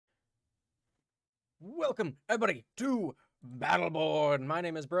Welcome, everybody, to Battleborn. My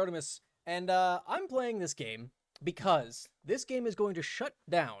name is Reminisce, and I'm playing this game because this game is going to shut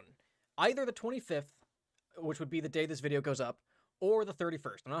down either the 25th, which would be the day this video goes up, or the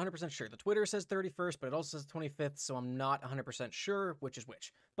 31st. I'm not 100% sure. The Twitter says 31st, but it also says 25th, so I'm not 100% sure which is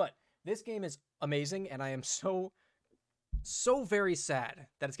which. But this game is amazing, and I am so very sad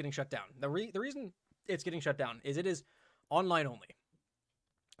that it's getting shut down. The reason it's getting shut down is it is online only.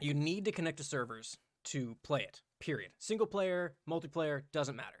 You need to connect to servers to play it, period. Single player, multiplayer,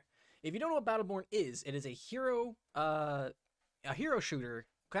 doesn't matter. If you don't know what Battleborn is, it is a hero shooter,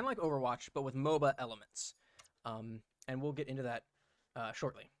 kind of like Overwatch, but with MOBA elements. And we'll get into that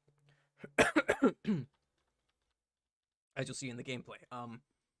shortly. As you'll see in the gameplay.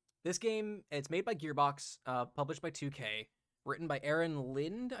 This game, it's made by Gearbox, published by 2K, written by Aaron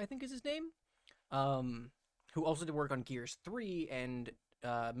Lind, I think is his name, who also did work on Gears 3 and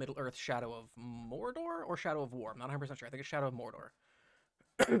Middle-earth Shadow of Mordor or Shadow of War. I'm not 100% sure. I think it's Shadow of Mordor.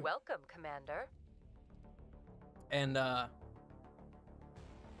 Welcome, Commander. And, God,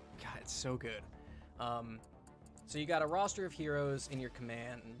 it's so good. So you got a roster of heroes in your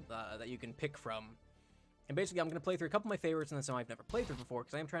command that you can pick from. And basically, I'm going to play through a couple of my favorites and then some I've never played through before,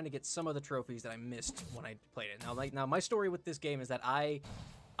 because I am trying to get some of the trophies that I missed when I played it. Now, my story with this game is that I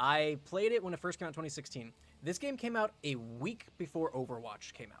played it when it first came out in 2016. This game came out a week before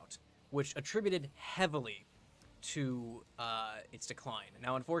Overwatch came out, which attributed heavily to its decline.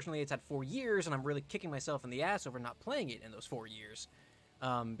 Now, unfortunately, it's had 4 years, and I'm really kicking myself in the ass over not playing it in those 4 years,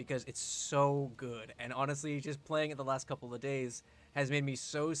 because it's so good. And honestly, just playing it the last couple of days has made me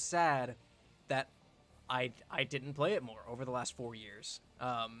so sad that I didn't play it more over the last 4 years.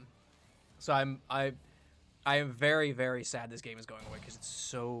 So I am very, very sad this game is going away because it's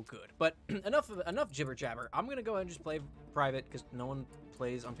so good. But enough jibber jabber. I'm gonna go ahead and just play private because no one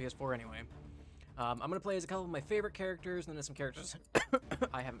plays on PS4 anyway. I'm gonna play as a couple of my favorite characters and then some characters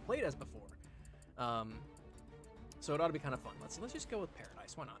I haven't played as before. So it ought to be kind of fun. Let's just go with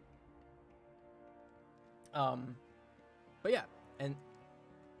Paradise. Why not? But yeah, and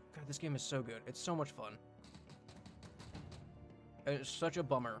God, this game is so good. It's so much fun. And it's such a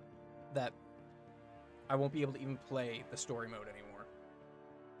bummer that I won't be able to even play the story mode anymore.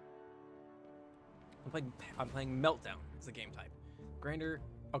 I'm playing Meltdown is the game type. Grinder.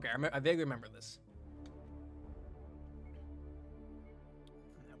 Okay, I vaguely remember this.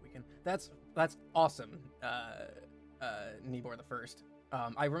 That weekend. That's awesome. Nibor the First.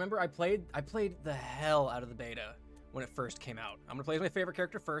 I remember I played the hell out of the beta when it first came out. I'm gonna play as my favorite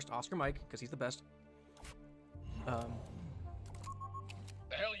character first, Oscar Mike, because he's the best. The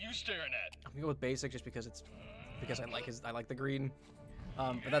hell you staring at? I'm gonna go with basic just because I like the green.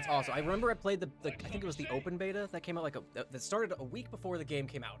 But that's awesome. I remember I played the I think it was the open beta that came out that started a week before the game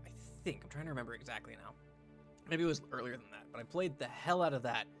came out. I think I'm trying to remember exactly now. Maybe it was earlier than that, but I played the hell out of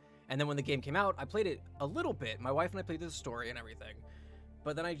that. And then when the game came out, I played it a little bit. My wife and I played the story and everything.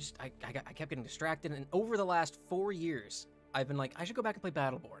 But then I kept getting distracted, and over the last 4 years, I've been like, I should go back and play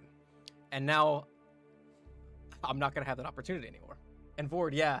Battleborn. And now I'm not gonna have that opportunity anymore. And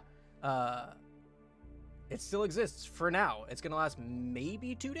Vord, yeah, it still exists for now. It's gonna last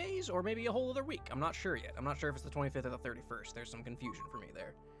maybe 2 days or maybe a whole other week. I'm not sure yet. I'm not sure if it's the 25th or the 31st. There's some confusion for me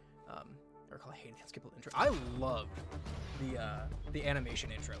there. Or call it hate the skip intro. I loved the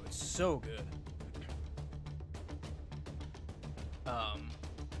animation intro. It's so good.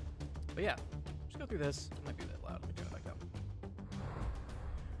 But yeah, just go through this. It might be a bit loud. Let me turn it back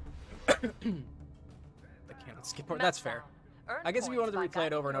down. I cannot skip part. That's fair. I guess if you wanted to replay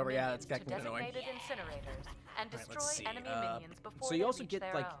it over and over, yeah, that's kind of annoying. Alright, let's see. So you also get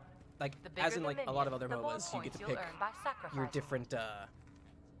like as in like a lot of other MOBAs, you get to pick your different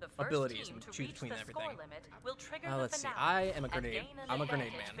abilities and choose between everything. Let's see. I am a grenade. I'm a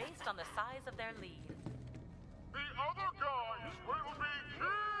grenade man. Based on the size of their lead. The other guys will be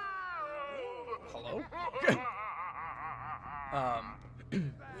killed! Hello? We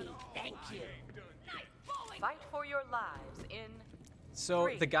thank you. Fight for your lives in. So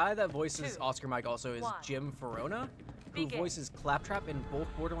 3, the guy that voices 2, Oscar Mike also is 1. Jim Verona, who voices Claptrap in both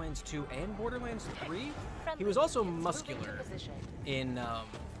Borderlands 2 and Borderlands 3. He was also muscular in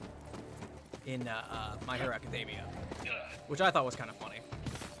My Hero Academia, which I thought was kind of funny.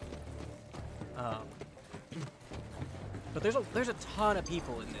 But there's a ton of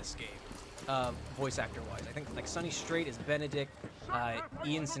people in this game, voice actor wise. I think like Sonny Strait is Benedict,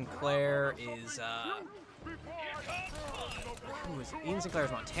 Ian Sinclair is Ian Sinclair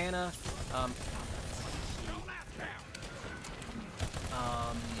is Montana.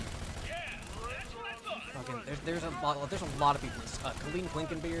 Fucking, there's a lot of people. Colleen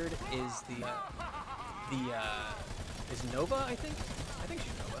Blinkenbeard is the is Nova, I think? I think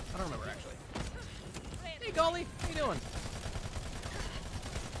she's Nova. I don't remember, actually. Hey, Golly! How you doing?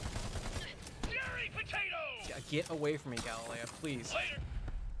 Get away from me, Galilea, please.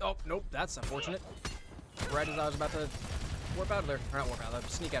 Oh, nope, that's unfortunate. Right as I was about to warp out of there. Or not warp out of there,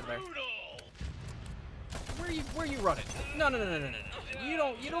 sneak out of there. Where you running? No. You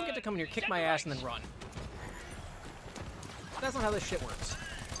don't get to come in here, kick my ass, and then run. That's not how this shit works.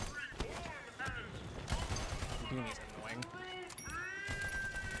 Houdini's annoying.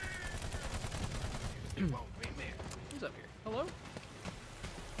 Who's up here? Hello?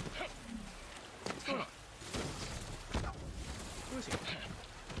 What's going on? Who is he?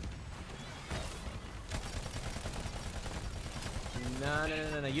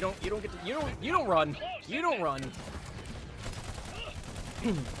 No. You don't get to, you don't run. You don't run.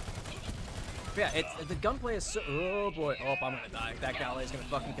 Yeah, the gunplay is so, oh boy. Oh, I'm gonna die. That Galilea is gonna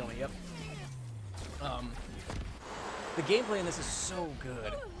fucking kill me. Yep. The gameplay in this is so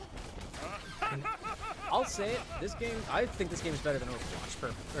good. And I'll say it, this game, I think this game is better than Overwatch,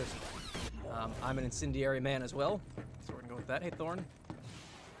 personally. I'm an incendiary man as well, so we're gonna go with that. Hey, Thorn.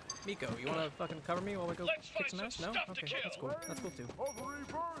 Miko, you wanna fucking cover me while we go kick some ass? No? Okay, that's cool. That's cool too.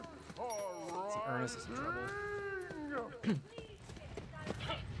 See, Ernest is in trouble.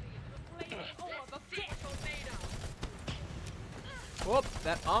 Whoop,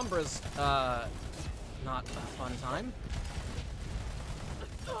 that Umbra's, not a fun time.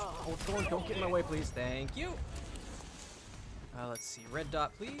 Oh, Thorn, don't get in my way, please. Thank you. Let's see. Red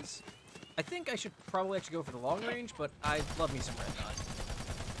dot, please. I think I should probably actually go for the long range, but I love me some red dot.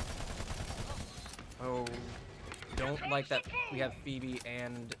 Oh, don't like that we have Phoebe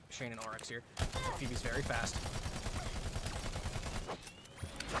and Shane and Oryx here. Phoebe's very fast.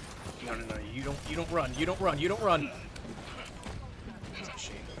 No, you don't run. You don't run. Where's that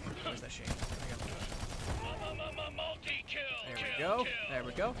Shane? Where's that Shane? There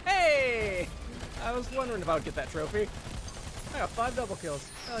we go. Hey! I was wondering if I would get that trophy. I got 5 double kills.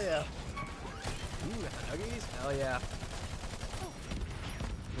 Hell yeah. Ooh, got the nuggies. Hell yeah.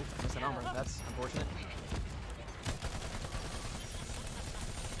 Oop, I missed an armor. That's unfortunate.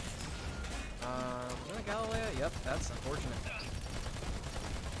 Was that a Galilea? Yep, that's unfortunate.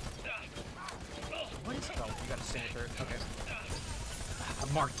 What is it? Oh, you got a signature. Okay. A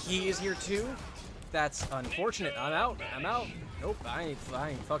Marquis is here too? That's unfortunate. I'm out. Nope, I ain't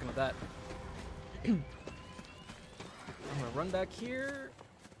fucking with that. I'm gonna run back here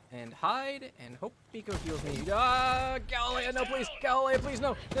and hide and hope Miko heals me. Ah, Galilea, no, please. Galilea, please,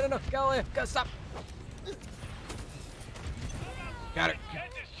 no. No. Galilea, gotta stop. Got her.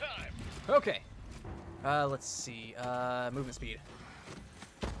 Okay. Let's see. Movement speed.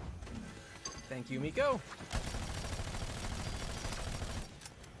 Thank you, Miko.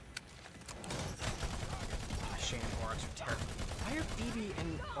 Shane and Oryx are terrible. Why are Phoebe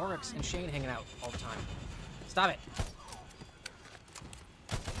and Oryx and Shane hanging out all the time? Stop it.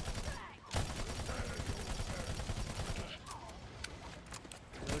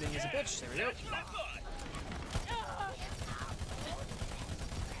 Loading is a bitch. There we go.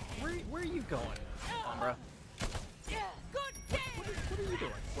 Where are you going, Umbra? What are you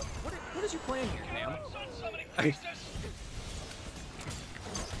doing? What is your plan here, ma'am?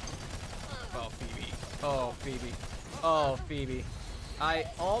 Oh, Phoebe. I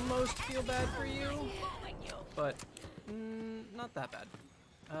almost feel bad for you, but not that bad.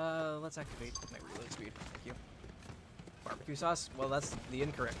 Let's activate my reload speed. Thank you. Barbecue sauce? Well, that's the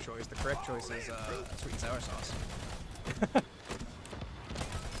incorrect choice. The correct choice is sweet and sour sauce.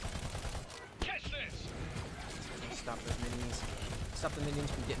 Stop those minions. Stop the minions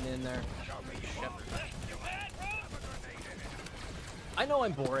from getting in there. I know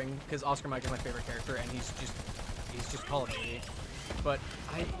I'm boring because Oscar Mike is my favorite character, and he's just Call of Duty. But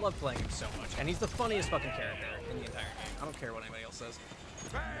I love playing him so much, and he's the funniest fucking character in the entire game. I don't care what anybody else says.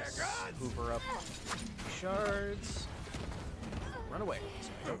 Hoover up shards. Run away so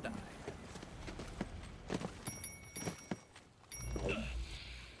I don't die.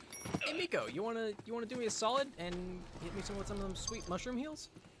 Hey Miko, you wanna do me a solid and hit me with some of them sweet mushroom heals?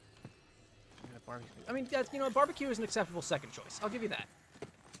 I mean, that's, barbecue is an acceptable second choice. I'll give you that.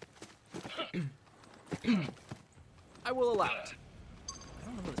 I will allow it. I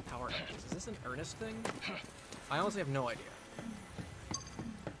don't know what this power is. Is this an Ernest thing? I honestly have no idea.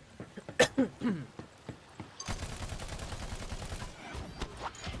 5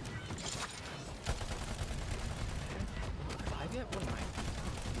 yet? What am I?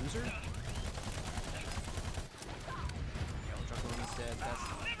 Loser? Yellow Juggler's dead. That's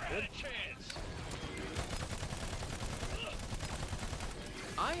good.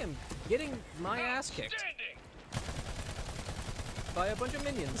 I am getting my ass kicked Standing. by a bunch of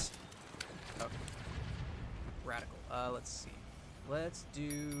minions. Okay. Radical. Let's see. Let's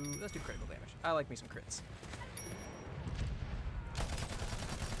do critical damage. I like me some crits.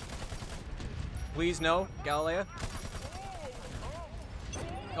 Please no, Galilea.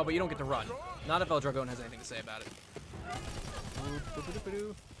 Oh, but you don't get to run. Not if El Dragon has anything to say about it.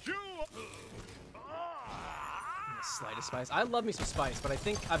 The slightest spice. I love me some spice, but I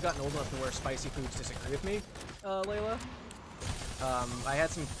think I've gotten old enough to where spicy foods disagree with me, Layla. I had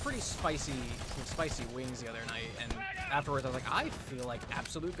some spicy wings the other night, and afterwards I was like, I feel like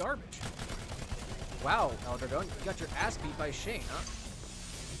absolute garbage. Wow, El Dragon, you got your ass beat by Shane, huh?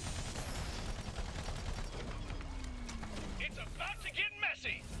 It's about to get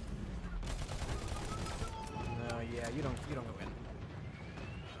messy. No, yeah, you don't go in.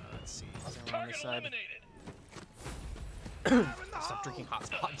 Let's see. Is there one on Target this side? eliminated. Stop drinking hot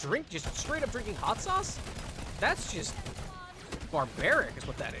drink? Just straight up drinking hot sauce? That's just barbaric, is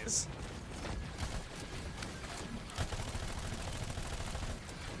what that is.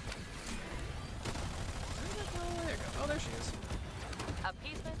 There you go. Oh, there she is.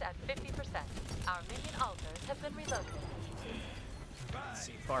 Appeasement at 50%. Our minion altars have been relocated. Let's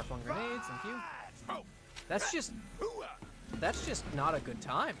see. Far-flung grenades. Thank you. That's just not a good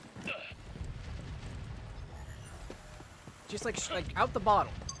time. Just like out the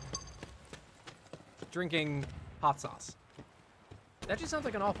bottle. Drinking hot sauce. That just sounds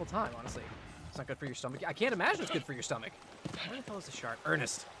like an awful time, honestly. It's not good for your stomach. I can't imagine it's good for your stomach. Where the hell is the shark?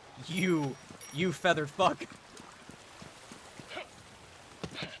 Ernest, you feathered fuck.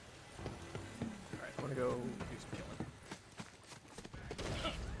 Alright, I wanna go do some killing.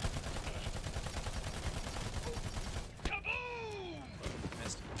 Kaboom!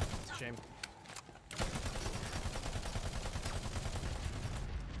 Missed. It's a shame.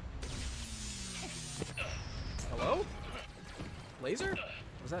 Hello? Laser?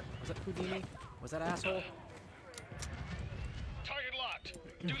 Was that Houdini? Was that asshole? Target locked.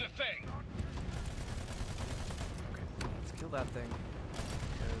 Do the thing. Okay, let's kill that thing.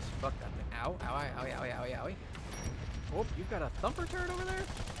 Because fuck that thing. Ow, owie, owie, owie, owie, owie. Oh, you've got a thumper turret over there?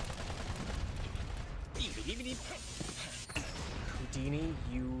 Houdini,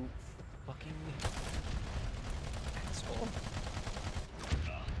 you fucking asshole.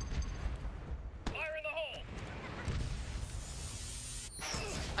 Fire in the hole.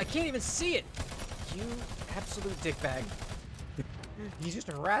 I can't even see it! You absolute dickbag. He's just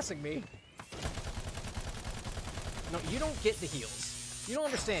harassing me. No, you don't get the heals. You don't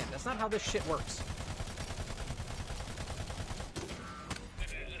understand. That's not how this shit works.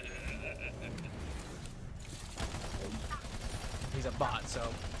 He's a bot, so,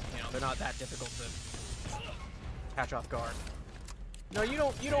 you know, they're not that difficult to catch off guard. No, you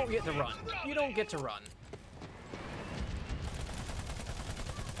don't get to run. You don't get to run.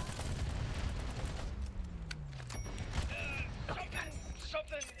 Okay, got it.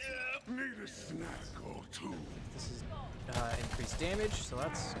 Something. Need a snack or two. This is increased damage, so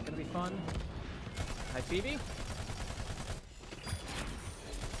that's gonna be fun. Hi, Phoebe.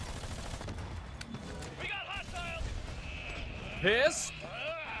 We got hostiles. Piss.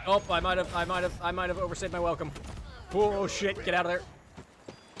 Oh, I might have overstayed my welcome. Oh shit! Get out of there.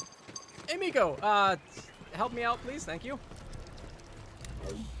 Hey, Miko. Help me out, please. Thank you.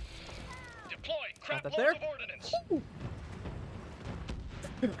 Deploy. Crap that loads there? of ordnance.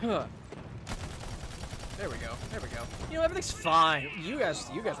 There we go. There we go. You know, everything's fine. You guys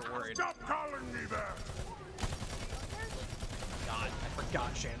are worried. Stop calling me that. God, I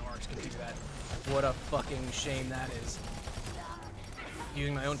forgot Shan Orcs can do that. What a fucking shame that is.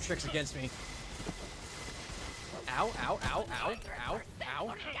 Using my own tricks against me. Ow, ow, ow, ow, ow,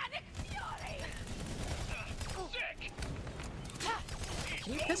 ow. Sick.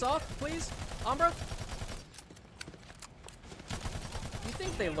 Can you piss off, please, Umbra? You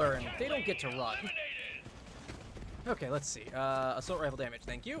think they learn? They don't get to run. Eliminated. Okay, let's see. Assault rifle damage,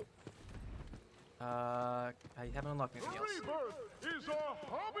 thank you. I haven't unlocked anything else. Rebirth is a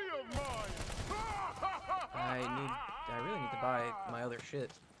hobby of mine. I really need to buy my other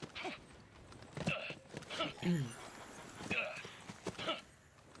shit. I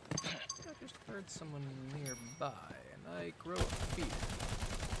just heard someone nearby, and I grow a fear.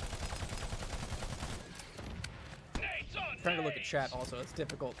 Nate's on Trying to look at Nate. chat also, it's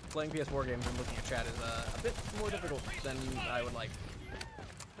difficult. Playing PS4 games and looking at chat is a bit more difficult than I would like.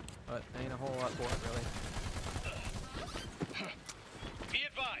 But ain't a whole lot for it, really. Be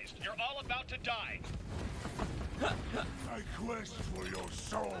advised, you're all about to die. I quest for your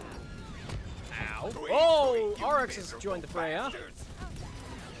soul. Ow. Oh! RX has joined the fray, huh?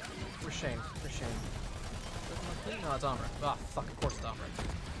 for shame. For shame. No, it's Umbra. Ah, fuck, of course it's Umbra.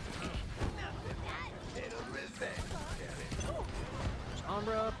 There's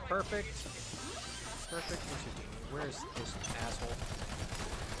Umbra, perfect. Perfect. Where's this asshole?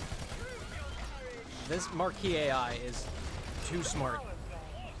 This marquee AI is too smart.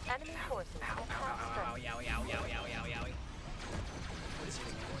 Enemy forces have Ow, strength. yowie, yowie, yowie, yowie, yowie, yowie. What is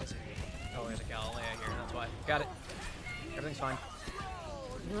hitting me? What is hitting me? Oh, there's a Galilea here, that's why. Got it. Everything's fine.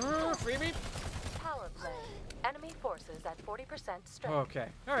 Freebie! Power play. Enemy forces at 40% strength. Okay.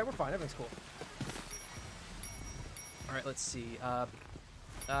 Alright, we're fine. Everything's cool. Alright, let's see.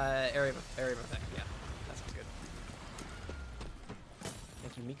 Area of effect. Yeah, that sounds good.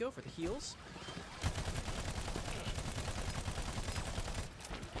 Thank you, Miko, for the heals.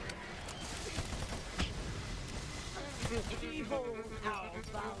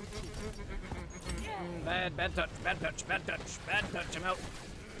 Bad touch, bad touch, bad touch, bad touch, I'm out.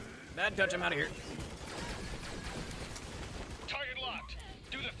 Bad touch, I'm out of here. Target locked.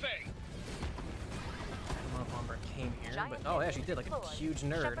 Do the thing. I don't know if Umbra came here, Giant but oh, yeah, she did, like a deployed. huge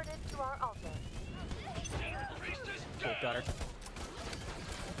nerd. Shepherded to our altar. Priestess Cool, down. got her.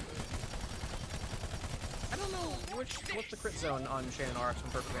 I don't know what's the crit zone on Shannon RX, if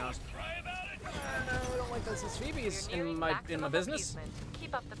I'm perfectly honest. Cry about it. No, I don't like that since Phoebe's You're nearing in my maximum business. appeasement.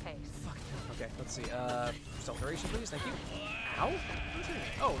 Keep up the pace. Fuck. Okay, let's see. Stealth duration, please. Thank you. Ow. Who's hitting me?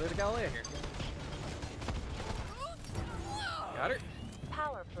 Oh, there's a Galilea here. Got her.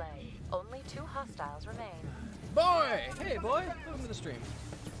 Power play. Only 2 hostiles remain. Boy! Hey, boy. Welcome to the stream.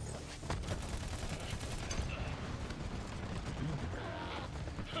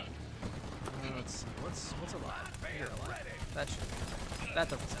 Let's see. What's alive? You're alive. That should. That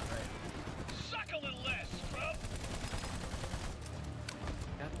doesn't sound right. Suck a little less, scrub.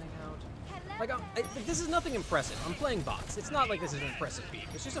 That thing out. Like, this is nothing impressive. I'm playing bots. It's not like this is an impressive feat.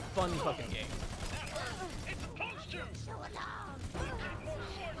 It's just a fun fucking game. It's supposed to. More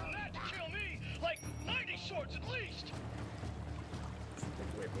swords than that to kill me. Like 90 swords at least.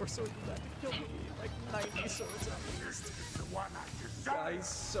 Way more swords than that to kill me. Like 90 swords at least. Guy's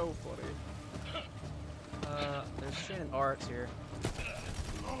so funny. There's Shannon RX here.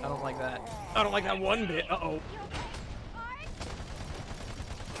 I don't like that. I don't like that one bit. Uh-oh.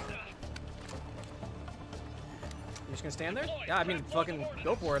 You just gonna stand there? Yeah, I mean, fucking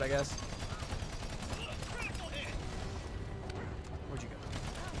go for it, I guess. Where'd you go?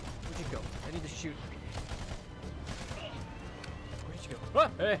 Where'd you go? I need to shoot. Where'd you go? Ah,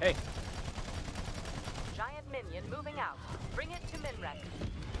 hey, hey. Giant minion moving out. Bring it to Minrek.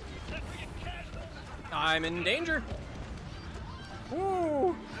 I'm in danger.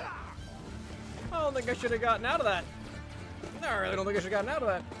 Woo! I don't think I should have gotten out of that. No, I really don't think I should have gotten out of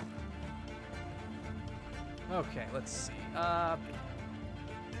that. Okay, let's see. Yeah,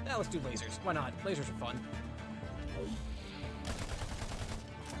 let's do lasers. Why not? Lasers are fun.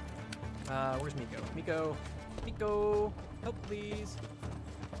 Where's Miko? Miko, help please.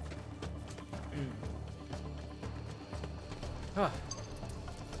 Huh.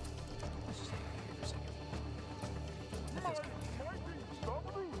 Let's just hang out here for a second. That feels good.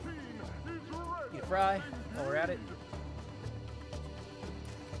 Eat a fry while we're at it.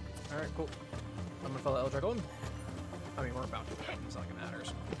 Alright, cool. I'm gonna follow El Dragon. I mean, we're about to. It's not like it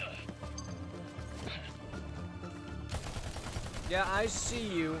matters. Yeah, I see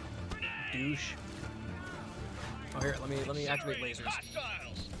you, douche. Oh, here, let me activate lasers.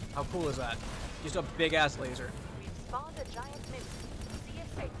 Hostiles. How cool is that? Just a big ass laser. We've spawned a giant minion. See it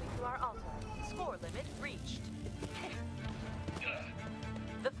safely to our altar. Score limit reached.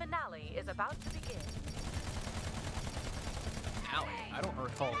 The finale is about to begin. Ow, I don't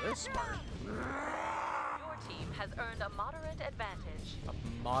recall this part. Your team has earned a moderate advantage. A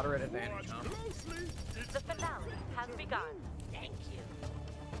moderate advantage, huh? The finale has begun. Thank you.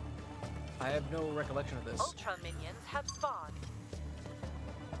 I have no recollection of this. Ultra minions have spawned.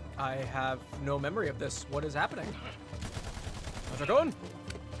 I have no memory of this. What is happening? El Dragon!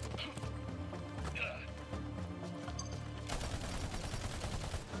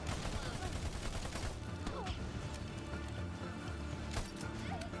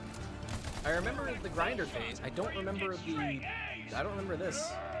 I remember the grinder phase. I don't remember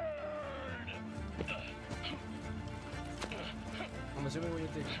this. I'm assuming we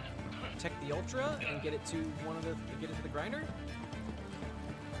need to protect the Ultra and get it to the grinder.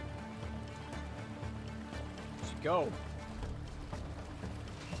 Should go.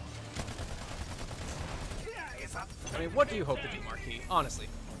 I mean, what do you hope to do, Marquis? Honestly.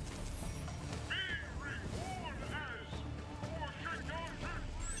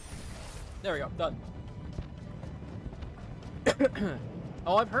 There we go. Done.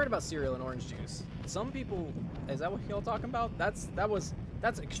 Oh, I've heard about cereal and orange juice. Some people, is that what y'all talking about? That's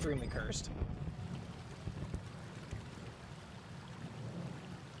extremely cursed.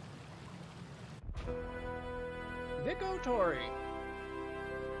 Tori.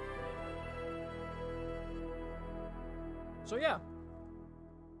 So yeah.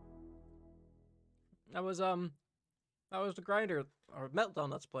 That was the grinder or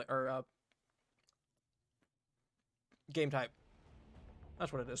meltdown let's play or game type.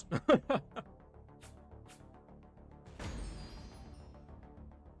 That's what it is.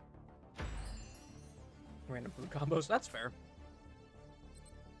 Random food combos, that's fair.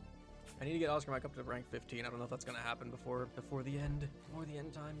 I need to get Oscar Mike up to rank 15. I don't know if that's gonna happen before the end or the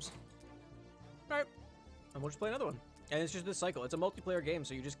end times. Alright. And we'll just play another one. And it's just this cycle. It's a multiplayer game,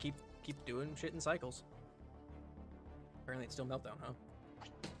 so you just keep doing shit in cycles. Apparently it's still meltdown, huh?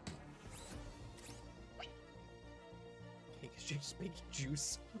 Cake juice, big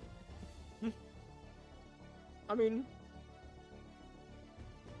juice. I mean,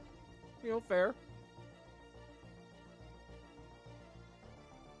 you know, fair.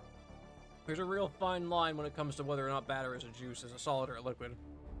 There's a real fine line when it comes to whether or not batter is a juice, is a solid or a liquid.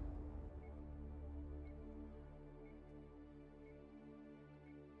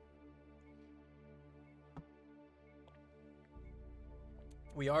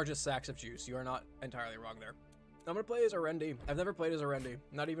 We are just sacks of juice. You are not entirely wrong there. I'm gonna play as Rendain. I've never played as Rendain,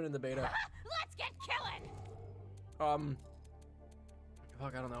 not even in the beta. Let's get killing!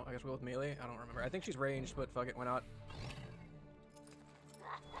 Fuck, I don't know. I guess we'll go with melee. I don't remember. I think she's ranged, but fuck it, why not?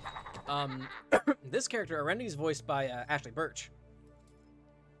 This character, Rendain's voiced by Ashley Birch,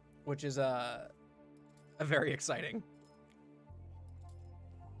 which is a very exciting.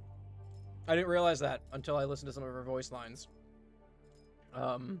 I didn't realize that until I listened to some of her voice lines.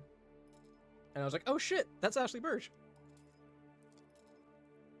 And I was like, oh shit, that's Ashley Birch.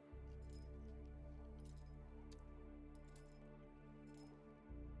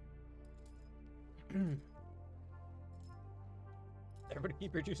 Everybody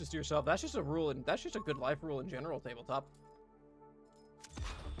keep your juices to yourself. That's just a rule, and that's just a good life rule in general, tabletop.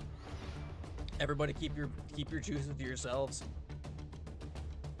 Everybody keep your juices to yourselves.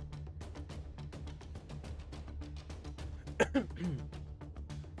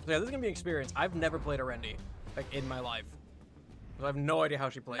 So yeah, this is gonna be an experience. I've never played a Rendain, like, in my life. So I have no idea how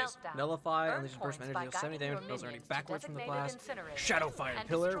she plays. Meltdown. Nullify, Earn unleashes burst of points energy, by deals 70 guiding damage, your deals energy minions to backwards from the designated blast. incinerators Shadowfire and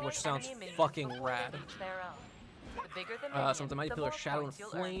Pillar, destroy which sounds enemy minions fucking before rad. they reach their own. The bigger the minion, So with the Mighty the Pillar, more Shadow and points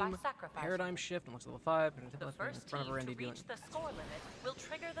you'll earn by Flame, sacrificing. Paradigm Shift, unlocks level 5, and The in first front of team a to Rendain dealing. reach the score limit will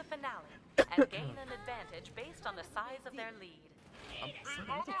trigger the finale and gain an advantage based on the size of their lead.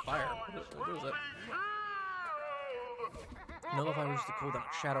 What's a fire? What is it? Nullify reduces the cooldown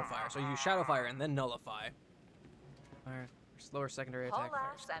of Shadowfire. So you use Shadowfire and then Nullify. Fire, slower secondary attack,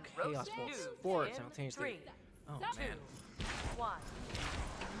 Haul-ass fire, and Chaos roast Bolts, dudes 4 in simultaneously. 3, Oh 2, man. 1.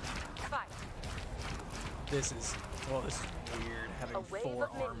 Fight. This is weird, having A wave 4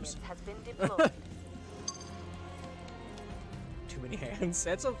 of arms. minions has been deployed. Too many hands.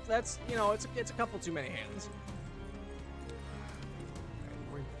 That's you know, it's a couple too many hands.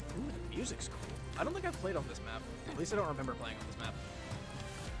 Ooh, the music's cool. I don't think I've played on this map. At least I don't remember playing on this map.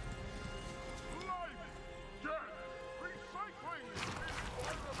 Life, death, recycling,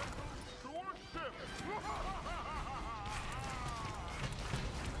 elemental ship.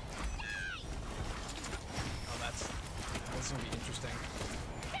 Oh, that's gonna be interesting.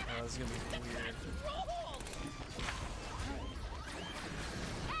 Oh, this is gonna be weird.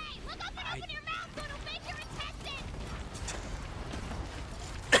 Hey, look up and open your mouth so it'll make your intestines!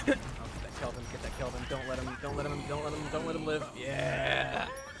 Oh, get that Kelvin, get that Kelvin. Don't let him live. Yeah.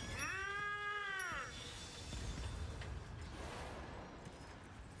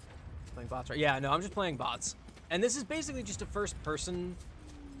 Playing bots, right? Yeah, no, I'm just playing bots. And this is basically just a first person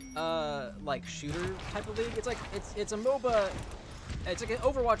like shooter type of league. It's like it's a MOBA. It's like an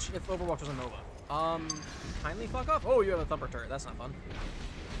Overwatch if Overwatch was a MOBA. Kindly fuck off. Oh, you have a thumper turret. That's not fun.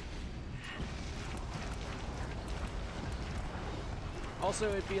 Also,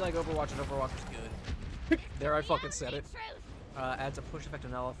 it'd be like Overwatch if Overwatch was good. There, I fucking said it. Adds a push effect to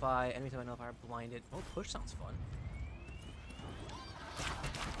nullify. Anytime I nullify, blinded. Oh, push sounds fun.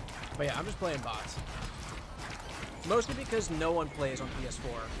 But yeah, I'm just playing bots. Mostly because no one plays on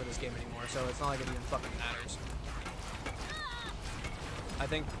PS4 for this game anymore, so it's not like it even fucking matters. I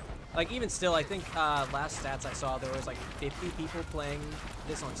think, like, even still, I think last stats I saw, there was like 50 people playing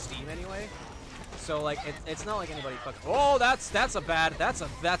this on Steam anyway. So like it's not like anybody fucking. Oh, that's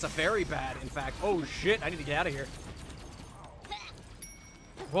a very bad. In fact, oh shit, I need to get out of here.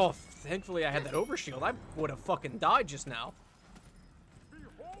 Well, thankfully I had that overshield. I would have fucking died just now.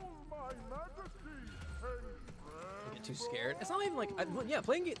 I get too scared. It's not even like, well, yeah,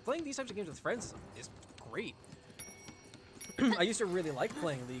 playing these types of games with friends is great. I used to really like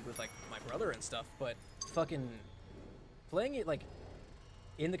playing League with like my brother and stuff, but fucking playing it like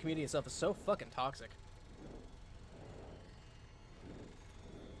in the community itself is so fucking toxic.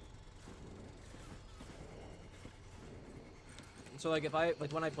 So like if I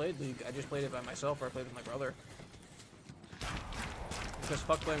when I played League, I just played it by myself or I played with my brother. Because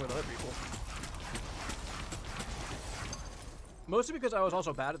fuck playing with other people. Mostly because I was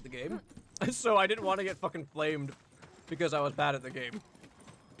also bad at the game. So I didn't want to get fucking flamed because I was bad at the game.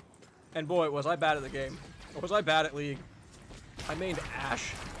 And boy, was I bad at the game. Or was I bad at League. I mained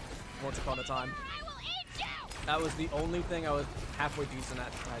Ashe once upon a time. That was the only thing I was halfway decent at.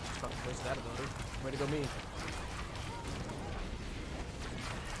 I just fucking wasted that ability. Way to go me.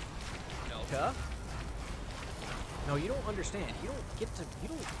 Melka? No, you don't understand. You don't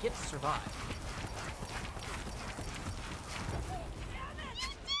get to survive.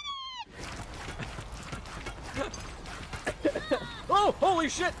 Oh, holy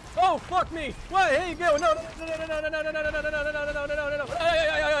shit! Oh, fuck me! What? Hey, go! No, no, no, no, no, no, no, no, no, no, no, no, no, no, no, no, no, no!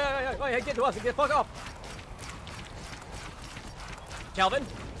 Hey, get to us! Get fuck off! Calvin,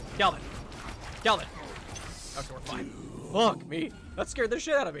 Calvin, Calvin. Okay, we're fine. Fuck me! That scared the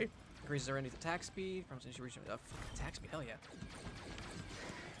shit out of me. Increases our enemy's attack speed from since you reach attack speed. Hell yeah!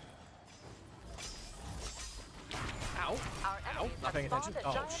 Ow! Ow! Not paying attention.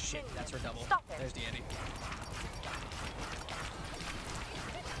 Oh shit! That's her double. There's the Andy.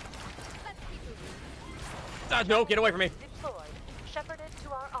 No, get away from me. Deployed. Shepherded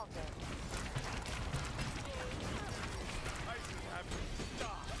to our altar.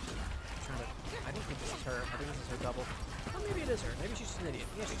 I don't think this is her. I think this is her double. Well, maybe it is her. Maybe she's just an idiot.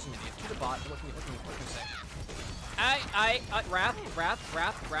 Yeah, she's an idiot. She's a bot. What can you say? Wrath.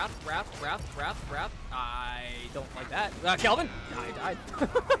 I don't like that. Calvin? I died.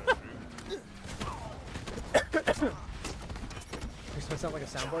 This might sound like a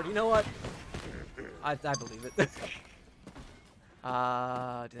soundboard. You know what? I believe it. Do you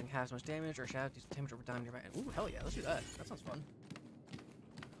think it has much damage or shadow deals damage over time? Ooh, hell yeah, let's do that. That sounds fun.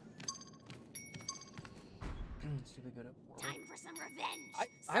 Stupid good at war. Time for some revenge.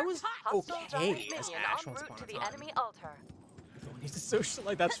 I was okay as Ashe once upon a to time. the enemy altar. Everyone needs to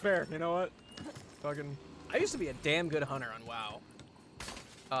socialize. That's fair. You know what? Fucking. I used to be a damn good hunter on WoW.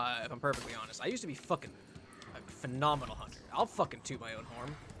 If I'm perfectly honest, I used to be fucking a phenomenal hunter. I'll fucking toot my own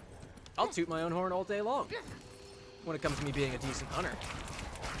horn. I'll toot my own horn all day long when it comes to me being a decent hunter.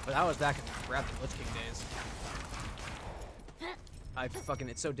 But that was back in the Wrath of Lich King days.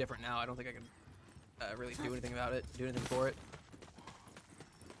 It's so different now. I don't think I can really do anything about it, do anything for it.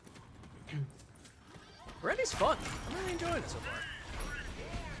 Rendain's fun. I'm really enjoying it so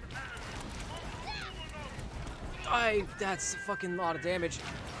far. That's a fucking lot of damage.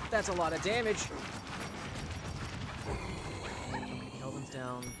 That's a lot of damage. Kelvin's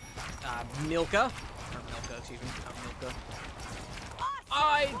down. Milka. Or Milka, excuse me. Not Milka.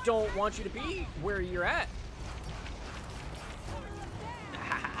 I don't want you to be where you're at.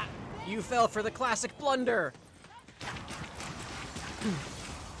 You fell for the classic blunder.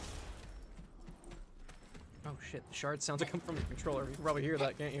 Oh shit, the shard sounds like come from your controller. You can probably hear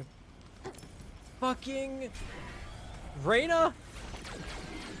that, can't you? Fucking Reyna?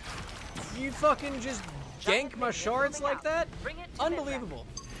 You fucking just gank my shards like that? Unbelievable.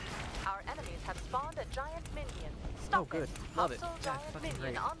 Our enemies have spawned a giant minion. Stop good. Love it. Hostile Yeah, giant fucking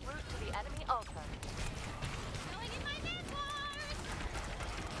minion great. en route to the enemy altar. Going in my memoirs.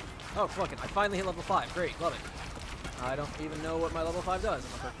 Oh, fucking, I finally hit level 5. Great, love it. I don't even know what my level 5 does.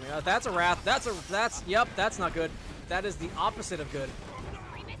 That's a wrath. Yep, that's not good. That is the opposite of good.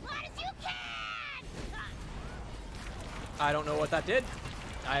 Scream as loud as you can. I don't know what that did.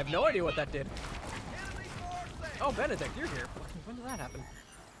 I have no idea what that did. Oh, Benedict, you're here. When did that happen?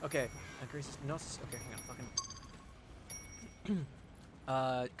 Okay, Grace's gnosis. Okay, hang on,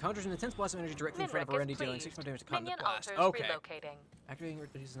 fucking. Conjures an intense blast of energy directly in front of Rendain, dealing 6 more damage to conjure the blast. Okay. Relocating. Activating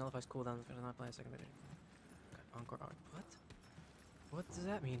reduces nullifies cooldowns if it does not play a second minute. Encore. What? What does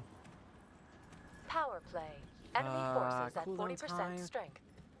that mean? Power play. Enemy forces at cooldown 40% time. strength.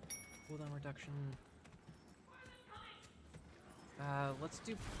 Cooldown reduction. Let's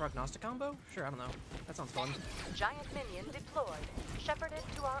do prognostic combo? Sure, I don't know. That sounds fun. Giant minion deployed. Shepherded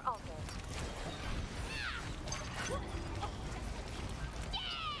to our altar.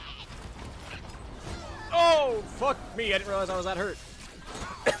 Oh, fuck me. I didn't realize I was that hurt.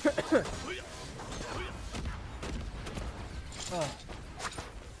 Oh.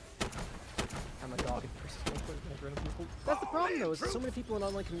 I'm a dog in person. with random people. That's the problem though, is so many people in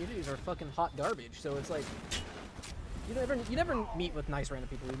online communities are fucking hot garbage, so it's like you never meet with nice random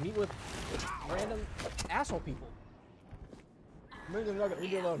people, you meet with random asshole people. Million Nugget,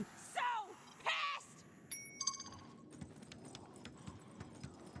 leave me alone. So pissed!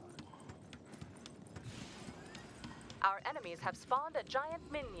 Our enemies have spawned a giant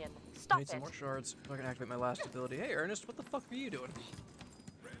minion. I Stop need some it. more shards so I can activate my last ability. Hey Ernest, what the fuck are you doing?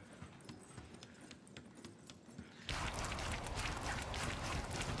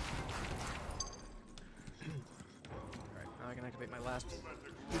 Alright, now I can activate my last piece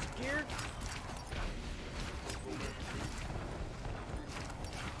of gear.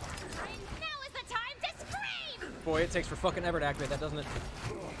 Now is the time to scream! Boy, it takes for fucking ever to activate that, doesn't it?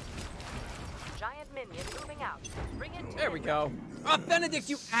 Giant minion moving out. Bring it to There we Minrek. go. Ah, Benedict,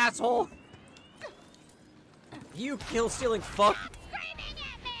 you asshole! You kill-stealing fuck! Screaming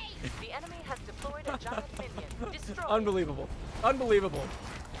at me! The enemy has deployed a giant minion. Destroy it. Unbelievable. Unbelievable.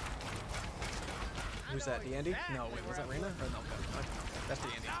 Who's that, D'Andy? No, wait, was that Rena? Or no, that's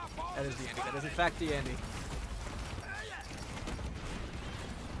D'Andy. That is D'Andy. That is in fact D'Andy.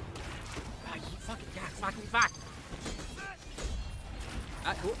 Ah, you fucking fuck.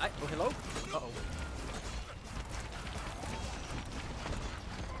 Oh, hello? Uh-oh.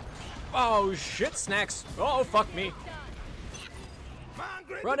 Oh, shit, snacks. Oh, fuck me.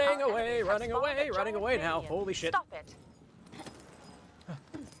 Running away, running away, running away now. Holy shit. Stop it.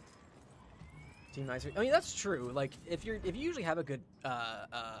 Team nicer. I mean, that's true. Like, if you usually have a good, fucking,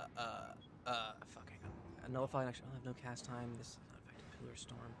 nullifying action. I'll have no cast time. This is not effective pillar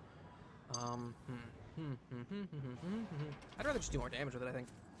storm. I'd rather just do more damage with it, I think.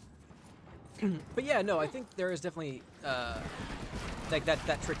 But yeah, no, I think there is definitely, like,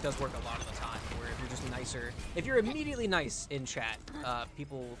 that trick does work a lot of the time, where if you're just nicer, if you're immediately nice in chat,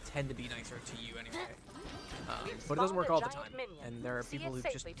 people tend to be nicer to you anyway. But it doesn't work all the time, and there are people who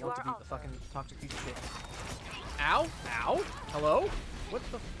just want to be the fucking toxic piece of shit. Ow! Ow! Hello? What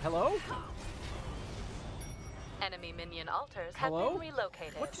the? Hello? Enemy minion altars Hello? have been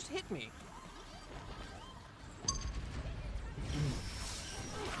relocated. What just hit me?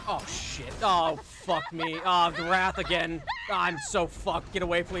 Oh shit. Oh fuck me. Oh, the wrath again. Oh, I'm so fucked. Get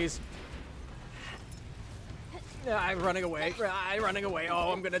away, please. I'm running away. I'm running away.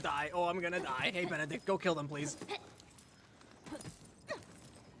 Oh, I'm gonna die. Oh, I'm gonna die. Hey, Benedict, go kill them, please.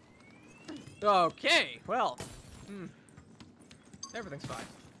 Okay, well. Everything's fine.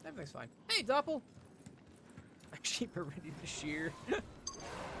 Everything's fine. Hey, Doppel. Sheep are ready to shear.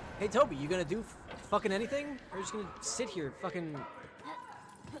 Hey, Toby, you gonna do fucking anything? Or are you just gonna sit here fucking...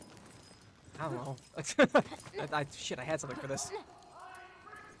 I don't know. Shit, I had something for this.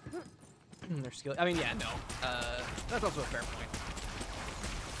 Their skill... I mean, yeah, no. That's also a fair point.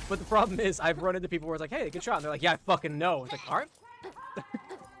 But the problem is, I've run into people where it's like, hey, good shot. And they're like, yeah, I fucking know. It's like, alright.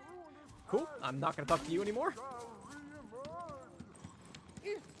 Cool. I'm not gonna talk to you anymore.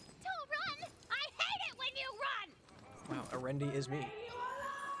 Don't run! I hate it when you run! Wow, Arendi is me.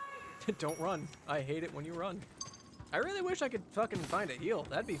 Don't run. I hate it when you run. I really wish I could fucking find a heal.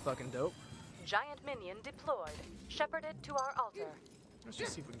 That'd be fucking dope. Giant minion deployed. Shepherded to our altar. Let's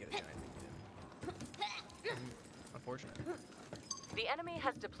just see if we can get a giant minion. Unfortunate. The enemy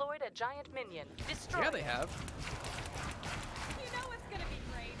has deployed a giant minion. Destroy. Yeah, they have. You know it's gonna be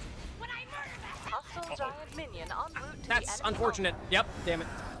great when I murder the hell Hostile giant minion en route to That's the enemy unfortunate. Yep, damn it.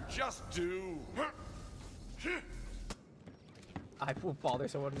 Just do. I will bother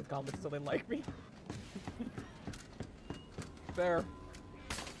someone with comments until they like me. Fair.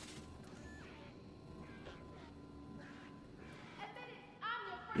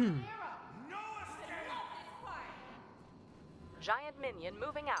 Giant minion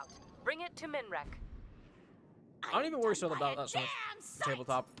moving out. Bring it to Minrek. I don't even worry so about that so much.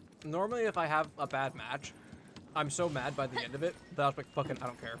 Tabletop. Normally, if I have a bad match, I'm so mad by the end of it that I was like, fucking, I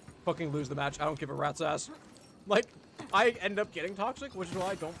don't care. Fucking lose the match. I don't give a rat's ass. Like, I end up getting toxic, which is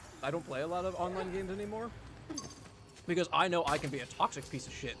why I don't play a lot of online games anymore. Because I know I can be a toxic piece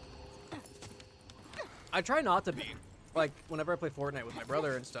of shit. I try not to be. Like, whenever I play Fortnite with my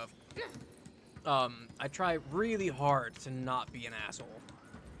brother and stuff, I try really hard to not be an asshole.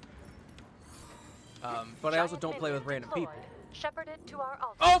 But I also don't play with random people. Shepherded to our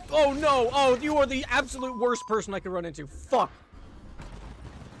altar. Oh, oh no! Oh, you are the absolute worst person I could run into. Fuck.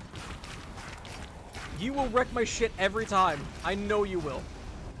 You will wreck my shit every time. I know you will.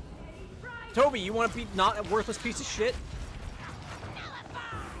 Toby, you want to be not a worthless piece of shit?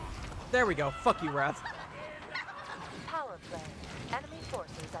 There we go. Fuck you, Wrath. Power play. Enemy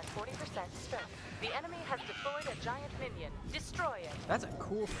forces at 40% strength. The enemy has deployed a giant minion. Destroy it. That's a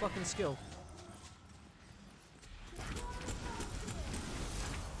cool fucking skill.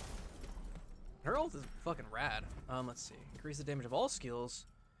 health is fucking rad. Let's see. Increase the damage of all skills.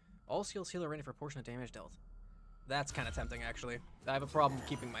 All skills heal a rating for a portion of damage dealt. That's kind of tempting, actually. I have a problem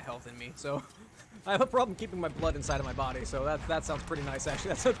keeping my health in me, so... I have a problem keeping my blood inside of my body, so that sounds pretty nice, actually.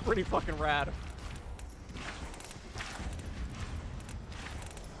 That sounds pretty fucking rad.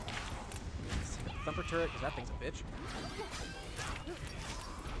 Thumper turret, because that thing's a bitch.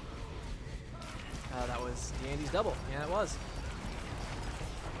 That was Andy's double. Yeah, it was.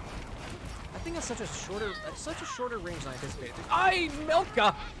 I think that's such a shorter range than I anticipated. I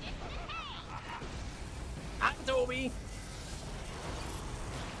Milka! Ah, Toby!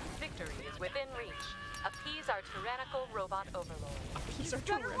 Victory is within reach. Appease our tyrannical robot overlord. Appease our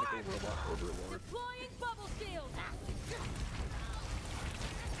tyrannical robot overlord. Deploying bubble shield.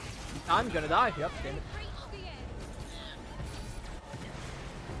 I'm gonna die. Yep, damn it. Reach the end.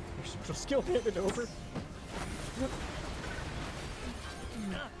 Your special skill handed over.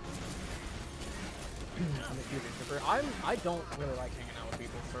 I'm a huge introvert. I don't really like hanging out with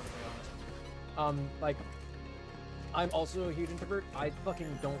people, to be perfectly honest. Like, I'm also a huge introvert. I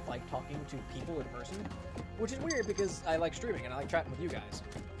fucking don't like talking to people in person, which is weird because I like streaming and I like chatting with you guys.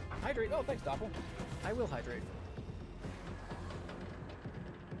 Hydrate. Oh, thanks, Doppel. I will hydrate.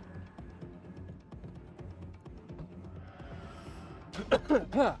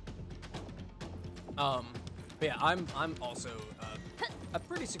 But yeah, I'm also a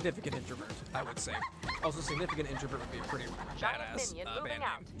pretty significant introvert, I would say. Also, significant introvert would be a pretty badass band name.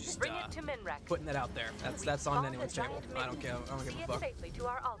 Just Bring it to Minrex. putting that out there. That's on anyone's table. I don't care. I don't give a fuck. Safely to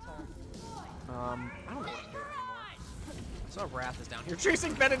our altar. I don't know what I'm doing anymore. I saw Wrath is down here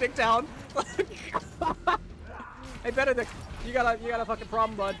chasing Benedict down. Hey Benedict, you got a fucking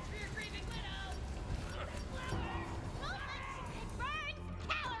problem, bud.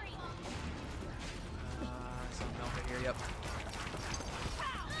 Yep.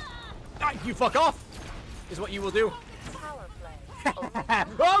 Ah, you fuck off! Is what you will do. Power play.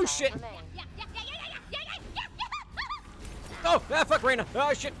 Oh shit! Oh, ah, fuck Reyna!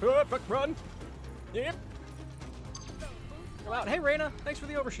 Oh shit! Oh, fuck, run! Yep. Come out. Hey Reyna, thanks for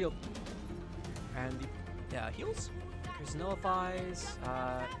the overshield. And the heals. Increase nullifies.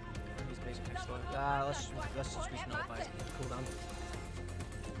 Use basic text load. Let's just use nullifies. Cooldown.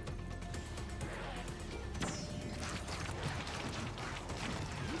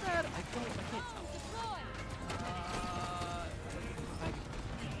 I can't tell.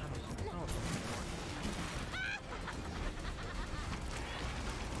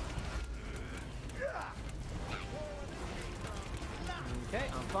 Okay,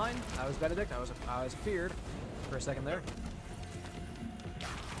 I'm fine. I was Benedict. I was feared for a second there.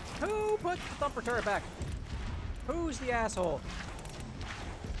 Who put the thumper turret back? Who's the asshole?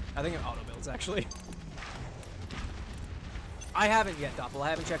 I think it auto builds actually. I haven't yet, Doppel. I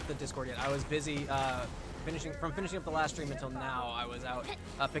haven't checked the Discord yet. I was busy finishing up the last stream until now. I was out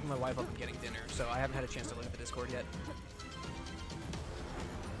picking my wife up and getting dinner, so I haven't had a chance to look at the Discord yet.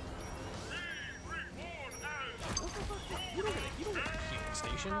 You don't get a healing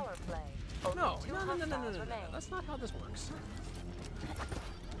station. Power play. No. That's not how this works.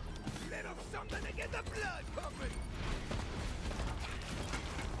 Let off something to get the blood pumping.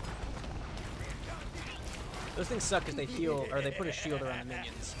 Those things suck because they heal, or they put a shield around the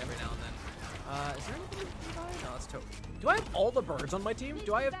minions every now and then. Is there anything to buy? No, that's Toby. Do I have all the birds on my team?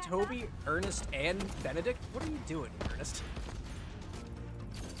 Do I have Toby, Ernest, and Benedict? What are you doing, Ernest?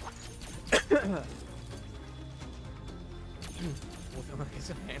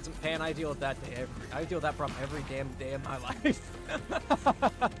 Handsome pan, I deal with that day. I deal with that problem every damn day of my life.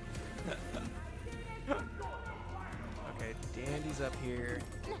 Okay, Dandy's up here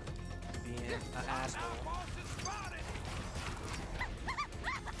being an asshole.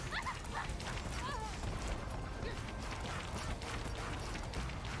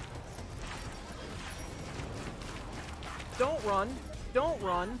 Don't run. Don't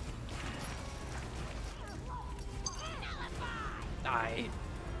run.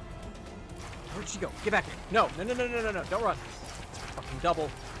 Where'd she go? Get back here. No. Don't run. It's fucking double.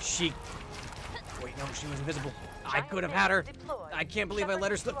 She. Wait, no, she was invisible. I could have had her. I can't believe I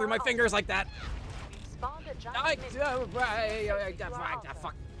let her slip through my fingers like that. Fuck.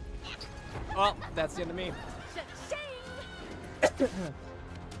 Well, that's the end of me.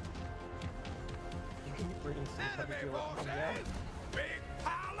 Big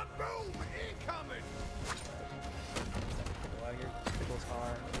pile of boom incoming. Go out here. Pickles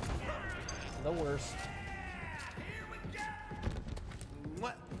are the worst. Here we go.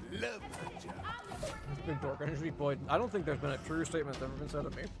 What? Love my job. It's been dark energy void. I don't think there's been a true statement that's ever been said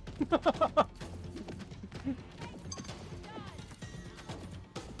of me.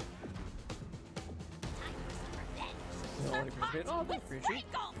 No one appreciates. Oh, thanks, Richie.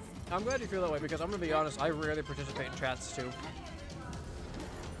 I'm glad you feel that way because I'm gonna be honest. I rarely participate in chats too.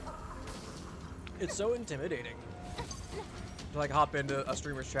 It's so intimidating to like hop into a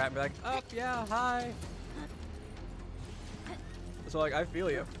streamer's chat and be like, "Oh yeah, hi." So like, I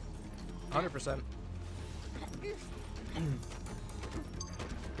feel you, 100%.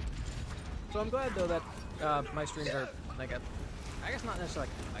 So I'm glad though that my streams are like I guess not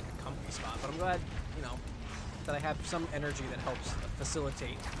necessarily like a comfy spot, but I'm glad, you know, that I have some energy that helps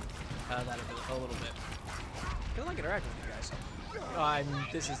facilitate that a little bit. I like interacting with you guys.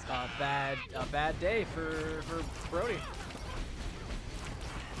 This is a bad day for Brody.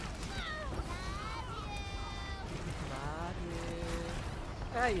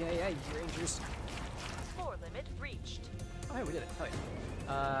 Hey, Rangers. Score limit reached. Oh, hey, we did it. Hell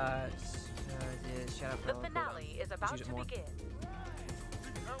yeah. Yeah, shout out The finale is about to begin.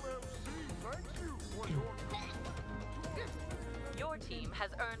 Your team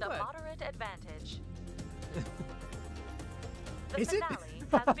has earned a moderate advantage. The finale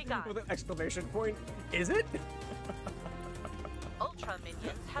has begun. With an exclamation point. Is it? Ultra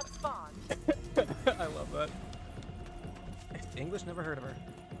minions have spawned. I love that. English, never heard of her.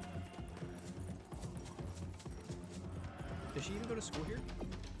 Does she even go to school here?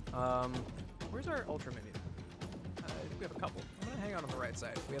 Where's our Ultra minion? I think we have a couple. I'm gonna hang out on the right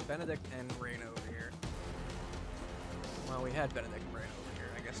side. We have Benedict and Rain over here. Well, we had Benedict and Rain over here.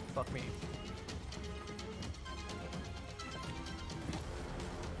 I guess fuck me.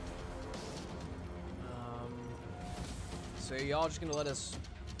 So y'all just gonna let us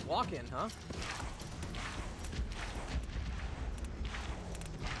walk in, huh?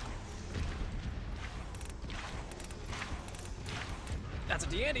 That's a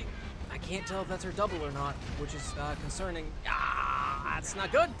Deandy. I can't tell if that's her double or not, which is concerning. Ah, that's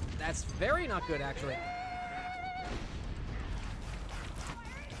not good. That's very not good, actually.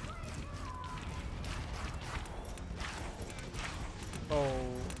 Oh,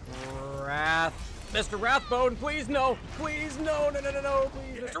 Wrath. Mr. Wrathbone, please no. Please no, no,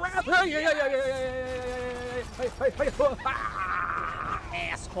 please. Mr. Wrath.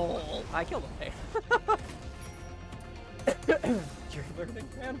 Asshole. I killed him. Hey. You're learning,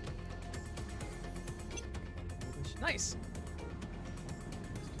 man. Nice.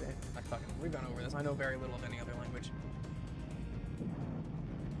 We've gone over this. I know very little of any other language.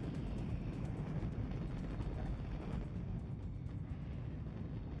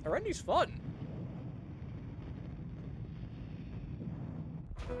 Rendain's fun.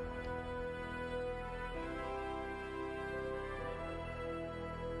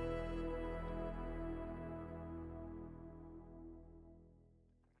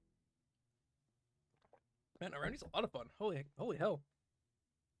 Man, Rendain's a lot of fun. Holy hell.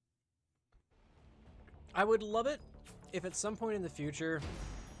 I would love it if at some point in the future,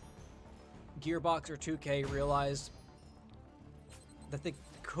 Gearbox or 2K realized that they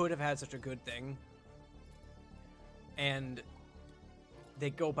could have had such a good thing, and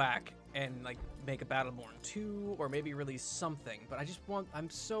they go back and like make a Battleborn 2 or maybe release something. But I just want, I'm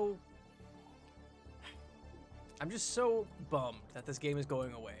just so bummed that this game is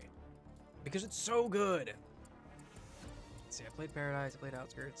going away because it's so good. Let's see, I played Paradise, I played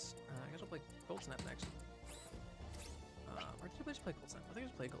Outskirts. I guess I'll play Cold Snap next. Or did I just play Cold Snap? I think I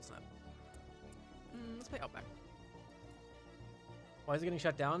just played Cold Snap. Let's play Outback. Why is it getting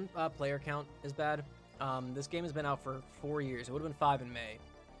shut down? Player count is bad. This game has been out for 4 years. It would have been 5 in May.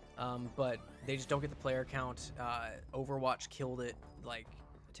 But they just don't get the player count. Overwatch killed it. Like,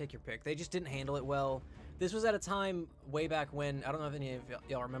 take your pick. They just didn't handle it well. This was at a time way back when, I don't know if any of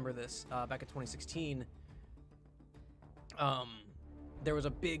y'all remember this, back in 2016, there was a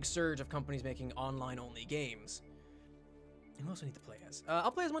big surge of companies making online-only games. And who else I need to play as?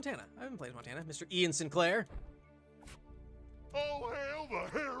 I'll play as Montana. I haven't played as Montana. Mr. Ian Sinclair. Oh, hail the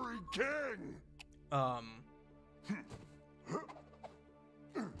Hairy King!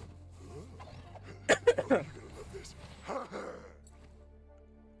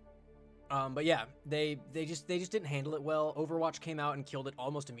 But yeah, they just didn't handle it well. Overwatch came out and killed it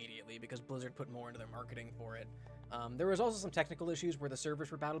almost immediately because Blizzard put more into their marketing for it. There was also some technical issues where the servers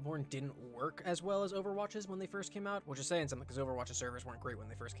for Battleborn didn't work as well as Overwatch's when they first came out, which is saying something because Overwatch's servers weren't great when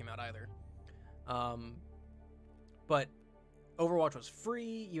they first came out either. But Overwatch was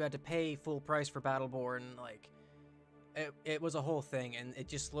free. You had to pay full price for Battleborn. Like, it was a whole thing, and it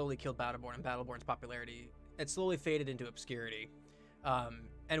just slowly killed Battleborn and Battleborn's popularity. It slowly faded into obscurity.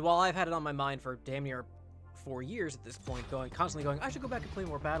 And while I've had it on my mind for damn near 4 years at this point, constantly going, I should go back and play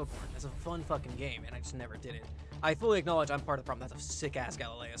more Battleborn. It's a fun fucking game, and I just never did it. I fully acknowledge I'm part of the problem. That's a sick-ass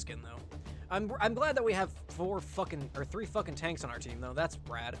Galileo skin, though. I'm glad that we have 3 fucking tanks on our team though. That's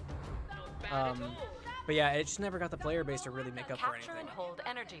rad. But yeah, it just never got the player base to really make up for anything. Capture and hold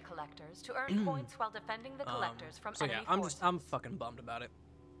energy collectors to earn points while defending the collectors from so enemy yeah, forces. I'm fucking bummed about it.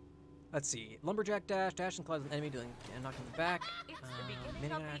 Let's see. Lumberjack dash and collides with enemy dealing and knocking them back. It's the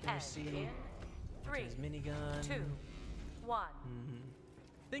beginning of Minigun the end accuracy. in 3, His minigun. 2, 1.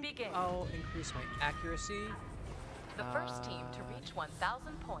 Think Begin. I'll increase my accuracy. The first team to reach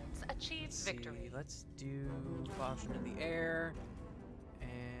 1,000 points achieves victory. Let's do option in the air. And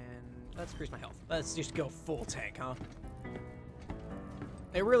let's increase my health. Let's just go full tank, huh?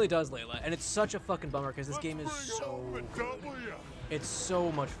 It really does, Layla, and it's such a fucking bummer because this game is so good. It's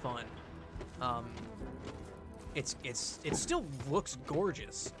so much fun. It still looks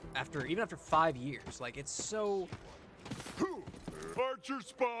gorgeous even after 5 years. Like it's so. Archer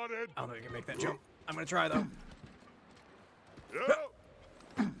spotted. I don't know if you can make that jump. I'm gonna try though. Yeah.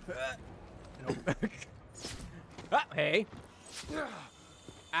 Nope. Ah, hey.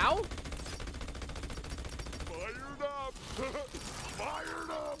 Ow. Fired up.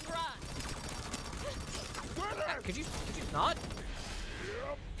 Fired up. Ah, could you not?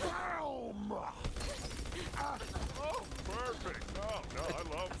 Boom. Oh, perfect. Oh, no, I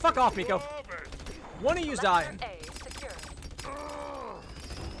love it. Fuck off, Miko. Love it. One of you's dying. A secured.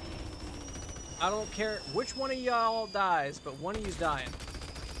 I don't care which one of y'all dies, but one of you's dying.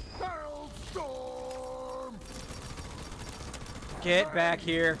 Hailstorm. Get back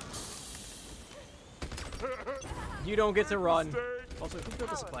here. You don't get to run. Also, who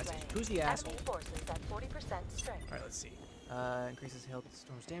built the supply station? Who's the asshole? Enemy forces at 40% strength. Alright, let's see. Increases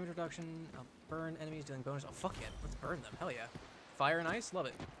hailstorm's damage reduction. I'll burn enemies dealing bonus. Oh, fuck it. Let's burn them. Hell yeah. Fire and ice? Love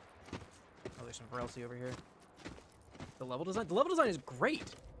it. Oh, there's some Varelsi over here. The level design is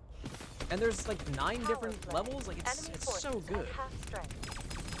great. And there's like 9 different levels. Like it's so good. Half strength.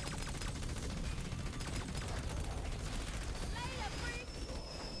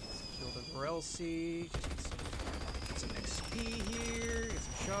 Let's kill the Varelsi. Just get some XP here. Get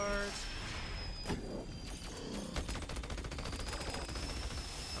some shards.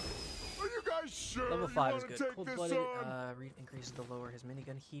 Are you guys sure Level you 5 wanna is good. take Cold-blooded this on? increases the lower his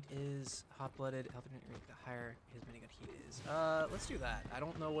minigun heat is. Hot-blooded, health rate the higher his minigun heat is. Let's do that. I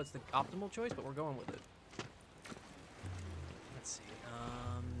don't know what's the optimal choice, but we're going with it. Let's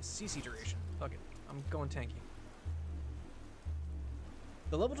see. CC duration. Fuck it. I'm going tanky.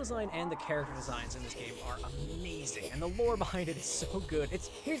 The level design and the character designs in this game are amazing, and the lore behind it is so good.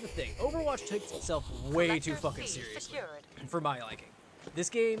 Here's the thing. Overwatch takes itself way too fucking seriously, for my liking. This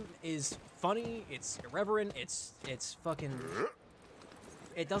game is funny, it's irreverent, it's fucking...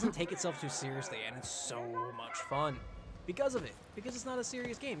 It doesn't take itself too seriously, and it's so much fun. Because of it. Because it's not a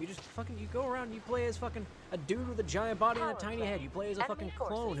serious game. You just you go around and you play as fucking a dude with a giant body and a tiny head. You play as a fucking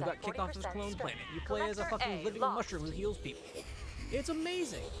clone who got kicked off his clone planet. You play as a fucking living mushroom who heals people. It's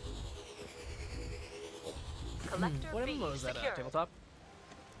amazing. What MMO is that tabletop?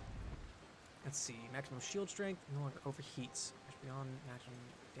 Let's see. Maximum shield strength no longer overheats. Beyond maximum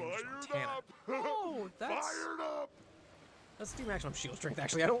damage to Montana. Oh, that's... Fired up. Let's do maximum shield strength,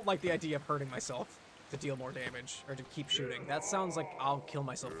 actually. I don't like the idea of hurting myself to deal more damage, or to keep shooting. That sounds like I'll kill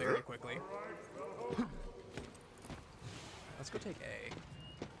myself very quickly. Let's go take A.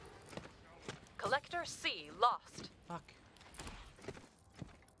 Collector C lost. Fuck.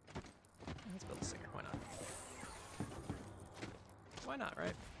 Let's build a singer. Why not? Why not,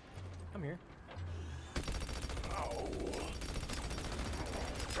 right? I'm here.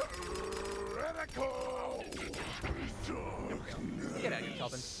 Get out of here,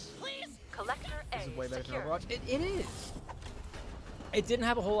 Calvin. Collector A This is way better than secured. Overwatch. It is. It didn't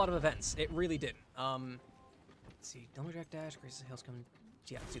have a whole lot of events. It really didn't. Let's see. Lumberjack dash, Grace's Hills coming.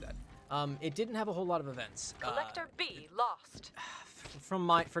 Yeah, let's do that. It didn't have a whole lot of events. Collector B lost.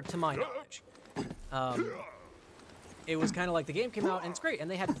 To my knowledge. It was kind of like the game came out and it's great, and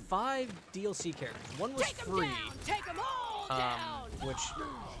they had 5 DLC characters. One was free, Take them all down! which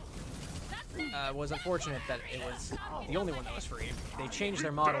was unfortunate that it was the only one that was free. They changed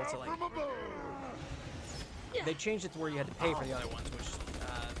their model to like they changed it to where you had to pay for the other ones, which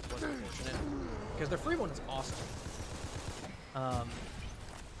was unfortunate because the free one is awesome.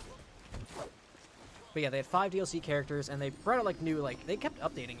 But yeah, they had 5 DLC characters, and they brought out like new, they kept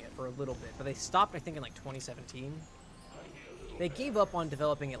updating it for a little bit, but they stopped, I think, in like 2017. They gave up on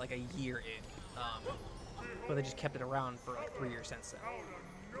developing it like a year in, but they just kept it around for like 3 years since then.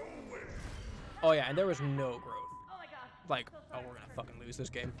 Oh yeah, and there was no growth. Like, oh, we're gonna fucking lose this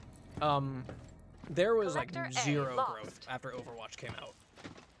game. There was like Collector A 0 lost. growth after Overwatch came out.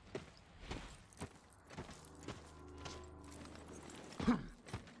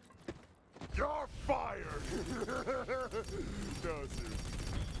 fired. No, seriously.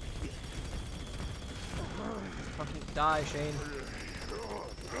 Fucking die, Shane.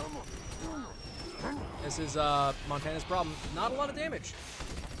 This is Montana's problem. Not a lot of damage.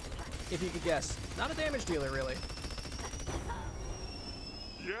 If you could guess. Not a damage dealer, really.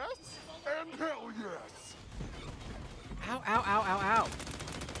 Yes, and hell yes. Ow, ow, ow, ow, ow.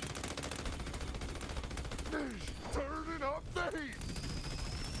 He's turning up the heat.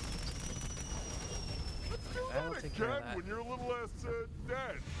 Let's do That'll that take care of again that. when you're a little less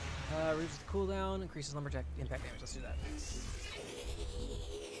dead. Reduces the cooldown, increases lumberjack impact damage. Let's do that.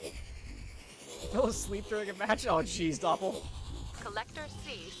 Fell asleep during a match? Oh, jeez, Doppel. Collector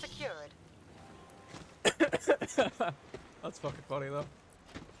C secured. That's fucking funny, though.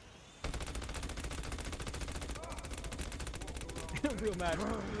 Real mad.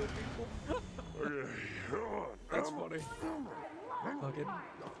 That's funny. Fucking.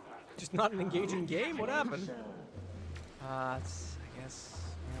 Just not an engaging game? What happened? It's, I guess,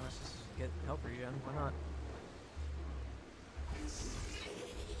 you know, let's just get help regen. Why not?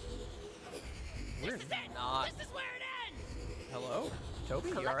 We're not. This is where it ends! Hello? Toby,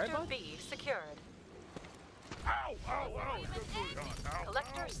 you alright, Collector bud? B secured. Ow, ow, ow. It does really hot. Ow,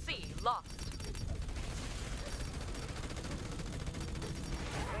 Collector ow. C lost.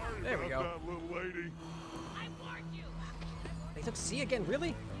 Sorry There we about go. that, little lady. I warned you! They took C again,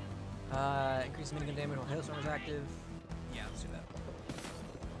 really? Increase minigun damage while hailstorm is active. Yeah, let's do that.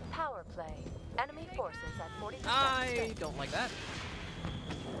 Power play. Enemy forces at 40%. I don't like that.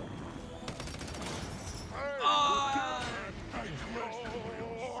 Hey, Ah!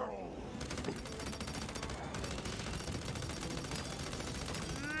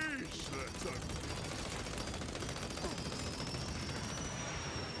 Yeesh, that took.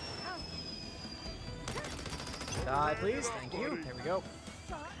 Die, please. Thank you. There we go.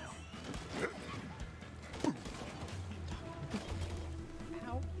 Ow.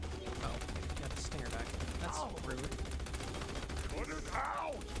 Oh, got the stinger back. That's rude. Put it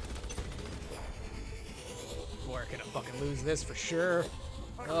out! We're gonna fucking lose this for sure.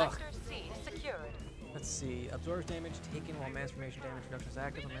 Ugh. Collector C secured. Let's see. Absorbs damage taken while mass formation damage reduction is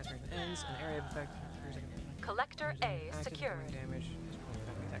active. When mass formation ends, an area of effect. Collector A Active secured. damage.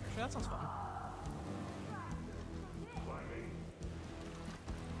 Attacker. Sure, that sounds fun.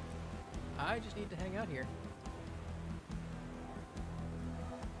 I just need to hang out here.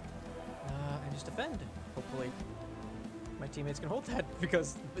 And just defend. Hopefully, my teammates can hold that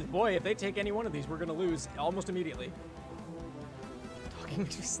because, boy, if they take any one of these, we're gonna lose almost immediately. Talking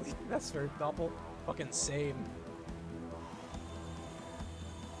makes me sleep. That's very Doppel. Fucking same.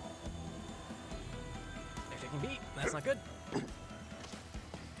 They're taking B. That's not good.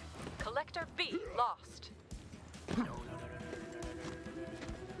 Collector B lost. No, no, no, no, no,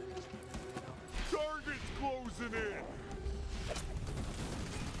 no, Target's closing in.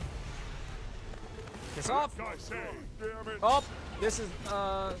 Piss off. I say, damn it. Oh, this is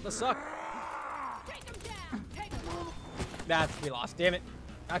the suck. Take him down! Take him down! That's we lost. Damn it.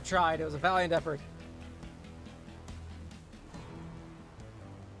 I tried. It was a valiant effort.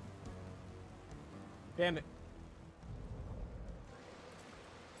 Damn it.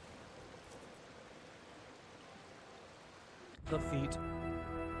 The feet.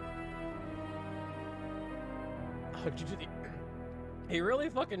 Hugged you to the. He really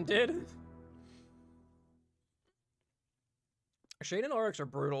fucking did. Shane and Oryx are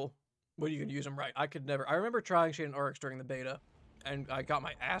brutal when you can use them right. I could never. I remember trying Shane and Oryx during the beta, and I got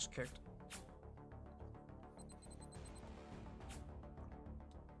my ass kicked.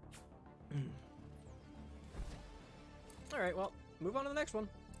 All right, well, move on to the next one.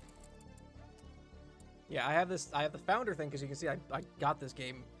 Yeah, I have this. I have the founder thing because you can see I got this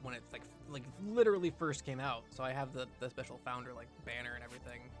game when it like literally first came out. So I have the special founder like banner and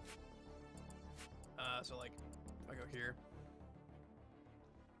everything. So like, if I go here.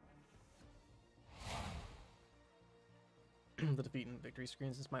 The defeat and victory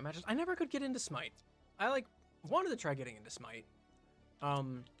screens in Smite matches. I never could get into Smite. I like wanted to try getting into Smite,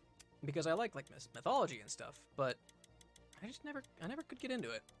 because I like mythology and stuff, but I just never could get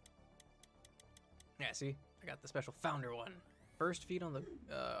into it. Yeah, see, I got the special founder one. First feet on the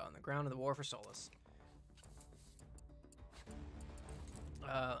ground of the war for Solus. All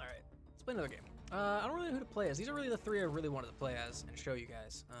right, let's play another game. I don't really know who to play as. These are really the three I really wanted to play as and show you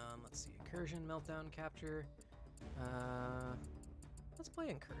guys. Let's see, incursion, meltdown, capture. Let's play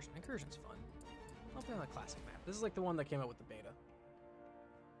incursion. Incursion's fun. I'll play on a classic map. This is like the one that came out with the beta.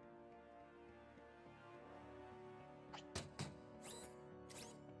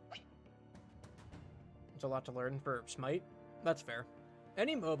 It's a lot to learn for Smite. That's fair.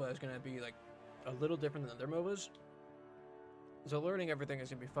 Any MOBA is gonna be like a little different than other MOBAs. So learning everything is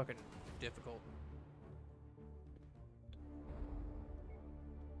gonna be fucking difficult.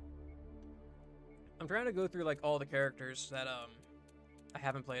 I'm trying to go through like all the characters that I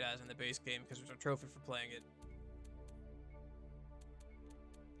haven't played as in the base game because there's a trophy for playing it.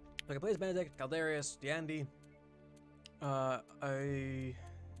 Like I play as Benedict, Caldarius, Diandi. I think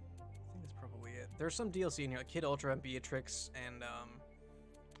that's probably it. There's some DLC in here, like Kid Ultra and Beatrix and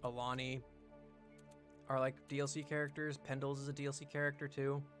Alani are like DLC characters. Pendles is a DLC character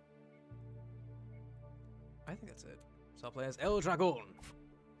too. I think that's it. So I'll play as El Dragon.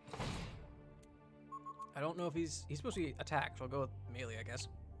 I don't know if he's supposed to be attack, so I'll go with melee, I guess.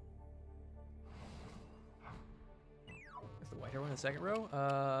 That's the white hair one in the second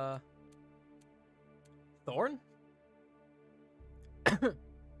row. Thorn?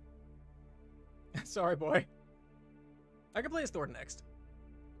 Sorry, boy. I can play as Thorn next.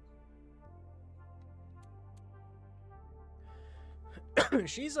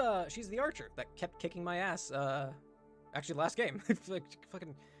 She's the archer that kept kicking my ass. Actually, last game, like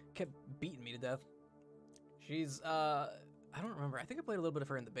fucking kept beating me to death. She's I don't remember. I think I played a little bit of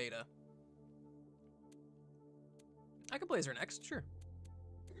her in the beta. I can play as her next, sure.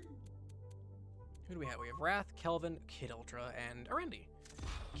 Who do we have? We have Wrath, Kelvin, Kid Ultra, and Arendi.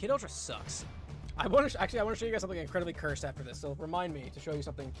 Kid Ultra sucks. I want to show you guys something incredibly cursed after this. So remind me to show you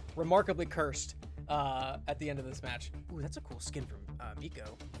something remarkably cursed at the end of this match. Ooh, that's a cool skin from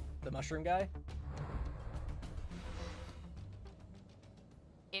Miko, the mushroom guy.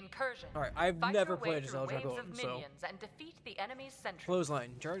 Incursion. All right, I've Fight never your way played as through El waves Dragon, of so minions and defeat the enemy's sentry.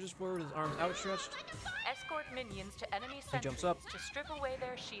 clothesline charges forward with his arms outstretched. Escort minions to enemy He sentries jumps up. to strip away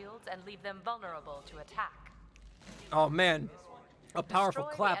their shields and leave them vulnerable to attack. Oh man, a powerful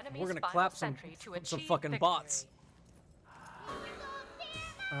Destroy the clap. enemy's We're gonna final clap some sentry to achieve fucking victory. bots.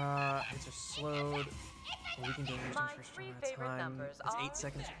 Hits are slowed. Weakened damage My for a three short favorite time. numbers It's are 8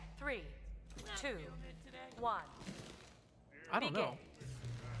 seconds. 3, 2, 1. I don't know. Begin.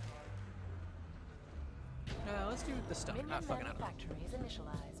 Let's do the stuff. Minion Fucking out of manufactory is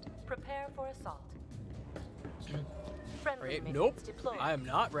initialized. Prepare for assault. Friendly Right? minions Nope. deployed. I am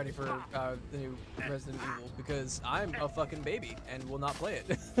not ready for the new Resident Evil because I'm a fucking baby and will not play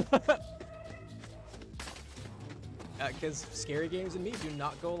it. Because scary games and me do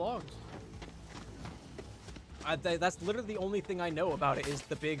not go along. That's literally the only thing I know about it is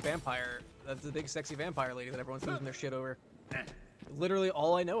the big vampire. That's the big sexy vampire lady that everyone's losing their shit over. Literally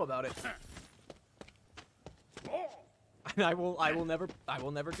all I know about it. And I will never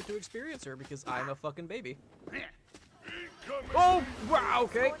get to experience her because I'm a fucking baby. Oh wow,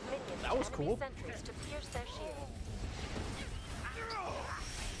 okay. Escort minions That was to enemy cool. sentries to pierce their shields.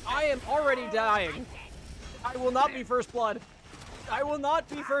 I am already dying. I will not be first blood. I will not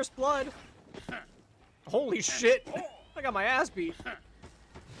be first blood. Holy shit. I got my ass beat.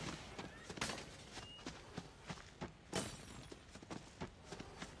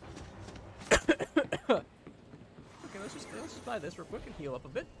 Okay, let's just buy this real quick and heal up a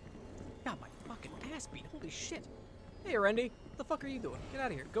bit. Got my fucking ass beat. Holy shit. Hey, Arendi, what the fuck are you doing? Get out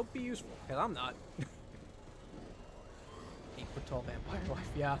of here. Go be useful. Cause I'm not. 8-foot-tall vampire wife.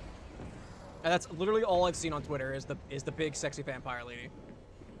 Yeah. And that's literally all I've seen on Twitter is the big sexy vampire lady.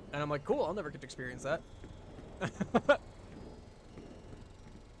 And I'm like, cool. I'll never get to experience that.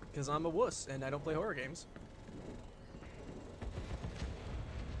 Because I'm a wuss and I don't play horror games.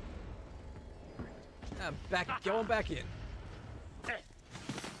 Going back in.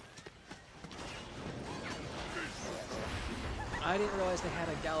 I didn't realize they had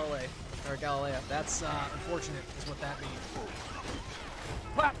a Galilea. That's unfortunate, is what that means.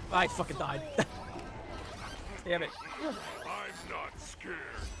 Ah, I fucking died. Damn it. I'm not scared.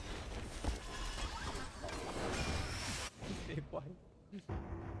 Why?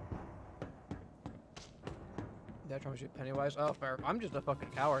 Did I try to shoot Pennywise? Oh, fair. I'm just a fucking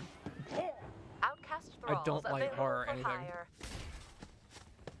coward. Outcast I thralls don't like available horror or for anything. hire.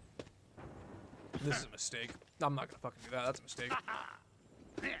 This is a mistake. I'm not gonna fucking do that. That's a mistake.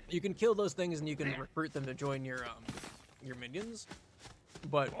 You can kill those things and you can recruit them to join your minions,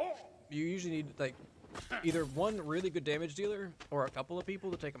 but you usually need like either one really good damage dealer or a couple of people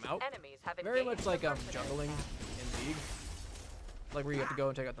to take them out. Enemies have Very much engaged like the mercenaries. juggling in League, like where you have to go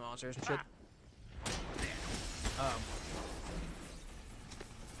and take out the monsters and shit.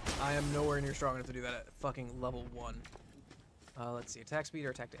 I am nowhere near strong enough to do that at fucking level 1. Let's see, attack speed or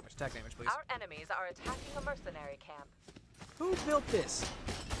attack damage? Attack damage, please. Our enemies are attacking a mercenary camp. Who built this?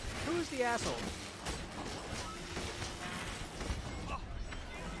 Who's the asshole?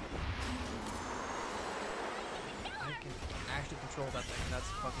 I can actually control that thing. That's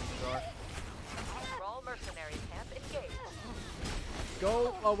fucking bizarre. Thrall mercenary camp engaged.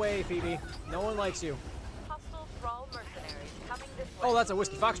 Go away, Phoebe. No one likes you. Hostile Thrall mercenaries coming this way. Oh, that's a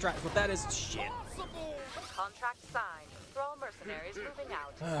whiskey foxtrot. What that is? Shit. Contract signed. Thrall mercenaries moving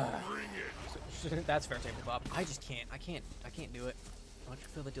out. That's fair, tabletop. I just can't. I can't do it.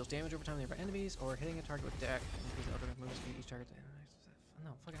 Electric field that deals damage over time to nearby enemies, or hitting a target with deck. Increase the other movement speed each target.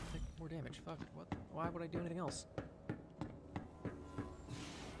 No, fuck it. I'll take more damage. Fuck. What? Why would I do anything else?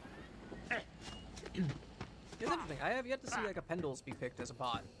 It's interesting. I have yet to see like a Pendles be picked as a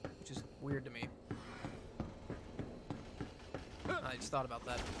bot, which is weird to me. I just thought about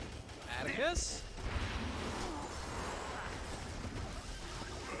that. Atticus?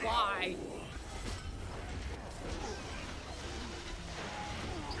 Why?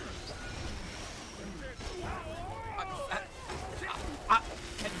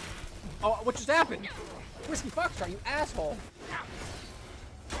 Oh, what just happened? Whiskey Foxtrot, you asshole!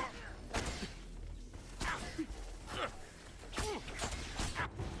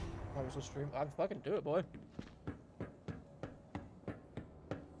 I was so stream. I'd fucking do it, boy.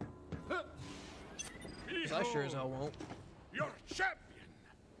 I sure as hell won't. You're champion.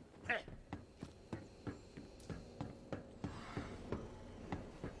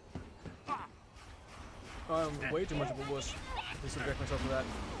 I'm way too much of a wuss to subject myself to that.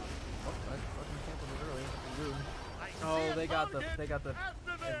 Oh, I fucking canceled it early. Oh, they got the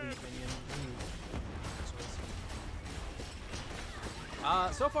elite minion.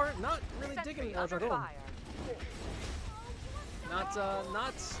 So far, not really digging El Dragon. Not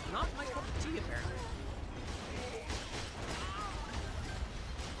my cup of tea apparently.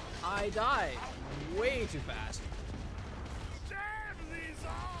 I died way too fast.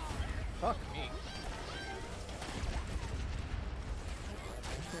 Fuck me.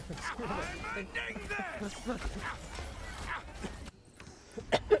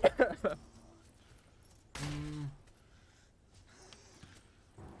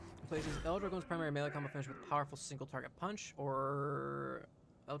 Places Eldragon's primary melee combo finish with a powerful single target punch, or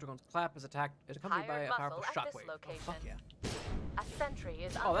Eldragon's clap is accompanied by a powerful shockwave. Oh, fuck yeah. A sentry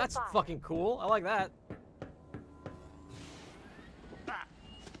is Oh, that's fucking cool. I like that.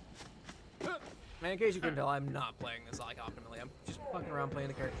 Man, in case you couldn't tell, I'm not playing this like optimally. I'm just fucking around playing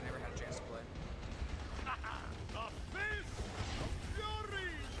the characters I never had a chance to play.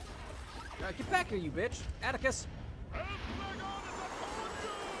 Get back here, you bitch! Atticus!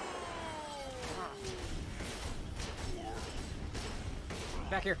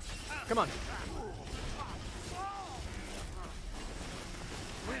 Back here. Come on.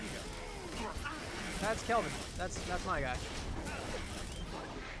 That's Kelvin. That's my guy.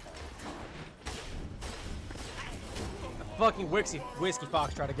 Fucking whiskey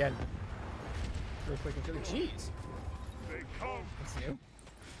Foxtrot again. Real quick and silly. Jeez. That's new.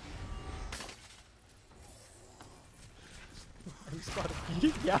 Are you spotted?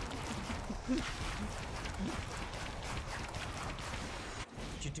 Yeah.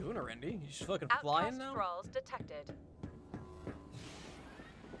 What you doing, Rendain? You just fucking flying now? Thralls detected.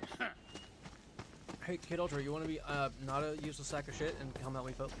 Hey, Kid Ultra, you want to be not a useless sack of shit and come help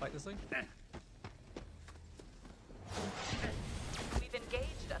me fight this thing? We've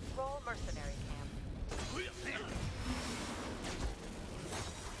engaged a Thrall mercenary camp.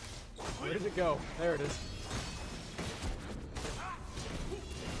 Where did it go? There it is.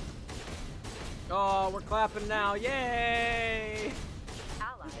 Oh, we're clapping now. Yay!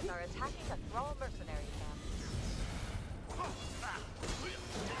 Allies are attacking a Thrall mercenary camp.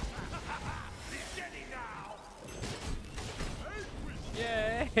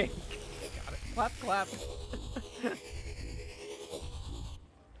 Yay! Got it. Clap, clap.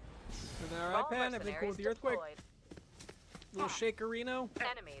 Alright, Pan, everything cool with the earthquake? Little shakerino.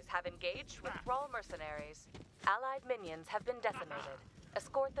 Enemies have engaged with Thrall mercenaries. Allied minions have been decimated.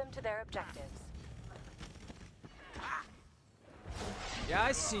 Escort them to their objectives. Yeah,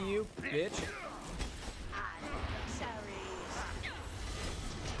 I see you, bitch.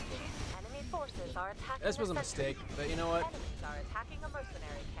 Enemy forces are attacking. This was a mistake, but you know what? Enemies are attacking a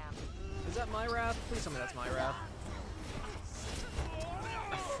mercenary camp. Is that my wrath? Please tell me that's my wrath.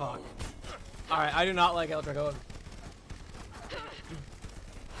 Fuck. Alright, I do not like El Dragon.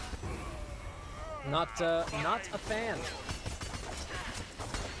 Not a fan.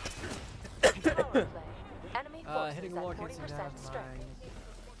 Enemy forces Hitting the wall, I can't at see 40% that. strength.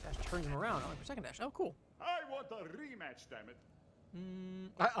 Dash turns him around. Oh, for second dash. Oh, cool. I want a rematch, damn it.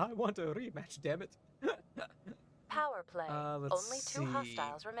 I want a rematch, damn it. Power play. Let's Only two see.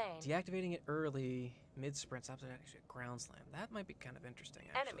 hostiles remain. Deactivating it early, mid sprint, stops it actually a ground slam. That might be kind of interesting,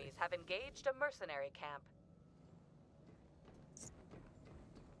 actually. Enemies have engaged a mercenary camp.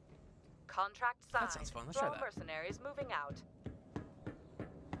 Contract signed. That sounds fun. Let's try Thrall that. mercenaries moving out.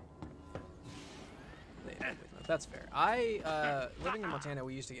 That's fair. Living in Montana,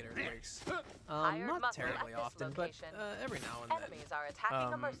 we used to get earthquakes. Hired Not muscle terribly at this often, but location. every now and then. Enemies are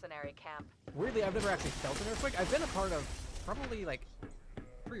attacking a mercenary camp. Weirdly, I've never actually felt an earthquake. I've been a part of probably like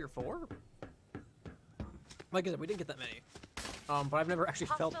 3 or 4. Like I said, we didn't get that many. But I've never actually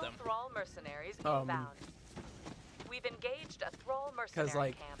felt them. Thrall mercenaries inbound. We've engaged a Thrall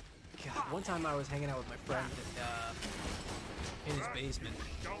mercenary camp. God, one time I was hanging out with my friend in his basement,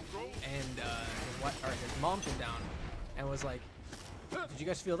 and his mom came down and was like, "Did you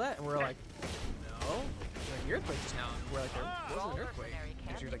guys feel that?" And we're like, "No." She's like, "The earthquake just now." And we're like, "There wasn't an earthquake."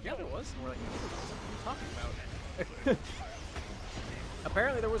 And she was like, "Yeah, there was." And we're like, "What are you talking about?"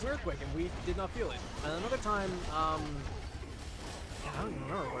 Apparently there was an earthquake and we did not feel it. And another time, I don't even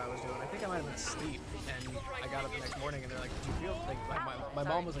remember what I was doing. I think I might have been asleep, and I got up the next morning, and they're like, "Did you feel?" Like my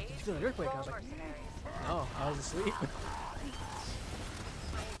mom was like, "Did you feel an earthquake?" And I was like, "No, I was asleep."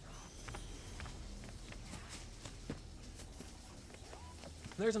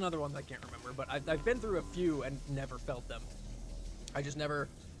 There's another one that I can't remember, but I've been through a few and never felt them. I just never.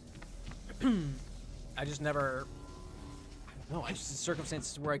 I don't know. I just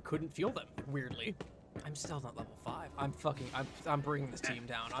circumstances where I couldn't feel them. Weirdly. I'm still not level 5. I'm bringing this team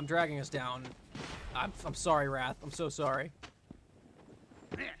down. I'm dragging us down. I'm sorry, Wrath. I'm so sorry.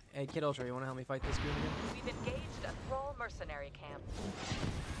 Hey, Kid Ultra, you want to help me fight this goon again? We've engaged a Thrall mercenary camp.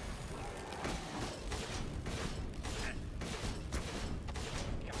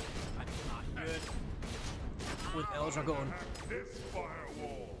 I'm not good with Eldra going. This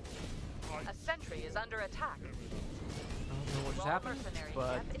firewall. A sentry is under attack. I don't know what just happened,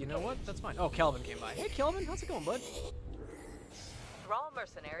 but you know what? That's fine. Oh, Kelvin came by. Hey, Kelvin, how's it going, bud? Thrall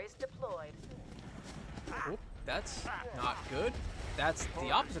mercenaries deployed. Oh, that's not good. That's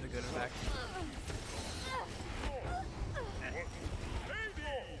the opposite of good, in fact.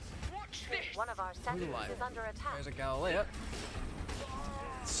 One of our sentries is under attack. There's a Galilea.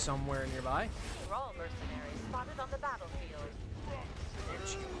 Somewhere nearby. Thrall mercenaries spotted on the battlefield. There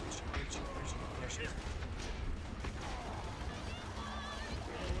she is. There she is.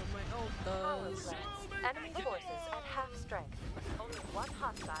 My ult does. Enemy forces at half strength. Only one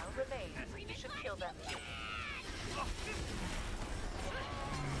hostile remains. You should kill them.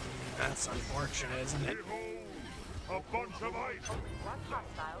 That's unfortunate, isn't it? A bunch of ice. Only one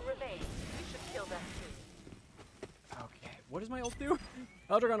hostile remains. You should kill them too. Okay, what does my ult do?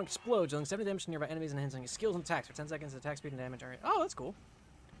 Eldragon explodes, dealing 70 damage to nearby enemies and enhancing his skills and attacks for 10 seconds. Attack speed and damage are. Oh, that's cool.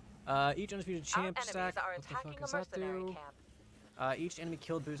 Each undisputed champ Our stack. enemies are What the attacking fuck a does that mercenary do? camp. Each enemy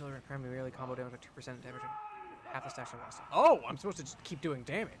killed boosts over primarily combo damage with 2% damage. Half the stacks are lost. Oh, I'm supposed to just keep doing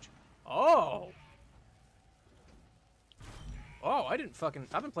damage. Oh. Oh, I didn't fucking.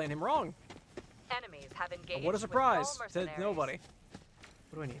 I've been playing him wrong. Enemies have engaged. What a surprise with to Thrall mercenaries. nobody.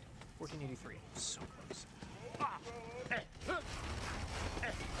 What do I need? 1483. So close.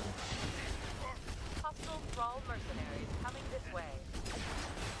 Hostile Thrall mercenaries coming this way.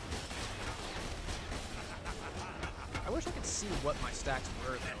 I wish I could see what my stacks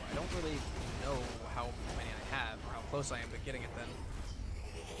were, though. I don't really know how many I have or how close I am to getting it then.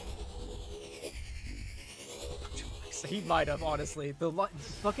 He might have, honestly. The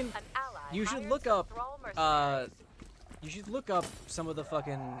fucking. An ally You should hired look some up. Thrall mercenaries. You should look up some of the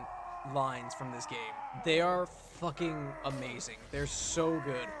fucking lines from this game. They are fucking amazing. They're so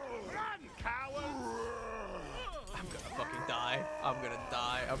good. Run, coward! I'm gonna fucking die. I'm gonna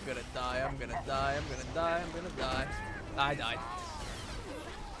die. I'm gonna die. I'm gonna die. I'm gonna die. I'm gonna die. I died.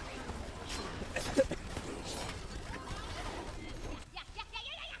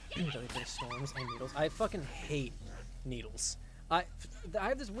 Jellyfish storms and needles. I fucking hate needles. I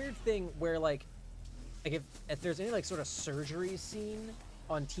have this weird thing where like if there's any like sort of surgery scene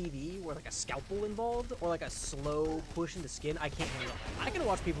on TV where like a scalpel involved or like a slow push into skin, I can't handle it. I can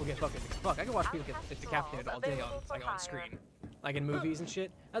watch people get fucking fuck. I can watch people get decapitated all day on screen, like in movies and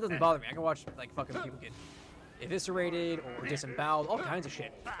shit. That doesn't bother me. I can watch like fucking people get eviscerated or disemboweled, all kinds of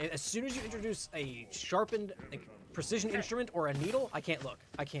shit. And as soon as you introduce a sharpened like precision instrument or a needle, I can't look.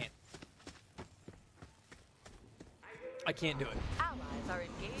 I can't do it. Allies are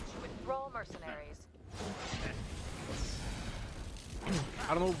engaged with Thrall mercenaries.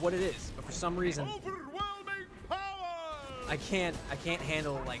 I don't know what it is, but for some reason Overwhelming power! I can't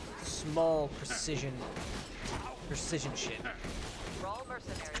handle like small precision shit. Thrall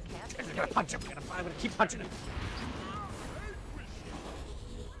mercenary camp I'm gonna punch him. I'm gonna keep punching him.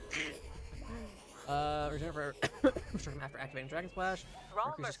 Return for after activating Dragon Splash. Thrall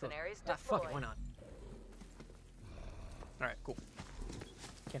Increases skill. mercenaries Fuck it, deployed. why not? Alright, cool.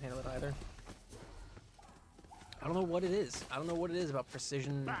 Can't handle it either. I don't know what it is. I don't know what it is about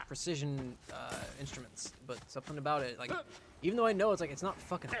precision instruments, but something about it, like, even though I know it's like it's not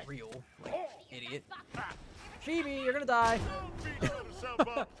fucking real, like, idiot. Phoebe, you're gonna die. Don't beat yourself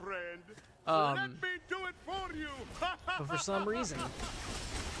up, friend. Let me do it for you. But for some reason,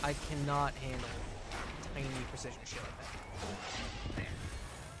 I cannot handle tiny precision shit like that.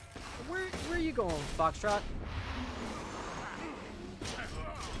 Where are you going, Foxtrot?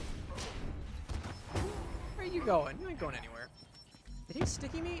 Where are you going? You ain't going anywhere. Did he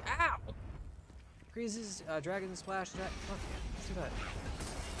sticky me? Ow! Greases, Dragon Splash, fuck yeah, let's do that.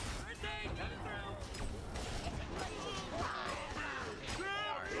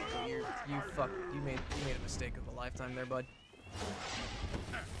 Alright, you made a mistake of a lifetime there, bud.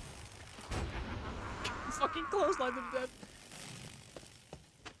 Fucking clothesline them to death.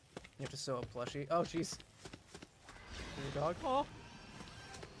 You have to sew a plushie. Oh, jeez. Your dog? Oh.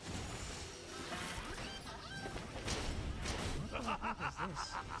 What the heck is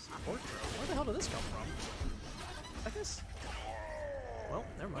this? Support drone? Where the hell did this come from? I guess. Well,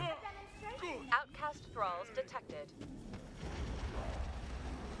 never mind. Outcast thralls detected.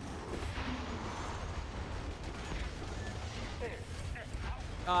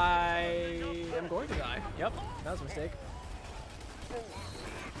 I am going to die. Yep, that was a mistake.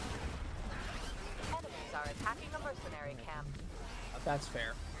 Enemies are attacking a mercenary camp. That's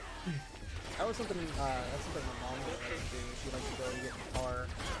fair. That was something. That's something my mom would like to do. She likes to go and get in the car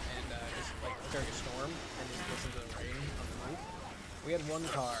and just like during a storm and just listen to the rain on the roof. We had one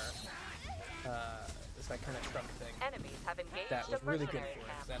car. This like kind of truck thing. Enemies have engaged That was a really good mercenary for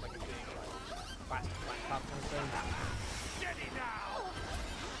it. 'Cause camp. they had like a big plastic flat top kind of thing. Steady now.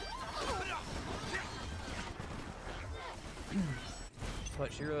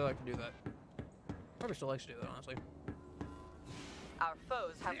 But she really liked to do that. Probably still likes to do that, honestly. Our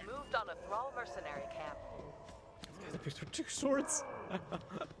foes have moved on a thrall mercenary camp. They picked up 2 swords.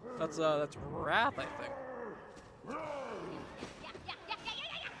 That's wrath, I think.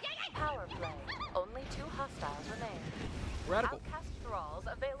 Power play. Only 2 hostiles remain. Radical. Outcast thralls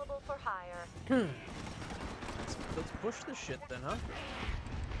available for hire. Let's push this shit then, huh?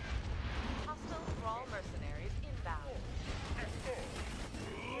 Hostile thrall mercenaries inbound.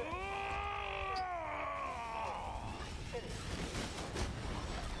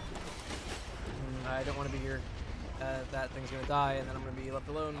 I don't want to be here. That thing's gonna die, and then I'm gonna be left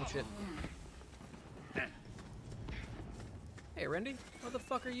alone with shit. Hey, Rendy, what the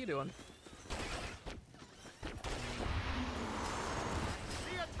fuck are you doing?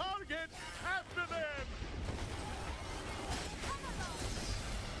 See a target. After them.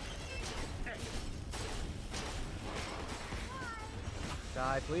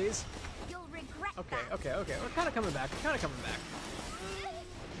 Die, please. You'll regret Okay, that. okay, okay. We're kind of coming back. We're kind of coming back.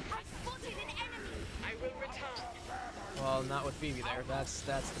 I've spotted an enemy. I will return. Well, not with Phoebe there. That's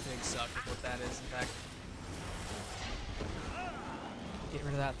the big suck of what that is, in fact. Get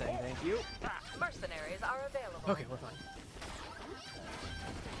rid of that thing, thank you. Mercenaries are available. Okay, we're fine.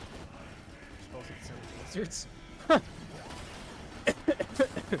 Supposed to send lizards.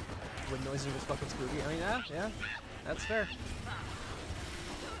 Wind noises are just fucking spooky. I mean, yeah, that's fair.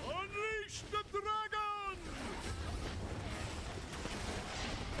 Unleash the dragon.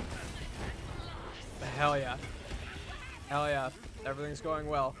 Hell yeah. Hell yeah. Everything's going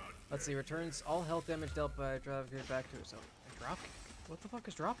well. Let's see. Returns all health damage dealt by drop kick back to itself. A drop kick? What the fuck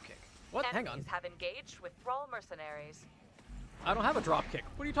is drop kick? What? Hang on. Enemies have engaged with thrall mercenaries. I don't have a drop kick.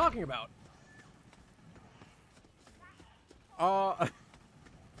 What are you talking about?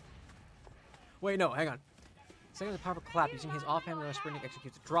 Wait, no, hang on. Second, the powerful clap using his offhand and sprinting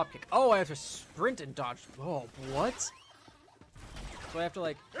executes a drop kick. Oh, I have to sprint and dodge. Oh, what? So I have to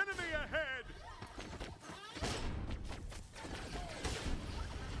like. Enemy ahead.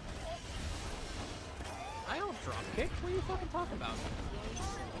 I don't drop kick. What are you fucking talking about?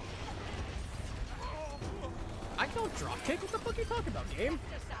 I don't drop kick. What the fuck are you talking about, game?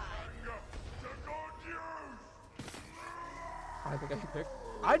 I think I should pick.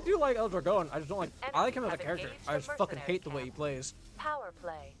 I do like El Dragon. I just don't like. I like him as a character. I just fucking hate the way he plays. Power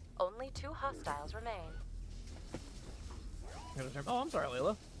play. Only 2 hostiles remain. Oh, I'm sorry,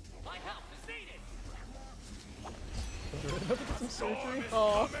 Layla. My help is needed. Get some surgery.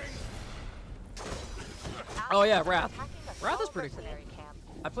 Oh. Oh yeah, Wrath. Wrath is pretty cool.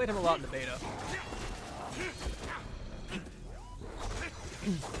 I played him a lot in the beta.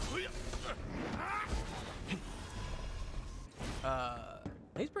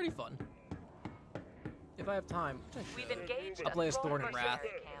 He's pretty fun. If I have time, which I We've should. engaged I'll play as a Thorn and Wrath.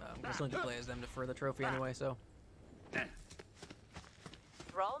 mercenary camp. I still need to play as them for the trophy anyway, so.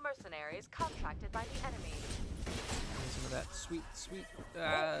 Thrall mercenaries contracted by the enemy. Some of that sweet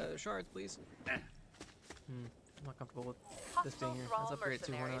shards, please. I'm not comfortable with this being Hostile here. Thrall Let's upgrade it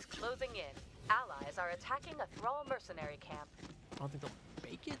too. Why mercenaries not? closing in. Allies are attacking a Thrall mercenary camp. I don't think they'll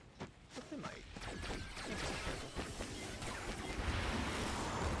make it, but they might.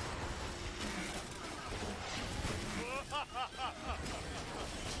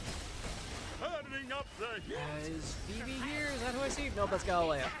 Turning up the heat. Is Phoebe here? Is that who I see? Nope, that's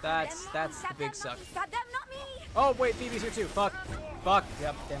Galilea. That's the big suck. Stab them, not me. Oh wait, Phoebe's here too. Fuck. Fuck.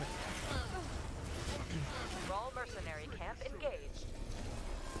 Yep. Damn it. Thrall mercenary camp engaged.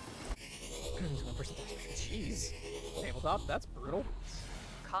 One person. Jeez. Tabletop. That's brutal.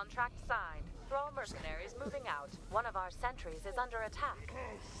 Contract signed. Thrall mercenaries moving out. One of our sentries is under attack.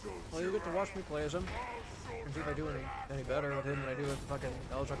 Well, you get to watch me play as him and see if I do any better with him than I do with the fucking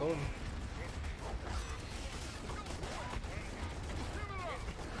Eldritch Golem.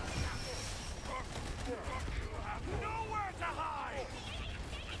 Nowhere to hide.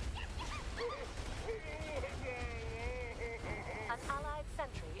 An allied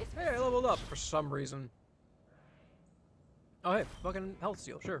sentry is Hey, I leveled up for some reason. Oh hey, fucking health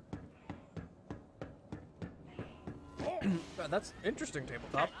steal, sure. That's interesting,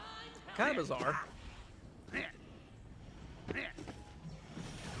 tabletop. Kind of bizarre.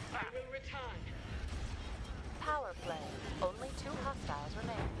 power play. Only 2 hostiles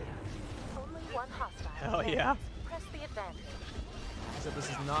remain. Only 1 hostile. Hell remains. yeah. Press the advantage. Except this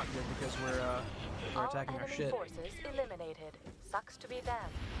is not good because we're attacking All our enemy shit. forces eliminated. Sucks to be them.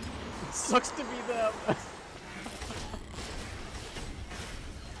 Sucks to be them.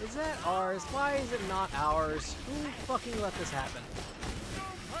 Is that ours? Why is it not ours? Who fucking let this happen?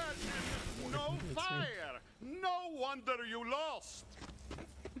 No fire. No wonder you lost.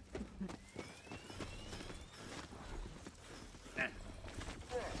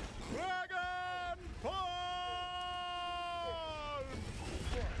 Dragon Ball!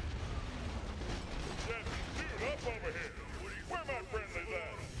 Up over here. Where my friendlies at?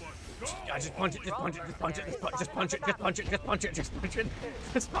 I just punch it, just punch it, just punch it, just punch it, just punch it, just punch it, just punch it,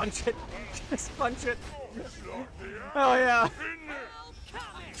 just punch it, just punch it. Oh yeah.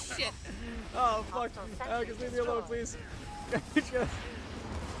 Shit. Oh fuck. Just leave me alone, please.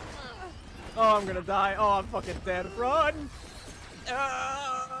 Oh, I'm gonna die. Oh, I'm fucking dead. Run!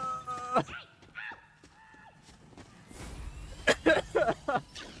 It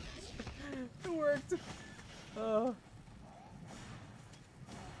worked.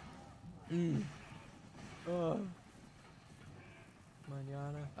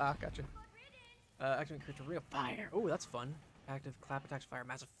 Manana. Ah, gotcha. Activate creature real fire. Oh, that's fun. Active clap attacks fire,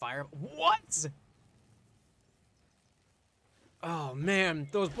 massive fire. What? Oh man,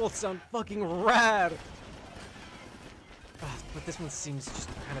 those both sound fucking rad. But this one seems just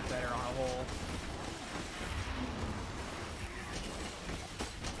kind of better on a whole.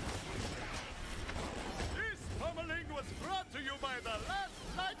 This pummeling was brought to you by the Last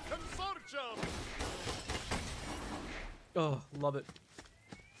Light Consortium. Oh, love it.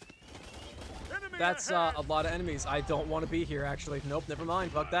 Enemy That's ahead. a lot of enemies. I don't want to be here, actually. Nope, never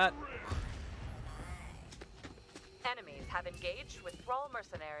mind. Fuck that. Enemies have engaged with Thrall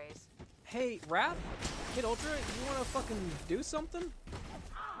mercenaries. Hey, Wrath? Kid Ultra, you want to fucking do something?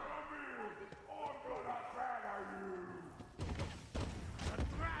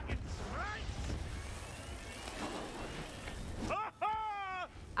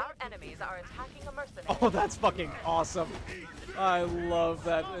 Our enemies are attacking a mercenary. Oh, that's fucking awesome. I love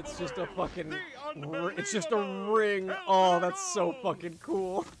that. It's just a fucking... It's just a ring. Oh, that's so fucking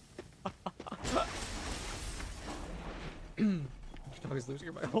cool. Dog is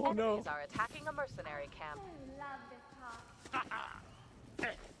losing her. Oh no. Enemies are attacking a mercenary camp. Are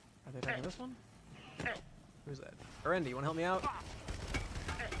they attacking this one? Who's that? Rendain, you wanna help me out?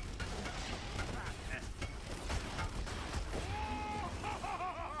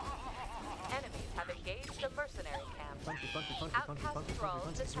 Enemies have engaged a mercenary camp. Punchy, punchy, punchy, punchy, Outcast punchy, thralls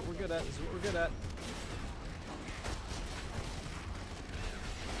punchy. This is what we're good at. This is what we're good at.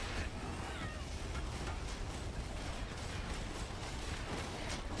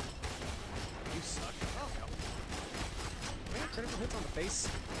 You suck. Man, critical hits on the face. I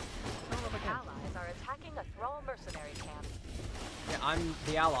don't know if I can. Allies are attacking a Thrall mercenary camp. Yeah, I'm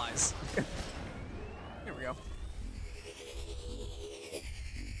the allies. Here we go.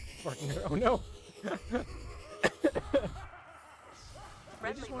 Fucking oh no.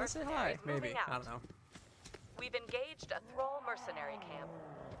 I just want to say hi. Maybe. Moving I out. don't know. We've engaged a Thrall mercenary camp.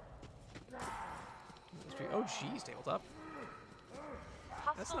 Oh jeez, tabletop.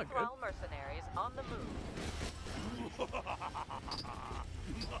 That's Hostile not good. Thrall mercenaries on the move.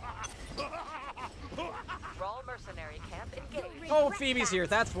 Thrall mercenary camp engaged. Oh, Phoebe's here.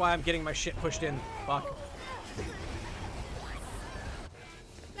 That's why I'm getting my shit pushed in. Fuck.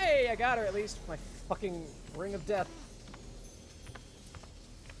 Hey, I got her at least. My fucking ring of death.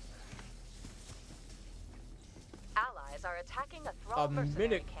 Allies are attacking a Thrall A mercenary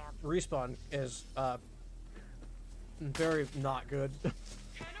minute camp. respawn is very not good. Get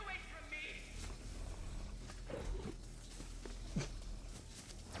away from me!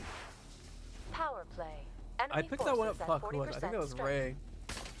 Power play. Enemy I picked that one up. forces at Fuck, who was it? I think that 40% was strength. Ray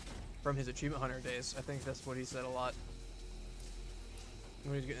from his Achievement Hunter days. I think that's what he said a lot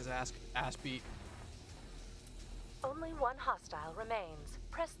when he was getting his ass beat. Only one hostile remains.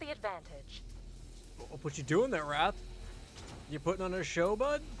 Press the advantage. What you doing there, Wrath? You putting on a show,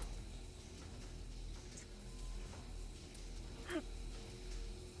 bud?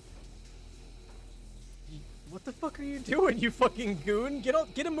 What the fuck are you doing, you fucking goon? Get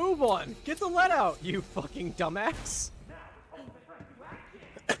a move on. Get the lead out, you fucking dumbass.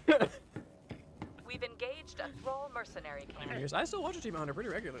 We've engaged a Thrall mercenary camp. I still watch Achievement Hunter pretty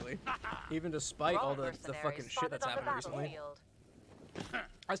regularly, even despite all Thrall the mercenaries fucking shit spotted that's on the happened recently. battlefield.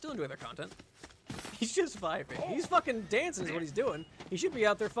 I still enjoy their content. He's just vibing. He's fucking dancing is what he's doing. He should be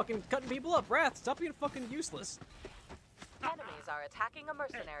out there fucking cutting people up. Wrath, stop being fucking useless. Enemies are attacking a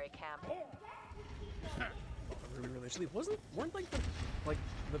mercenary camp. Ruby really sleep. Weren't like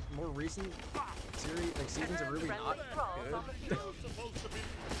the more recent series seasons of Ruby Friendly not thralls good? on the field.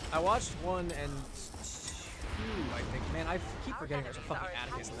 I watched 1 and 2, I think. Man, I keep forgetting there's a fucking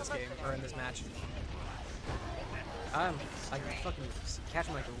Atticus in this game or in this match. I fucking catch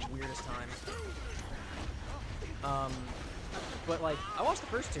him like the weirdest times. But like I watched the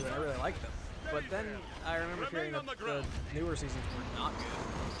first 2 and I really liked them. But then I remember hearing that the newer seasons were not good.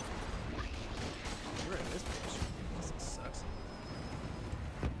 You're in this bitch. This sucks.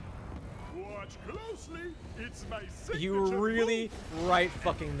 Watch closely. It's my signature You were really move. right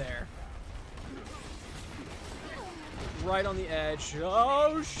fucking there. Right on the edge.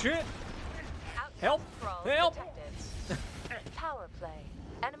 Oh shit! Help! Thralls Help! detected. Power play.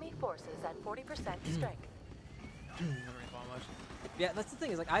 Enemy forces at 40% strength. Yeah, that's the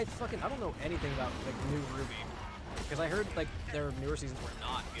thing is like I don't know anything about like new Ruby because I heard like their newer seasons were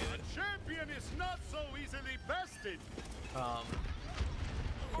not good. Champion is not so easily bested.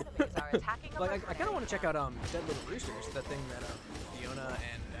 Enemies are attacking a Like I mercenary kind of want to check camp. out Dead Little Roosters, that thing that Fiona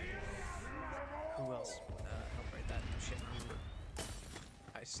and who else helped write that shit.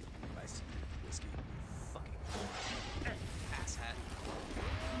 I see whiskey, fucking asshat.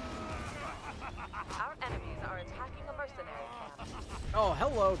 Our enemies are attacking a mercenary camp. Oh,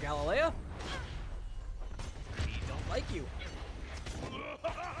 hello, Galilea. We don't like you.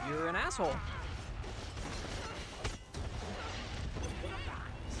 You're an asshole.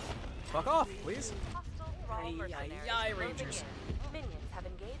 Fuck off, please. Hostile Thrall Ay, mercenaries ay, ay, moving Rangers. in. Minions have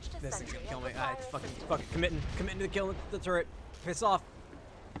engaged a This thing's sentry gonna kill and me. require Fucking committing to the kill the turret. Piss off.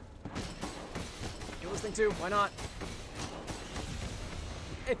 Kill this thing too. Why not?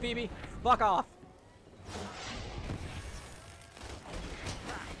 Hey, Phoebe. Fuck off.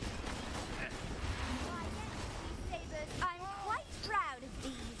 Sabers, I'm quite proud of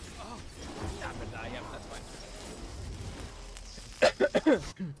these. Yeah, that's fine.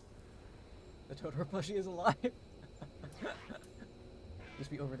 The Totoro plushie is alive.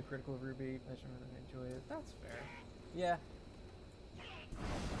 Just be over the critical Ruby. I should really enjoy it. That's fair. Yeah.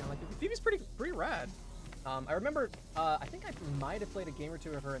 I like it. Phoebe's pretty rad. I remember. I think I might have played a game or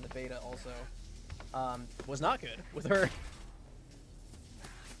two of her in the beta. Also, was not good with her.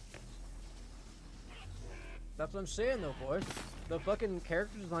 That's what I'm saying, though, boys. The fucking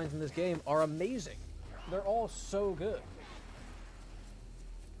character designs in this game are amazing. They're all so good.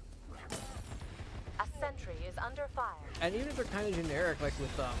 A sentry is under fire. And even if they're kind of generic, like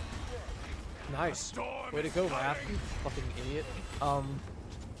with, nice. Way to go, Raph, you fucking idiot. Oh,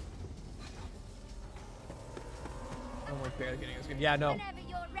 we're barely getting this game. Yeah, no. Whenever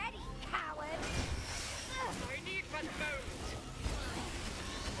you're ready, coward. I need my bones!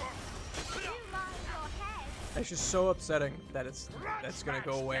 You mind your head. It's just so upsetting that that's gonna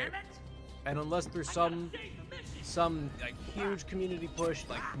go away. And unless there's some like huge community push,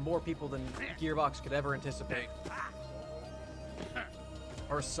 like more people than Gearbox could ever anticipate,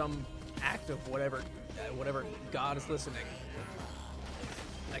 or some act of whatever God is listening.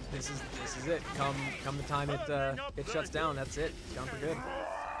 Like this is it. Come the time it shuts down. That's it. It's gone for good.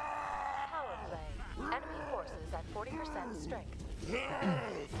 Power play. Enemy forces at 40% strength.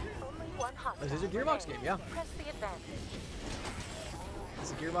 Only one hostile. This is a Gearbox game, yeah. Press the advantage.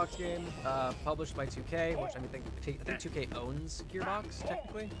 It's a Gearbox game, published by 2K, which I think 2K owns Gearbox,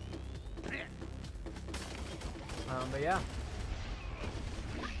 technically. But yeah.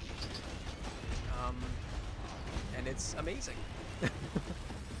 And it's amazing.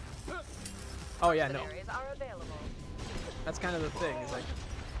 Oh yeah, no. That's kind of the thing, is like,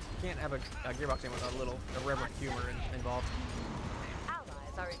 you can't have a Gearbox game without a little irreverent humor involved.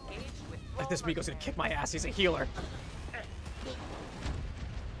 Allies are engaged with Like this Miko's gonna kick my ass, he's a healer.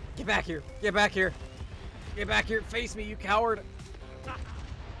 Get back here, get back here. Get back here, face me, you coward.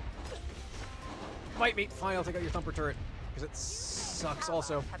 Fight me. Fine, I'll take out your thumper turret, because it sucks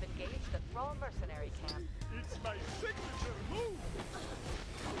also. Have engaged the Thrall mercenary camp. It's my signature move.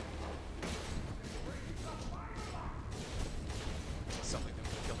 Something's gonna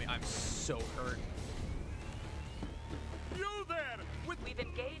kill me. I'm so hurt. You there with We've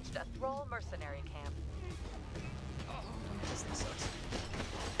engaged a Thrall mercenary camp. This thing sucks.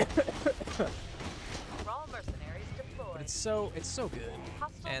 Thrall mercenaries deployed. But it's so good,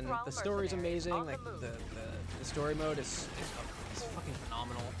 and the story's amazing. Like the story mode is fucking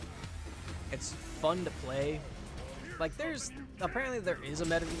phenomenal. It's fun to play. Like apparently there is a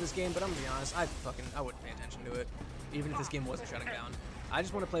meta to this game, but I'm gonna be honest, I wouldn't pay attention to it, even if this game wasn't shutting down. I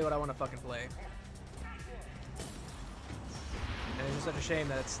just want to play what I want to fucking play. And it's just such a shame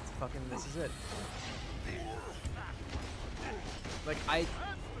that it's fucking this is it.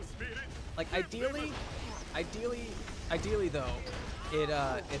 Ideally though,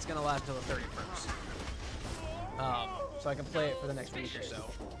 it's gonna last until the 31st. So I can play it for the next week or so.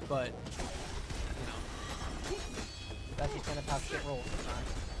 But you know, that's just kind of how shit rolls sometimes.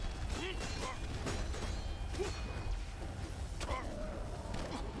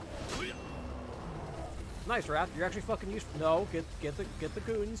 Nice, Wrath. You're actually fucking useful. No, get the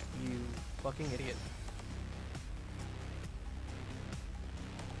goons, you fucking idiot.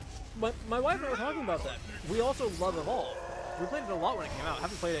 My wife and I were talking about that. We also love Evolve. We played it a lot when it came out. I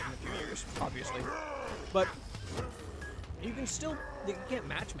haven't played it in a few years, obviously. But you can still, you can't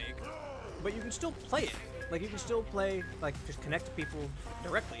matchmake, but you can still play it. Like, you can still play, like, just connect to people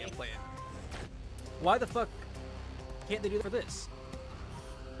directly and play it. Why the fuck can't they do that for this?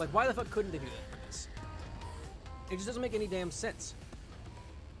 Like, why the fuck couldn't they do that for this? It just doesn't make any damn sense.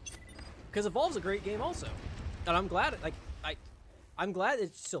 Because Evolve's a great game also. And I'm glad, like, I'm glad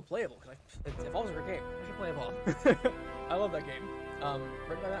it's still playable, because Evolve's a great game. I should play Evolve. I love that game.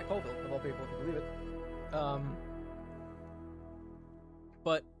 Written by Matt Colville, of all people, if you believe it.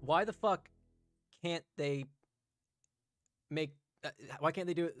 But why the fuck can't they make... why can't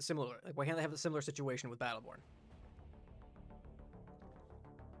they do it similar? Like, why can't they have a similar situation with Battleborn?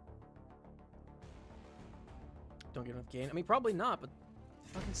 Don't get enough gain. I mean, probably not, but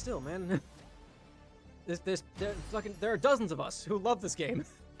fucking still, man. There are dozens of us who love this game.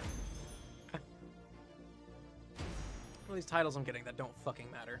 All these titles I'm getting that don't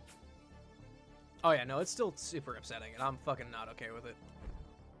fucking matter. Oh yeah, no, it's still super upsetting, and I'm fucking not okay with it.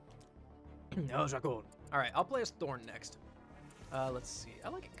 No, Jakul. Alright, I'll play as Thorn next. Let's see. I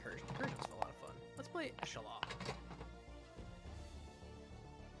like Incursion. Incursion's a lot of fun. Let's play Echelon.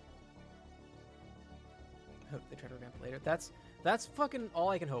 Hope they try to revamp it later. That's fucking all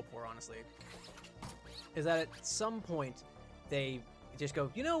I can hope for, honestly. Is that at some point they just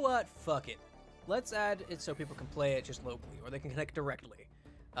go, you know what, fuck it. Let's add it so people can play it just locally, or they can connect directly.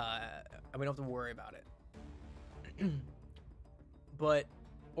 And we don't have to worry about it. But,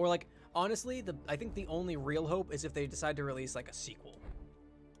 or like, honestly, I think the only real hope is if they decide to release like a sequel.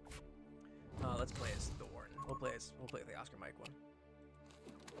 Let's play as Thorn. We'll play the Oscar Mike one.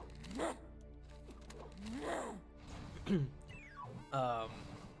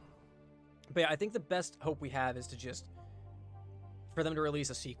 But yeah, I think the best hope we have is to just for them to release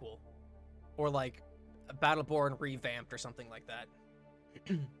a sequel, or like a Battleborn revamped or something like that.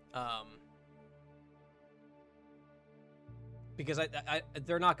 Because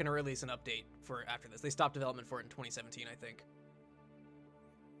they're not going to release an update for after this. They stopped development for it in 2017, I think.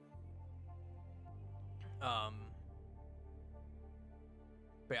 But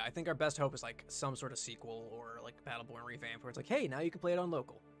yeah, I think our best hope is like some sort of sequel or like Battleborn revamp where it's like, hey, now you can play it on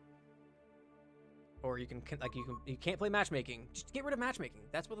local. Or you can't play matchmaking. Just get rid of matchmaking.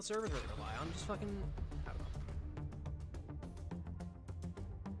 That's what the servers really rely on. Just fucking, I don't know.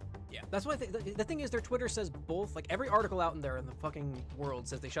 Yeah, that's what I think. The thing is, their Twitter says both. Like, every article out in there in the fucking world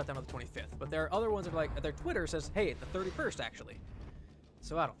says they shut down on the 25th. But there are other ones that are like, their Twitter says, hey, the 31st, actually.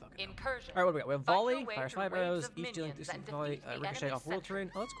 So I don't fucking know. Incursion. All right, what do we got? We have Volley, fires 5 arrows, each dealing distant volley, ricochet off world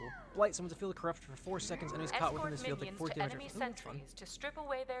terrain. Oh, that's cool. Blight summons a field of corruption for 4 seconds. Enemies caught within this field take 4 damage. Enemy sentries to strip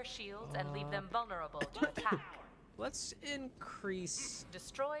away their shields and leave them vulnerable to attack. let's increase.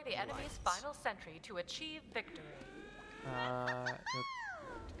 Destroy the enemy's Lights. final sentry to achieve victory.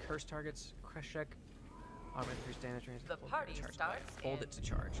 Curse targets, crush check, augment increase damage range. The party charge. starts Hold in it to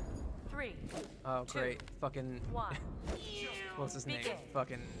charge. 3, Oh, 2, great. Fucking. 1. What's his name? Begin.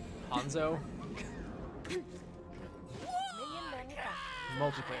 Fucking Hanzo. Minion manufactured.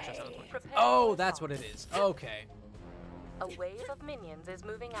 Multiplayer shuts down the 20. Prepare Oh, for that's what assault. it is. Okay. A wave of minions is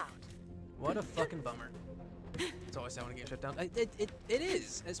moving out. What a fucking bummer. It's always sad when a game shut down. It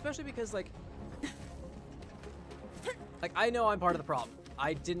is, especially because like I know I'm part of the problem.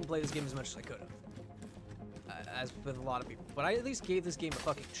 I didn't play this game as much as I could have, as with a lot of people. But I at least gave this game a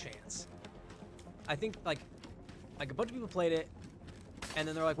fucking chance. I think like a bunch of people played it, and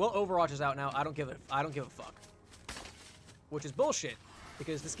then they're like, "Well, Overwatch is out now. I don't give a fuck," which is bullshit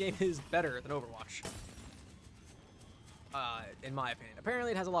because this game is better than Overwatch. In my opinion.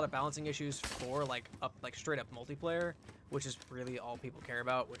 Apparently it has a lot of balancing issues for like straight up multiplayer, which is really all people care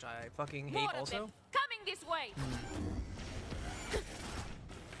about, which I fucking hate More of also. them coming this way.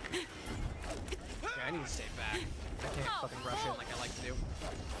 Okay, I need to stay back. I can't fucking rush in like I like to do.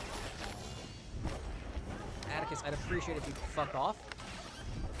 Atticus, I'd appreciate if you could fuck off.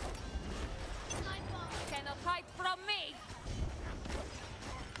 Cannot hide from me.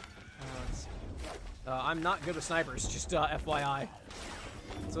 Let's see. I'm not good with snipers, just FYI.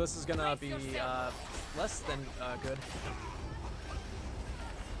 So this is gonna be less than good.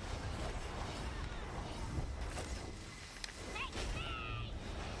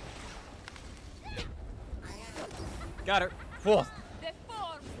 Got her. Whoa. The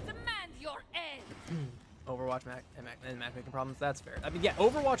forms demand your end. Overwatch and matchmaking problems. That's fair. I mean, yeah,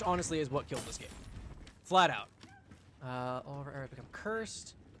 Overwatch honestly is what killed this game, flat out. All over areas become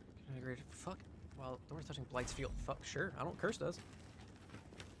cursed. Fuck. Well, Thor's touching Blight's field. Fuck. Sure. I don't. Curse does.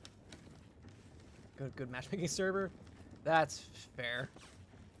 Good matchmaking server. That's fair.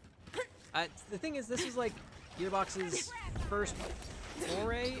 The thing is, this is like Gearbox's first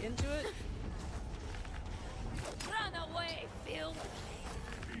foray into it. Run away, Phil.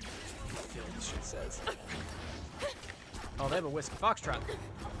 Phil, shit says. Oh, they have a whiskey foxtrot.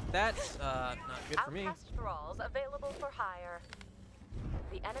 That's not good for me. Outcast thralls available for hire.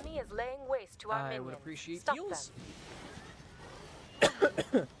 The enemy is laying waste to our I minions. would appreciate Stop heals.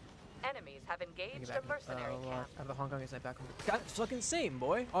 them. Enemies have engaged a mercenary camp. Out of the Hong Kong is back home. God, fucking same,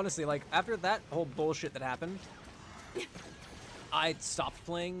 boy. Honestly, like after that whole bullshit that happened, I stopped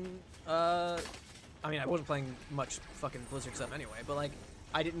playing. I mean, I wasn't playing much fucking Blizzard stuff anyway, but like,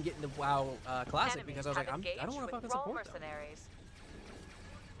 I didn't get into WoW Classic Enemies because I was like, have I don't want to engaged fucking with support them. mercenaries.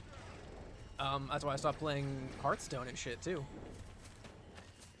 That's why I stopped playing Hearthstone and shit too.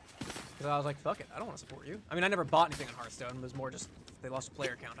 Because I was like, fuck it, I don't want to support you. I mean, I never bought anything on Hearthstone. It was more just they lost a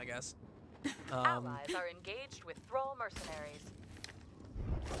player count, I guess. Allies are engaged with thrall mercenaries.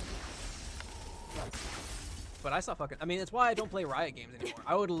 But I stopped fucking. I mean, that's why I don't play Riot games anymore.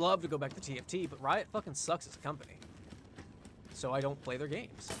 I would love to go back to TFT, but Riot fucking sucks as a company. So I don't play their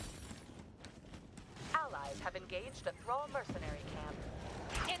games. Allies have engaged a thrall mercenary camp.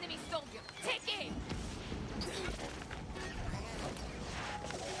 Enemy soldier, take aim.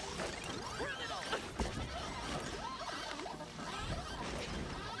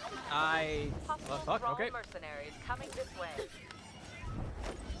 Hostile fuck. thrall Okay. mercenaries coming this way.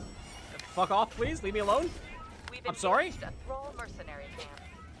 Fuck off, please. Leave me alone. We've I'm sorry? engaged a thrall mercenary camp.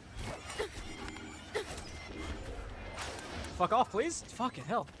 Fuck off, please. Fucking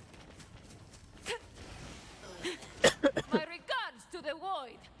hell. My regards to the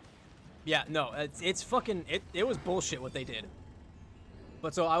void. Yeah, no, it's fucking. It was bullshit what they did.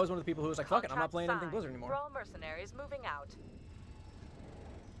 But so I was one of the people who was like, fuck it, I'm not Contract playing anything signed. Blizzard anymore. Thrall mercenaries moving out.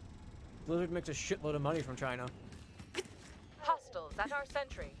 Blizzard makes a shitload of money from China. Hostiles at our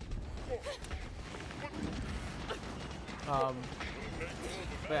sentry. But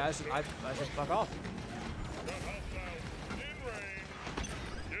yeah, I said fuck off. Got hostiles in range.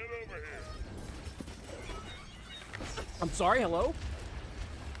 Get over here. I'm sorry, hello?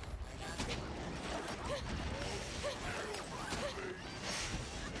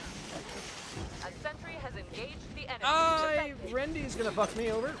 A sentry has engaged the enemy. Defending. Rendi's gonna fuck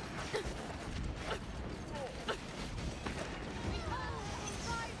me over.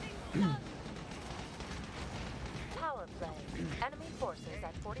 Power play. Enemy forces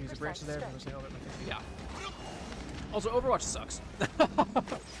at 40% Use a branch there. strength. Yeah. Also, Overwatch sucks. It's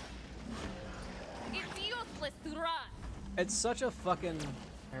useless to run. It's such a fucking.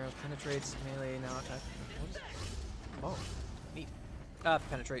 Arrows penetrates melee now attack. Oh, neat.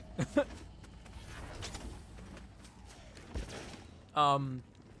 Penetrate.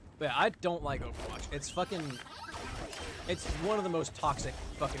 But yeah, I don't like Overwatch. It's fucking It's one of the most toxic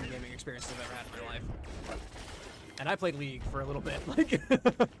fucking gaming experiences I've ever had in my life. And I played League for a little bit. Like,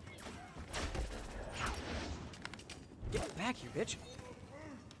 get back here, bitch.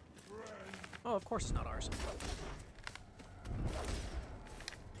 Oh, of course it's not ours.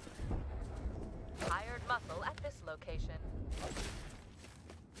 Hired muscle at this location.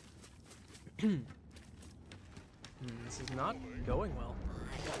 This is not going well.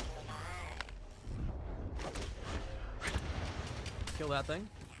 Kill that thing.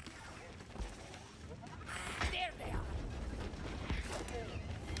 There they are.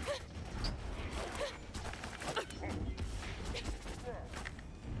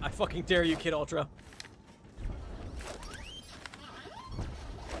 I fucking dare you, Kid Ultra.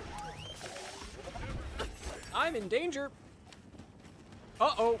 I'm in danger.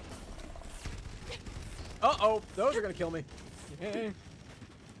 Uh-oh. Uh-oh. Those are gonna kill me. Yay.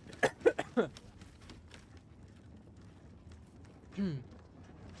 Well,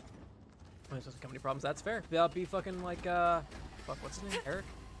 this doesn't come any problems. That's fair. That'll be fucking like, fuck, what's his name? Eric?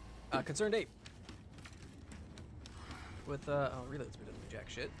 Concerned Ape. With, oh, reload speed doesn't do jack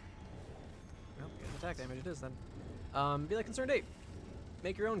shit. Well, get attack damage it is then. Be like Concerned Ape.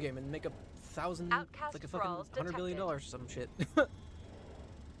 Make your own game and make 1,000, Outcast like a fucking thralls $100 billion or detected. some shit.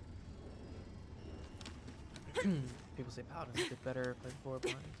 People say Paladins get better, play 4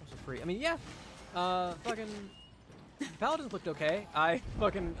 blind, it's also free. I mean, yeah. Fucking Paladins looked okay. I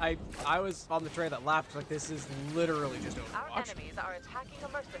was on the train that laughed like this is literally just Our Overwatch. enemies are attacking a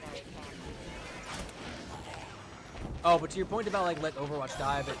mercenary camp. Oh, but to your point about like let Overwatch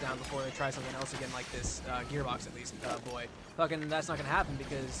die a bit down before they try something else again, like this Gearbox at least, boy. Fucking that's not gonna happen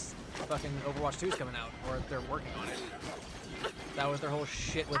because fucking Overwatch 2 is coming out, or they're working on it. That was their whole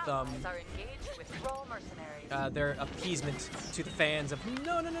shit with Allies are engaged with thrall mercenaries. their appeasement to the fans of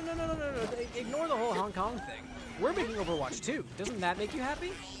no, ignore the whole Hong Kong thing. We're making Overwatch 2. Doesn't that make you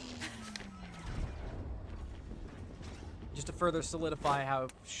happy? Just to further solidify how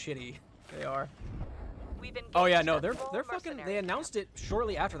shitty they are. We've Oh yeah, engaged no, a they're thrall fucking. mercenary They announced camp. it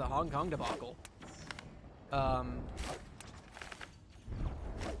shortly after the Hong Kong debacle.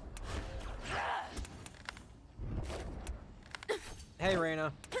 Hey,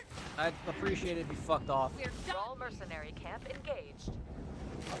 Reyna. I'd appreciate it if you fucked off. We're done. Thrall mercenary camp engaged.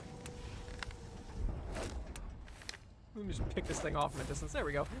 Let me just pick this thing off from a distance. There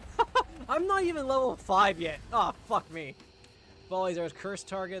we go. I'm not even level 5 yet. Oh, fuck me. Volleys are cursed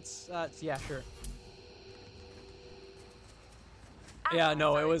targets. Yeah, sure. Yeah,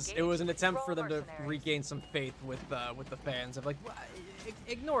 no, Allies it are was an engaged attempt with for them to mercenaries. regain some faith with the fans of like,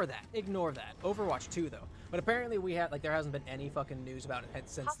 ignore that, ignore that. Overwatch 2 though, but apparently we had like there hasn't been any fucking news about it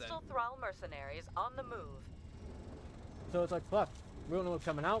since then. Hostile thrall mercenaries on the move. So it's like, fuck, we don't know what's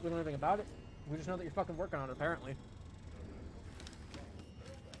coming out, we don't know anything about it. We just know that you're fucking working on it apparently.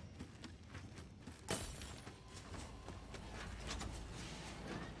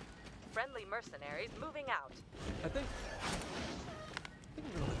 Friendly mercenaries moving out. I think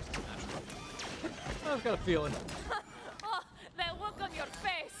we're gonna lose this match. I've got a feeling. Oh, that look on your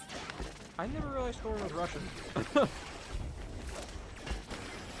face. I never realized Thor was Russian.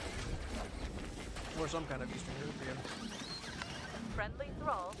 Or some kind of Eastern European. Friendly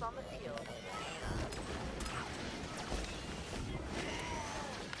thralls on the field.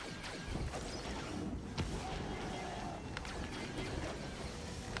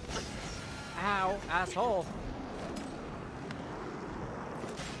 Ow, asshole.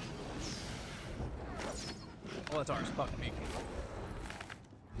 Well, that's ours. Fuck me.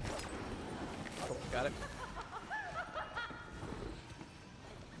 Cool, got it.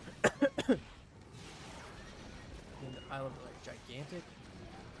 And I love like gigantic.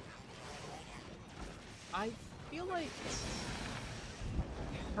 I feel like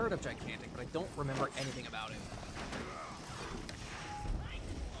I heard of gigantic, but I don't remember anything about it.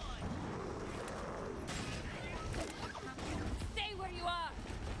 Stay where you are.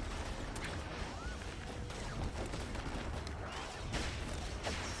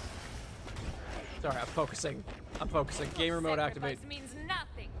 Sorry, I'm focusing. I'm focusing. Gamer mode activate. Sacrifice means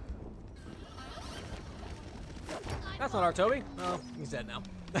nothing. That's not our Toby. Oh, he's dead now.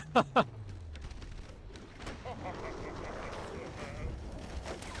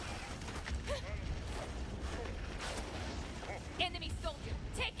 Enemy soldier,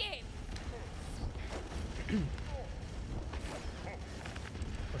 take aim.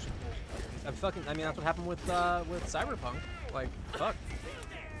 I'm fucking. I mean, that's what happened with Cyberpunk. Like, fuck.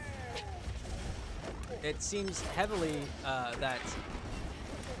 It seems heavily that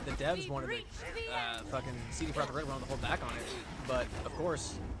the devs wanted to fucking CD Projekt Red wanted to hold back on it, but of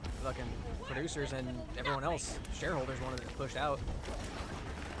course, fucking producers and everyone else, shareholders, wanted it pushed out.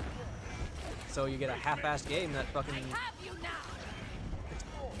 So you get a half-assed game that fucking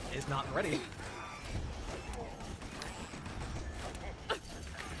is not ready.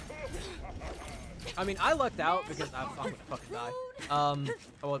 I mean, I lucked out because I'm gonna fucking die.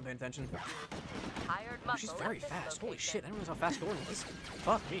 I wasn't paying attention. Oh, she's very fast. Holy shit, I didn't realize how fast Gordon was.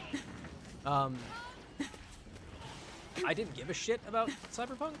 Fuck me. I didn't give a shit about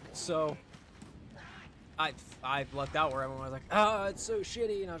Cyberpunk, so I lucked out where everyone was like, "Ah, it's so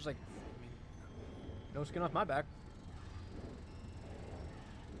shitty," and I was like, I mean, no skin off my back.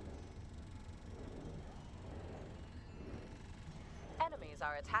 Enemies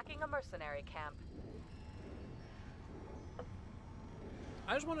are attacking a mercenary camp.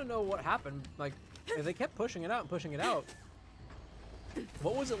 I just want to know what happened. Like, if they kept pushing it out and pushing it out,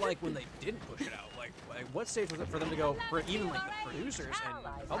 what was it like when they didn't push it out? Like what stage was it for them to go, for even like the producers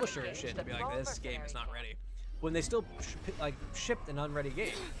and publishers and shit, to be like, this game is not ready, when they still shipped an unready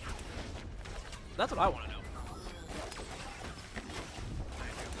game? That's what I want to know.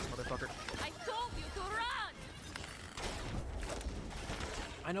 Motherfucker. I told you to run.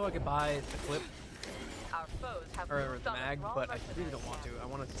 I know I could buy the clip Our foes have or moved the on mag, the but I really don't want to. I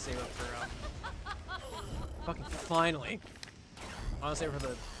wanted to save it for fucking finally. I want to save it for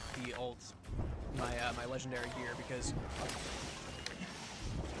the ults, my legendary gear, because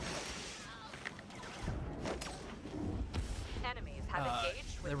enemies have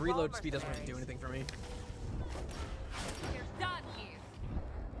engaged with the reload speed doesn't really do anything for me. You're done here.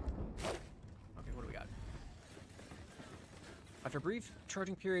 Okay, what do we got? After a brief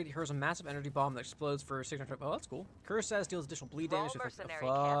charging period, he hurls a massive energy bomb that explodes for 600. Oh, that's cool. Curse status deals additional bleed damage.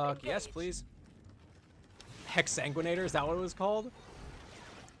 Fuck yes, please. Hexsanguinator, is that what it was called?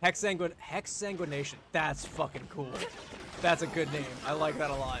 Hexsanguination. That's fucking cool. That's a good name. I like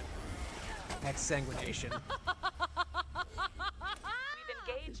that a lot. Hexsanguination. We've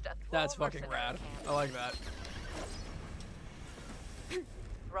engaged a That's fucking rad. I like that.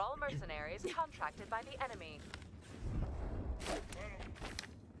 Thrall mercenaries contracted by the enemy.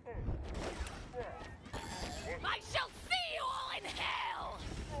 I shall see you all in hell.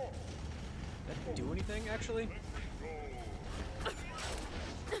 Did that do anything, actually?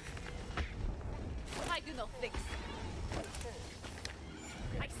 I do not think so.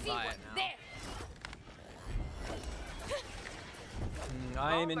 I see Buy what's it now. there.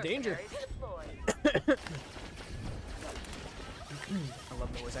 I am in danger. Deployed. I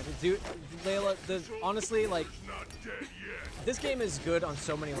love the voice acting. Dude, Layla, honestly, like, this game is good on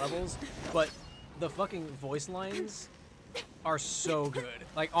so many levels, but the fucking voice lines are so good.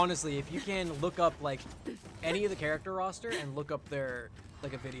 Like, honestly, if you can look up, like, any of the character roster and look up their,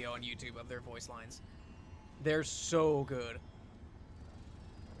 like, a video on YouTube of their voice lines, they're so good.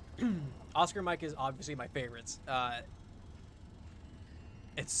 Oscar Mike is obviously my favorites.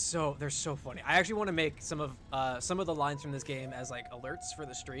 They're so funny. I actually want to make some of the lines from this game as like alerts for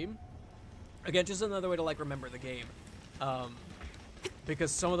the stream. Again, just another way to like remember the game,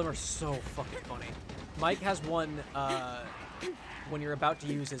 because some of them are so fucking funny. Mike has one when you're about to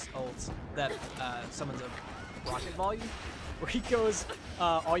use his ult that summons a rocket volume, where he goes,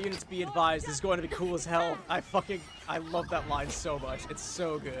 "All units be advised, this is going to be cool as hell." I love that line so much. It's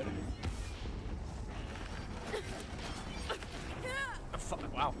so good.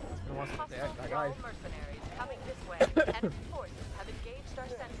 Wow. Hostile Thrall mercenaries coming this way. Enemy forces have engaged our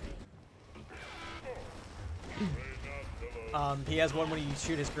sentry. He has one when you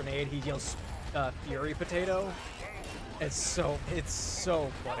shoot his grenade, he yells Fury Potato. It's so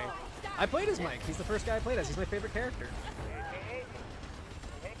funny. I played as Mike. He's the first guy I played as. He's my favorite character.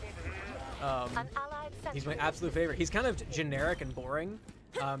 An allied sentry. He's my absolute favorite. He's kind of generic and boring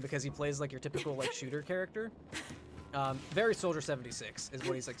because he plays like your typical like shooter character. Very Soldier 76 is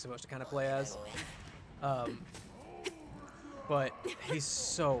what he's like supposed to kind of play as. But he's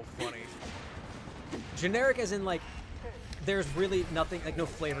so funny. Generic as in like there's really nothing, like no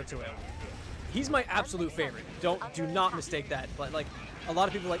flavor to him. He's my absolute favorite. Do not mistake that. But like a lot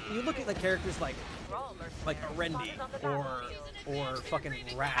of people, like you look at like characters like Rendain or fucking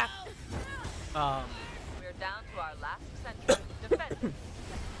Wrath. We're down to our last sentry. Defend.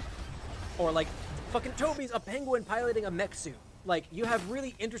 Or like fucking Toby's a penguin piloting a mech suit. Like you have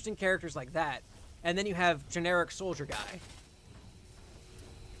really interesting characters like that, and then you have generic soldier guy.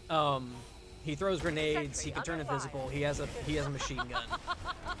 He throws grenades. He can turn invisible. He has a machine gun.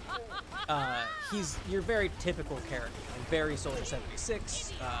 He's your very typical character, very Soldier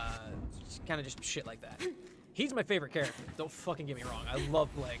 76. Kind of just shit like that. He's my favorite character. Don't fucking get me wrong. I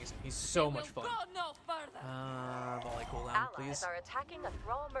love playing as him. He's so much fun. Go no further. Volley cooldown, Allies please. are attacking a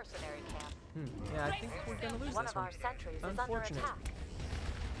Thrall mercenary camp. Yeah, I think we're gonna lose One this of one. our sentries is under Unfortunate. attack.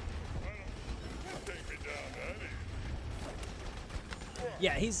 Take me down, Annie.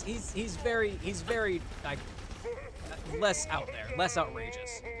 Yeah, he's very like less out there, less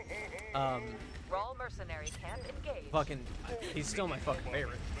outrageous. Thrall mercenary camp engaged. Fucking, he's still my fucking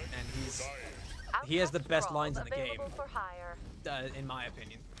favorite, and he has the Outcast best thralls lines in the game, available for hire. in my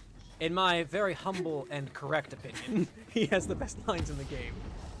opinion. In my very humble and correct opinion, he has the best lines in the game.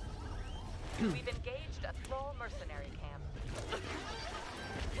 We've engaged a Thrall mercenary camp.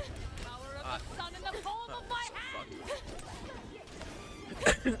 Power of the sun in the palm of my hand.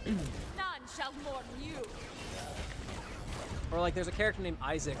 None shall mourn you. Or like, there's a character named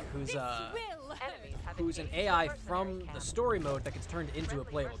Isaac who's Will Enemies have who's an engaged a AI mercenary from the camp. story mode that gets turned into a Friendly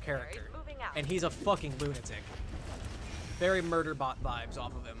playable mercenaries character, moving out. and he's a fucking lunatic. Very murder bot vibes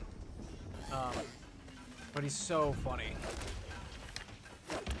off of him. But he's so funny.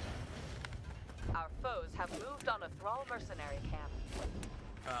 Our foes have moved on a Thrall mercenary camp.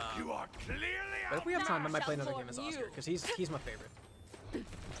 You are clearly But if we have time, I might play shall another game as mourn Oscar, you. because he's my favorite.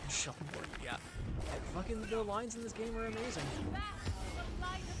 Shuffleboard, yeah. And fucking the lines in this game are amazing. back the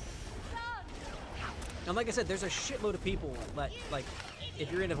light of the sun. And like I said, there's a shitload of people that, like, if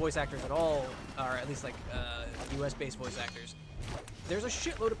you're into voice actors at all, or at least like US-based voice actors, there's a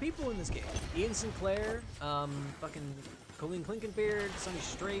shitload of people in this game. Ian Sinclair, fucking Colleen Clinkenbeard, Sonny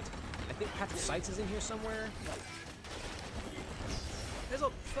Strait. I think Patrick Seitz is in here somewhere. There's a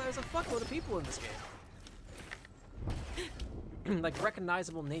fuckload of people in this game. Like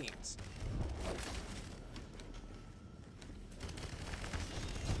recognizable names.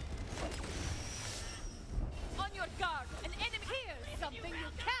 On your guard, an enemy. Here's something you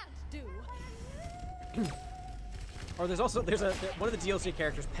can't do. Or there's one of the DLC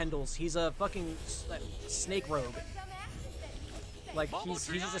characters, Pendles. He's a fucking snake rogue. Like he's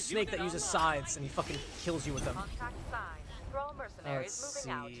just a snake that uses scythes and he fucking kills you with them. Contact signed. Thrall mercenaries Let's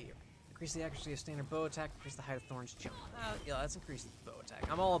moving out. see. Increase the accuracy of standard bow attack. Increase the height of Thorn's jump. Yeah, let's increase the bow attack.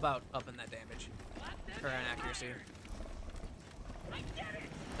 I'm all about upping that damage. Or an accuracy.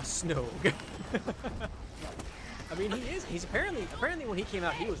 A Snogue. I mean, he's apparently when he came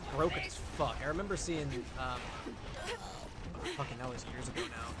out, he was broken as fuck. I remember seeing, fucking that was years ago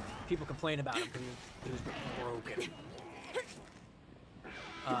now. People complain about him because he was broken.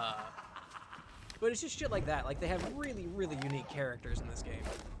 But it's just shit like that. Like, they have really, really unique characters in this game.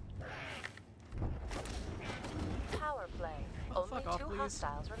 Power play. Oh, Only fuck off, 2 please.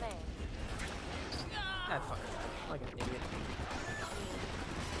 hostiles remain. That fucker. Like an idiot.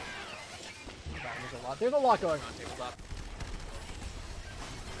 There's a lot going on, tabletop.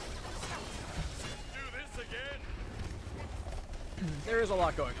 do this again. There is a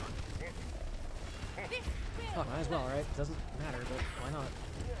lot going on. Fuck, might as well, right? Doesn't matter, but why not?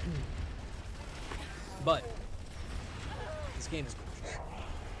 But this game is gorgeous.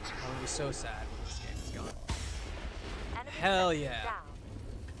 I would be so sad when this game is gone. Enemy Hell sentry yeah. Down.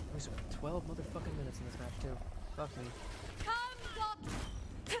 We spent 12 motherfucking minutes in this match too. Fuck me. Come, Doc.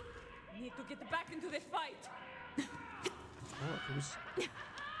 Need to get back into this fight.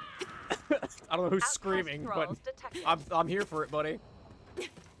 I don't know who's Outcast screaming, but thralls detected. I'm here for it, buddy.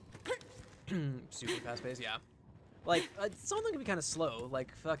 Super fast pace, yeah. Like some of them can be kind of slow,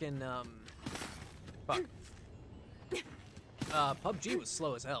 like fucking fuck. PUBG was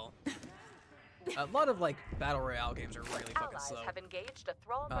slow as hell. A lot of like battle royale games are really fucking Allies slow. have engaged a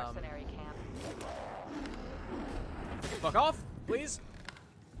Thrall mercenary camp. Fuck off, please.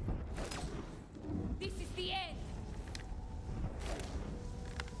 This is the end.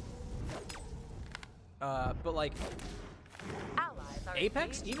 But like Allies are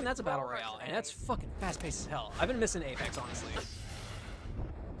Apex, engaged even with that's a battle Thrall royale, and that's mercenaries. fucking fast paced as hell. I've been missing Apex, honestly.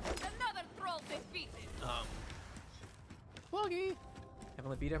 Another troll defeated. Pluggy.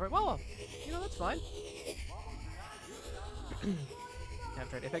 Haven't beat every. Well, you know that's fine. Haven't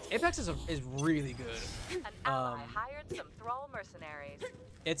tried Apex. Apex is really good. An ally hired some Thrall mercenaries.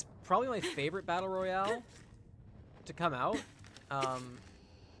 It's probably my favorite battle royale to come out.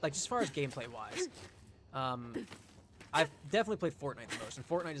 Like just as far as gameplay wise. I've definitely played Fortnite the most, and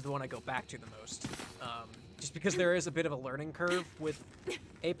Fortnite is the one I go back to the most. Just because there is a bit of a learning curve with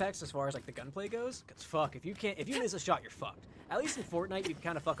Apex as far as like the gunplay goes. Cause fuck, if you miss a shot, you're fucked. At least in Fortnite, you can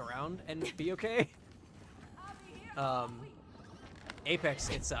kind of fuck around and be okay. Apex,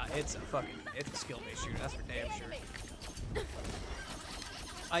 it's a skill-based shooter. That's for damn sure.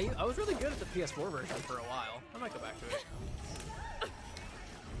 I was really good at the PS4 version for a while. I might go back to it.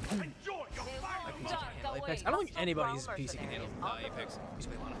 Enjoy your fire. My PC Dark can't handle handle Apex. I don't think anybody's PC can handle Apex. I used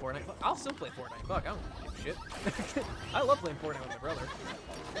to play a lot of Fortnite. I'll still play Fortnite. Fuck, I don't give a shit. I love playing Fortnite with my brother.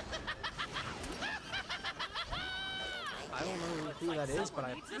 I don't know who that is, but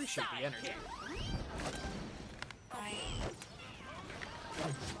I appreciate the energy.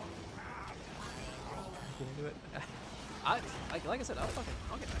 Can I do it? Like I said, I'll get back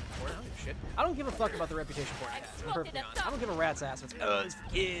to Fortnite. I don't give a shit. I don't give a fuck about the reputation Fortnite has. I'm perfectly honest. I don't give a rat's ass. It's for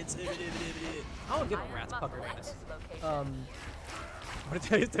kids. I don't give a rat's pucker ass.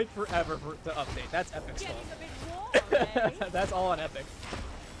 But it takes forever to update. That's Epic's fault. That's all on Epic.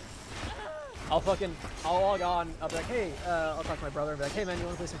 I'll log on. I'll be like, hey, I'll talk to my brother and be like, hey man, you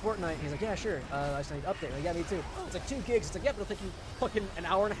want to play some Fortnite? And he's like, yeah, sure. I just need to update. I'm like, yeah, me too. It's like 2 gigs. It's like, yeah, but it'll take you fucking an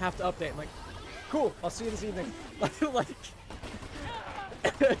hour and a half to update. I'm like, cool. I'll see you this evening. Like.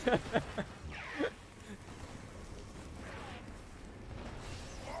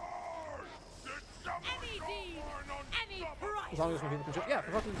 As long as when people can show, yeah,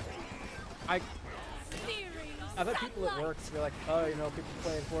 for fucking, I've had people at work be like, oh, you know, people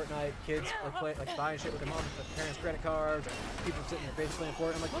playing Fortnite, kids are playing, like buying shit with their mom, their parents' credit cards, or people sitting in their face playing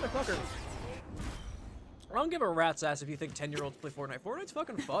Fortnite. I'm like, motherfucker, I don't give a rat's ass if you think 10-year-olds play Fortnite. Fortnite's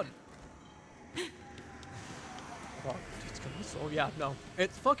fucking fun. Oh, it's gonna be so, yeah, no,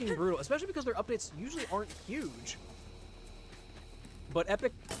 it's fucking brutal, especially because their updates usually aren't huge. But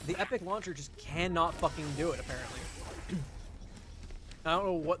the Epic launcher just cannot fucking do it, apparently. I don't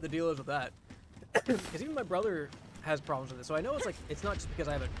know what the deal is with that. Because even my brother has problems with it, so I know it's like, it's not just because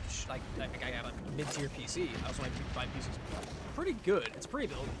I have a mid-tier PC. I also like my PC's pretty good. It's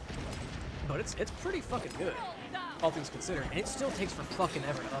pre-built, but it's pretty fucking good, all things considered. And it still takes for fucking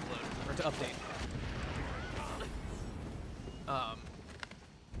ever to upload, or to update. I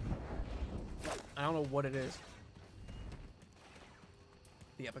don't know what it is.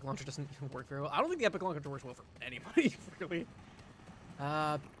 The Epic launcher doesn't work very well. I don't think the Epic launcher works well for anybody, really.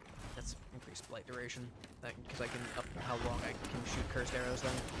 Let's increase flight duration, because I can up how long I can shoot cursed arrows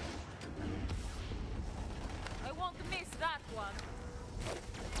then. I won't miss that one.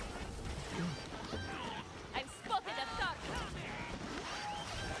 I've spotted a target.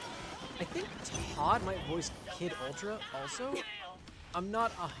 I think Todd might voice Kid Ultra also. I'm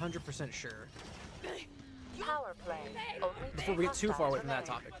not 100% sure. Power play. Only Before we get too far away from that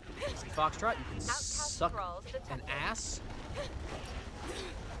topic. See, Foxtrot, you can suck an ass.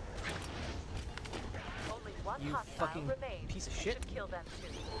 Only one You fucking piece of shit. Kill them too.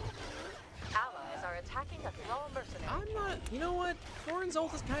 Allies are attacking a thrall mercenary. I'm not. You know what? Thorin's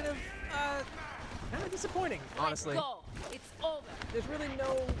ult is kind of disappointing, honestly. Let's go. It's over. There's really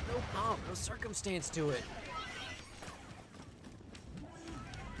no pomp, no circumstance to it.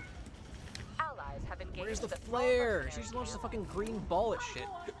 Allies have engaged. Where's the flare? She just launches a fucking green ball at shit.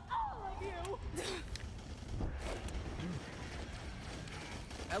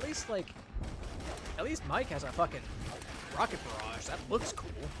 At least Mike has a fucking rocket barrage. That looks cool.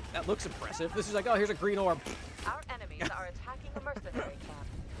 That looks impressive. This is like, oh, here's a green orb. Our enemies are attacking a mercenary camp.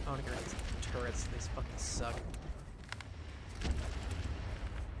 I want to get rid of these turrets. These fucking suck.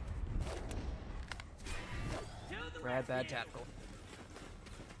 Rad bad tactical.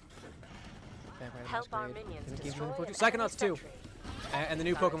 Help our minions destroy an enemy Psychonauts 2. sentry. And the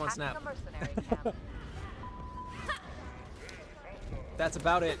new Pokemon Snap. A mercenary camp. That's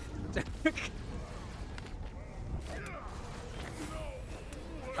about it.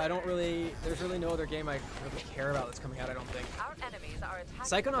 There's really no other game I really care about that's coming out, I don't think. Our enemies are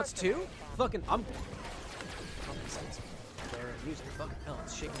attacking Psychonauts 2? Fucking, I'm using fucking hell,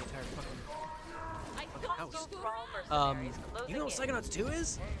 it's shaking the entire fucking house. You know what Psychonauts 2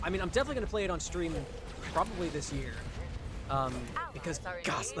 is? I mean, I'm definitely gonna play it on stream probably this year. Because,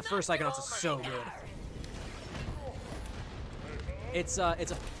 gosh, the first Psychonauts is so good. It's a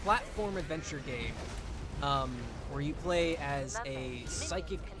platform adventure game, where you play as a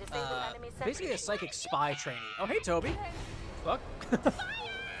psychic, basically a psychic spy trainee. Oh, hey, Toby. Fuck.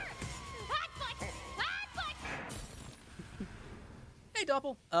 Hey,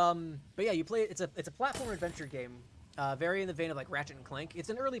 Doppel. But yeah, you play. It's a platform adventure game, very in the vein of like Ratchet and Clank. It's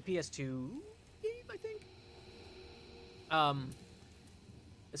an early PS2 game, I think.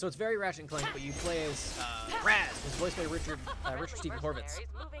 So it's very Ratchet and Clank, but you play as Raz, who's voiced by Richard Stephen Horvitz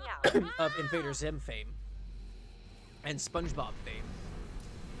of Invader Zim fame and SpongeBob fame.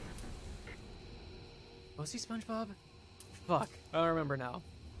 Was he SpongeBob? Fuck, I don't remember now.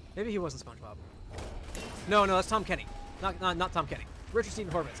 Maybe he wasn't SpongeBob. No, that's Tom Kenny. Not Tom Kenny. Richard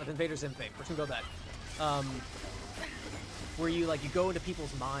Stephen Horvitz of Invader Zim fame. We're gonna go with that. Where you go into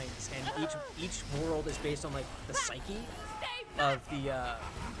people's minds, and each world is based on like the psyche of the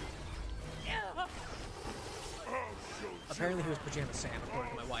apparently he was Pajama Sam,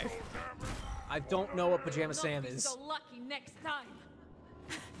 according to my wife. I don't know what Pajama Sam is. So lucky next time.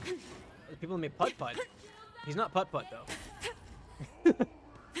 The people who made Putt Putt. He's not Putt Putt though.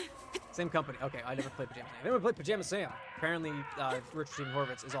 Same company. Okay, I never played Pajama Sam. I never played Pajama Sam. Apparently, Richard Steven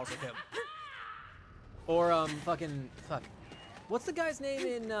Horvitz is also him. Or fuck. What's the guy's name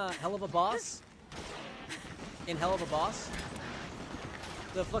in Hell of a Boss? In Hell of a Boss?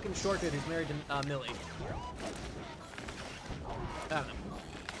 The fucking short dude who's married to Millie. I don't know.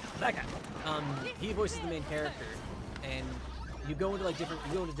 That guy. He voices the main character, and you go into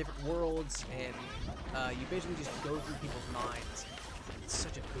different worlds, and you basically just go through people's minds. It's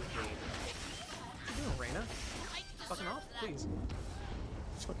such a good game. What you doing, Reyna? Fucking off, please.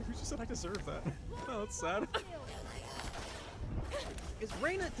 Fucking, who just said I deserve that? Oh, that's sad. Is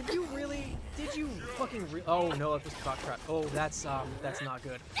Reyna? Did you fucking? Oh no, that was Foxtrot. Oh, that's not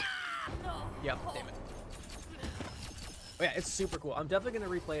good. Yep, damn it. Oh yeah, it's super cool. I'm definitely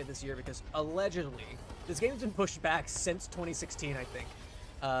gonna replay it this year because allegedly this game's been pushed back since 2016. I think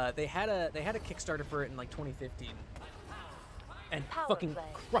they had a Kickstarter for it in like 2015, and fucking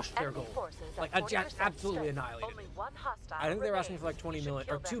crushed their goal. Like absolutely annihilated. I think they were asking for like 20 million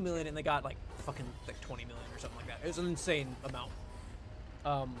or 2 million, and they got like fucking like 20 million or something like that. It was an insane amount.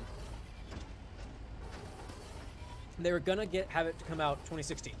 They were gonna have it to come out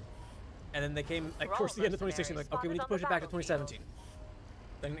 2016. And then they came like towards the end of 2016, like, okay, we need to push it back to 2017.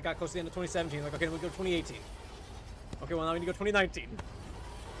 Then it got close to the end of 2017, like, okay, then we go to 2018. Okay, well now we need to go 2019.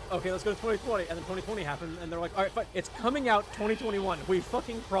 Okay, let's go to 2020, and then 2020 happened, and they're like, all right, fine, it's coming out 2021. We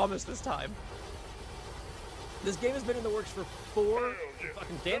fucking promised this time. This game has been in the works for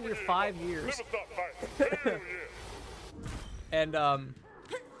fucking damn near 5 years. And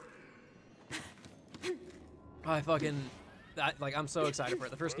I'm so excited for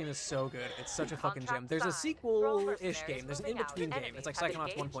it. The first game is so good. It's such a fucking gem. There's a sequel-ish game. There's an in-between game. It's like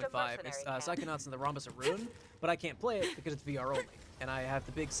Psychonauts 1.5. It's Psychonauts and the Rhombus of Ruin, but I can't play it because it's VR only. And I have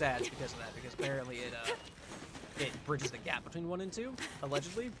the big sads because of that, because apparently it bridges the gap between 1 and 2,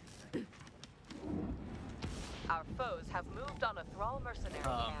 allegedly. Our foes have moved on a Thrall mercenary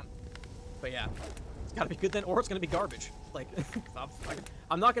camp. But yeah, it's gotta be good then, or it's gonna be garbage. Like,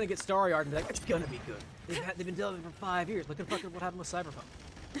 I'm not gonna get Starry-Eyed and be like, it's gonna be good. They've been developing for 5 years. Look at what happened with Cyberpunk.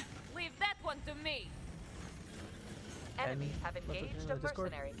 Leave that one to me. Enemies have engaged a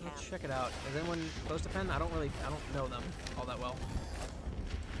mercenary camp. Let's check it out. Is anyone close to Penn? I don't know them all that well.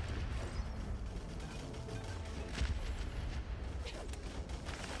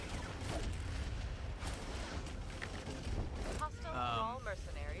 Hostile Thrall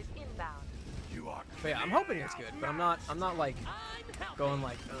mercenaries inbound. But yeah, I'm hoping it's good, but I'm not like going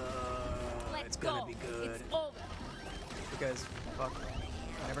like, it's gonna be good. It's over. Because, fuck,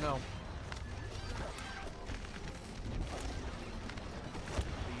 you never know.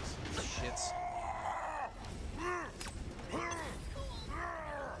 These shits.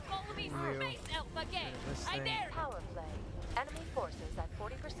 Follow me through base Alpha Game. I dare. Power play. Enemy forces at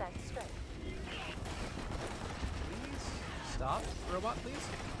 40% strength. Please stop, robot, please.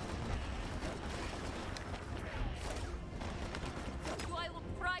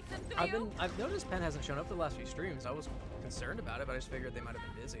 I've noticed Penn hasn't shown up for the last few streams. I was concerned about it, but I just figured they might have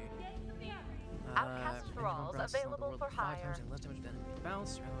been busy. Outcast Thralls available for hire. 5 times and less damage than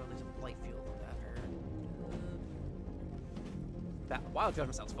bounce. Rather release a blight field after. That Wild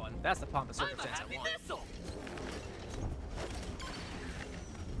Judgment sounds fun. That's the pomp and circumstance I want.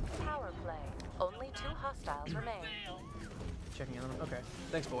 Power play. Only 2 hostiles remain. Checking in on them. Okay.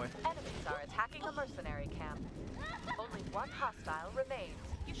 Thanks, boy. Enemies are attacking a mercenary camp. Only 1 hostile remains.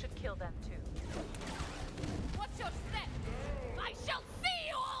 You should kill them too. What's your step? I shall see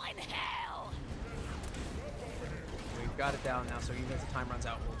you all in hell! We've got it down now, so even if the time runs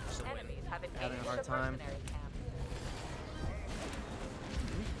out, we'll still win. Enemies have Having engaged a hard a time. mercenary camp.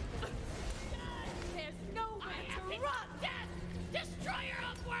 There's nowhere to run! Death! Destroyer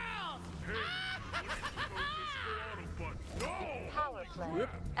of worlds! Power play.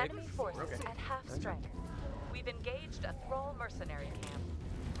 Enemy forces at half strength. We've engaged a Thrall mercenary camp.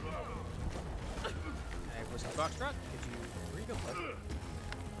 Hey, Whiskey Foxtrot, where you go, bud?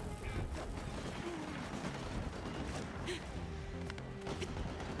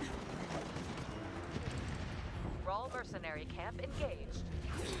 Thrall mercenary camp engaged.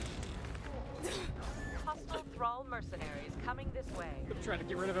 Hostile Thrall mercenaries coming this way. I'm trying to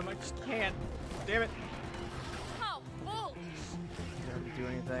get rid of him, I just can't. Damn it. How foolish! Doesn't do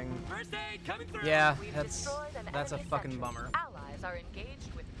anything. First aid coming through. Yeah, We've that's destroyed an a enemy fucking sentry. bummer. Allies are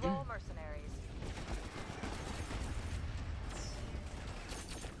engaged with Thrall mercenaries.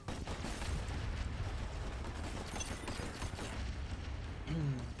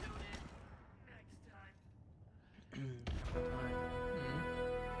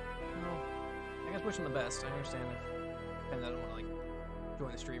 wish them the best. I understand if Pen doesn't want to like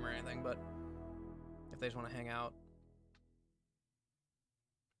join the stream or anything, but if they just want to hang out,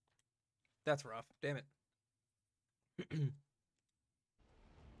 that's rough. Damn it. All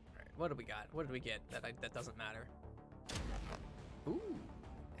right, what do we got? What did we get that doesn't matter? Ooh,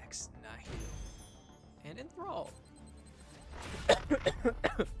 X9 and Enthrall.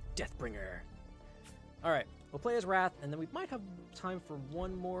 Deathbringer. All right, we'll play as Wrath, and then we might have time for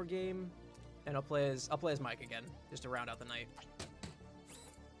one more game, and I'll play as Mike again, just to round out the night.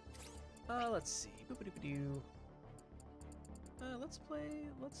 Let's see. Boop-a-doop-a-doo. Let's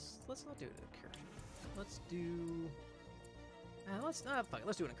not do an incursion. Let's do. Fuck it.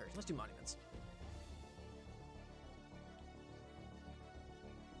 Let's do an incursion. Let's do monuments.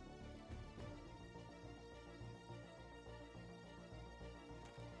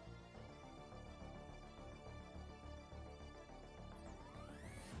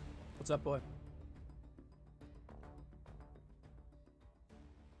 What's up, boy?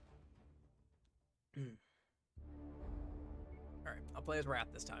 Alright, I'll play as Wrath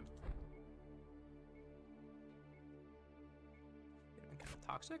this time. Kind of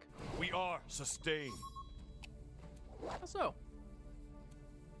toxic? We are sustained. How so?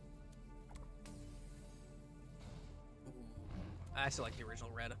 I still like the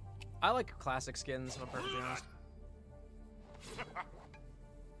original red. I like classic skins, if I'm perfectly honest.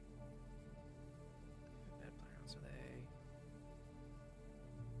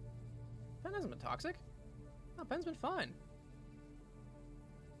 Pen hasn't been toxic. No, Pen's been fine.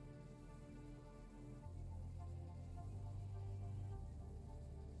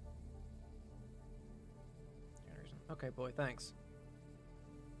 Okay, boy, thanks.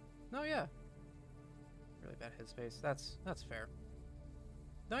 No, yeah. Really bad headspace. That's fair.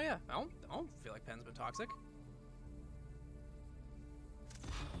 No, yeah. I don't feel like Pen's been toxic.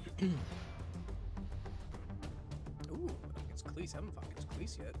 Ooh, against Cleese. I haven't fought against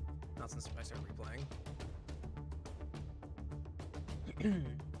Cleese yet. Not since I started replaying.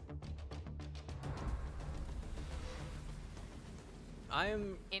 I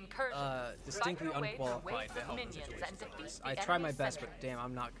am distinctly unqualified to help in situations like this. I try my best, but damn,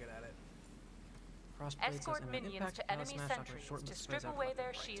 I'm not good at it. Escort minions to enemy sentries to strip away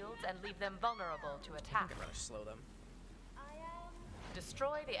their shields and leave them vulnerable to attack. I'd rather slow them.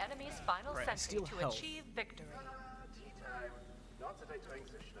 Destroy the enemy's final sentry to achieve victory.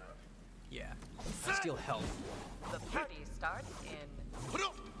 Yeah, I steal health. The party starts in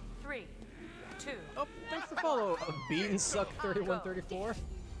 3, 2. Oh, thanks for the follow, Beansuck3134.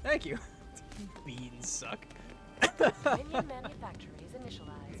 Thank you. Beansuck. Minion manufactory is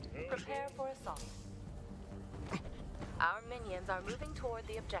initialized. Prepare for assault. Our minions are moving toward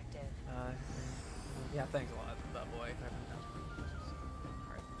the objective. Yeah, thanks a lot, boy.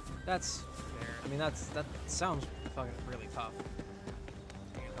 Alright, that's fair. I mean, that sounds fucking really tough.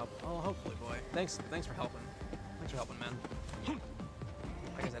 Oh, hopefully, boy. Thanks for helping. Thanks for helping, man.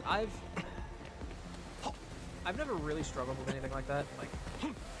 Like I said, I've never really struggled with anything like that. Like,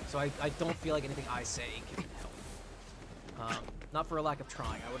 so I don't feel like anything I say can help. Not for a lack of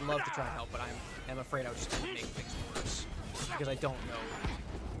trying. I would love to try and help, but I'm afraid I would just make things worse because I don't know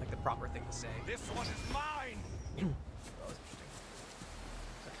like the proper thing to say. This one is mine. Oh, that's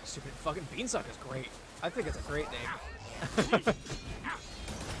interesting. Stupid fucking Beansuck is great. I think it's a great name.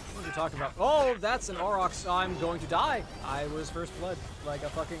 What are you talking about? Oh, that's an Aurochs. I'm going to die. I was first blood like a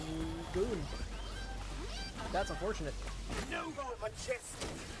fucking goon. That's unfortunate. No, my chest.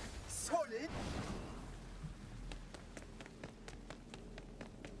 Solid.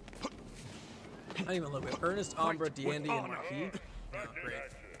 Not even a little bit. Ernest, Umbra, D'Andy, and Marquis. Oh,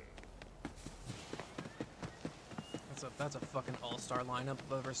 great. That's a fucking all-star lineup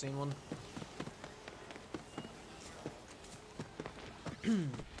if I've ever seen one. What do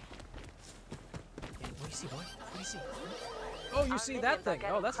you see, boy? What do you see? Oh, you see that thing?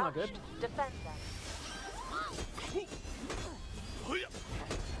 Oh, that's not good. Defend them.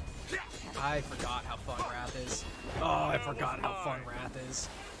 I forgot how fun Wrath is. Oh, I forgot how fun Wrath is.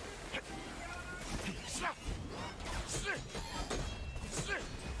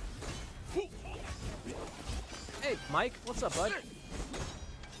 Hey, Mike, what's up, bud?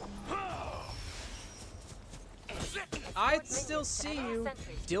 I still see you,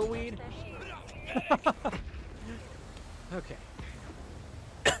 dillweed. Okay.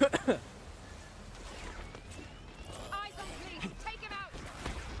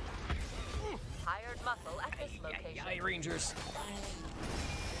 Hired muscle at this location. Yay, Rangers.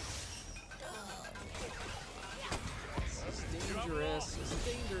 This is dangerous. This is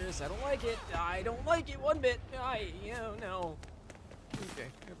dangerous. I don't like it. I don't like it one bit. No. Okay,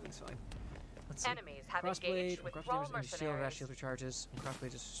 everything's fine. Let's see. Enemies have Crossblade, engaged with Thrall shield mercenaries. shield recharges. When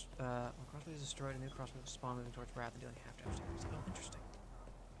crossblade is destroyed, a new crossblade will spawn moving towards Wrath and dealing half damage. Oh, interesting.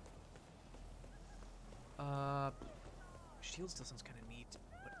 Shield still sounds kind of neat,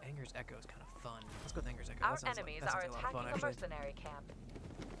 but Anger's Echo is kind of fun. Let's go with Anger's Echo. Our That sounds enemies like, are that sounds like a lot attacking of a fun, mercenary camp.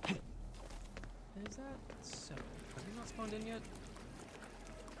 actually. Is that so? Have they not spawned in yet?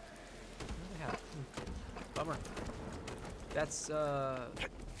 No, they have. Bummer. That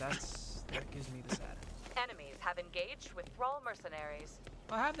gives me the sad. Enemies have engaged with Thrall mercenaries.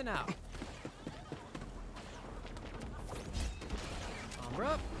 I have the now. Armor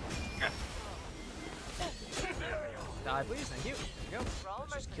up. Die, please. Thank you. There you go. Thrall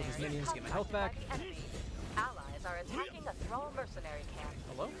Let's just kill these mercenaries minions, get my health back. contacted by the enemy. Allies are attacking a Thrall mercenary camp.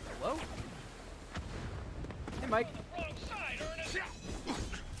 Hello? Hello? Hey, Mike. Wrong side, Ernest!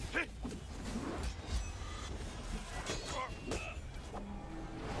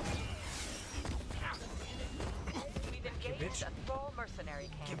 We've bitch. engaged a Thrall mercenary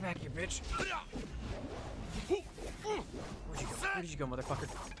camp. Get back here, bitch. Where'd you go? Where did you go, motherfucker?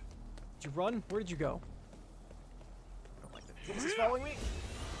 Did you run? Where did you go? I don't like that. This is following me.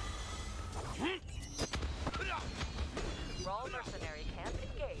 Thrall mercenary camp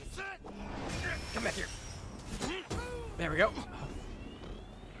engaged. Come back here. There we go.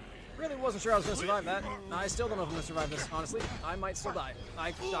 Really wasn't sure I was going to survive that. I still don't know if I'm going to survive this, honestly. I might still die.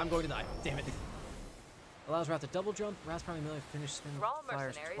 I'm going to die. Damn it. Allows Wrath to double jump. Wrath's probably melee finish spin Thrall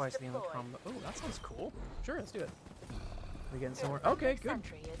fires mercenaries twice the only deployed. combo. Oh, that sounds cool. Sure, let's do it. We getting somewhere? Okay, good.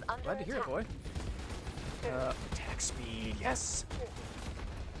 Sentry is under Glad to hear it, attack. boy. Attack speed, yes.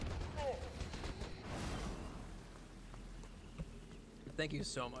 Thank you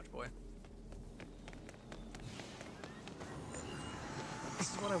so much, boy. This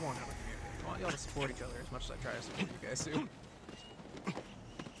is what I want out of the community. I want y'all to support each other as much as I try to support you guys too.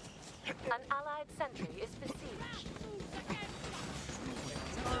 An allied sentry is besieged.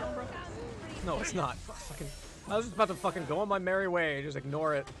 No, it's not. Fucking, I was just about to fucking go on my merry way. Just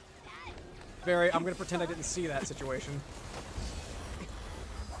ignore it. I'm gonna pretend I didn't see that situation.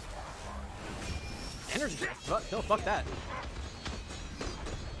 Energy drift? No, fuck that.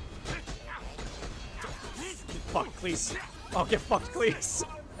 Get fucked, please. Oh, get fucked, please.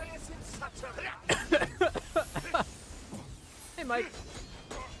 Hey, Mike.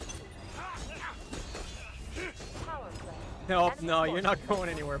 Power play. No, no, you're not going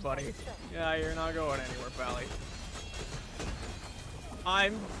anywhere, buddy. Yeah, you're not going anywhere, pally.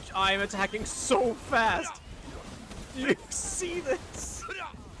 I'm attacking so fast. Do you see this?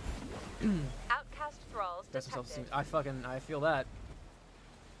 Outcast thralls detected. I feel that.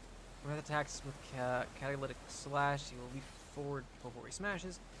 With attacks with catalytic slash, he will leap forward before he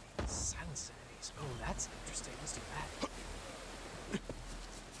smashes. Silence enemies. Oh, that's interesting. Let's do that.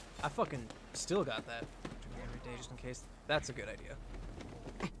 I fucking still got that. Every day just in case. That's a good idea.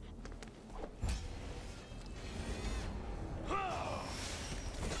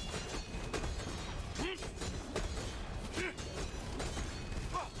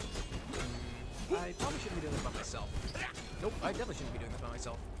 I probably shouldn't be doing this by myself. Nope, I definitely shouldn't be doing this by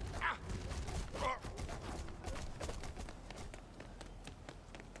myself.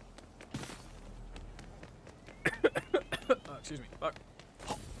 Oh, excuse me. Fuck.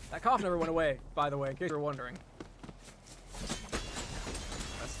 That cough never went away, by the way, in case you were wondering.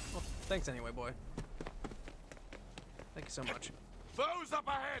 Well, thanks anyway, boy. Thank you so much. Foes up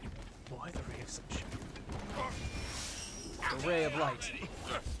ahead! Boy, the ray of sunshine. The ray of light.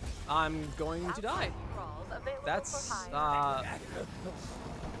 I'm going to die. Thralls available That's, for hire.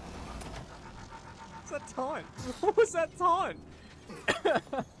 What's that taunt? What was that taunt?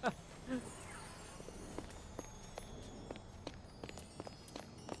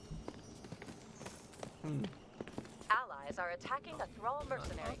 Allies are attacking a Thrall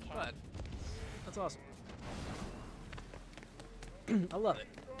mercenary camp. Glad. That's awesome. I love it.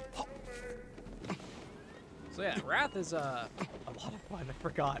 So yeah, Wrath is a lot of fun. I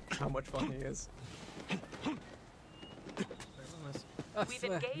forgot how much fun he is. We've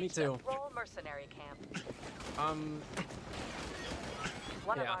engaged me too. a Thrall mercenary camp.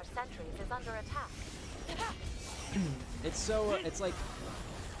 One of yeah. our sentries is under attack. It's so it's like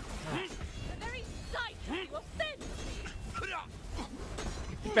The very sight of you offends me.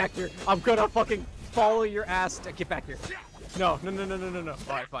 get back here. I'm gonna fucking follow your ass. Get back here. No.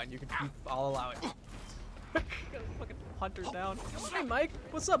 Alright, fine. I'll allow it. Fucking hunters down. Hey, Mike.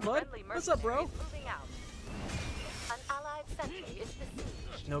 What's up, bud? Friendly What's up, bro? mercenaries moving out. An allied sentry is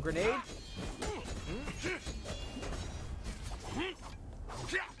besieged. No grenade?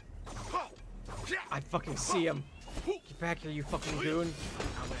 I fucking see him. Get back here, you fucking goon.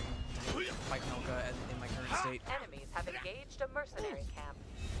 I'm gonna fight Helka in my current state. Enemies have engaged a mercenary camp.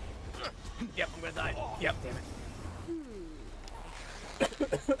 Yep, I'm gonna die. Yep, damn it.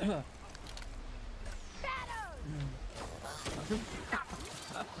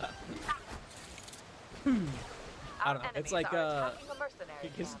 I don't know. It's like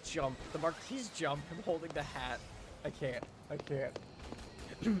his jump, the Marquis jump. I'm holding the hat. I can't.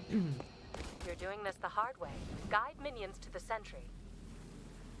 You're doing this the hard way. Guide minions to the sentry.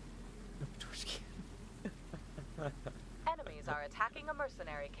 Enemies are attacking a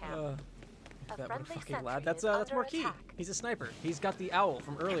mercenary camp. A That friendly fucking sentry lad. That's is that's under Marquis. attack. He's a sniper. He's got the owl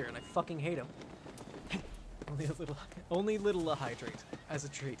from earlier, and I fucking hate him. only little hydrate as a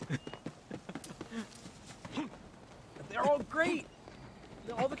treat. They're all great.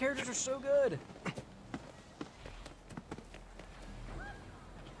 All the characters are so good.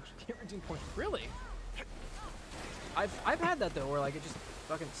 Can't redeem points. Really? I've had that though, where like it just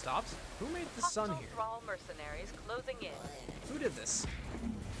fucking stops. Who made the sun Hostile here? thrall mercenaries closing in. Who did this?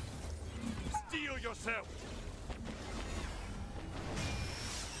 Steel yourself.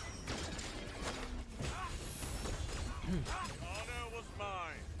 Honor was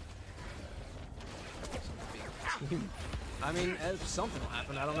mine. I mean, something will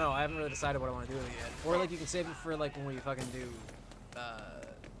happen. I don't know. I haven't really decided what I want to do with it yet. Or like you can save it for like when we fucking do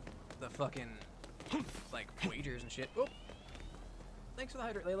the fucking like wagers and shit. Oh, thanks for the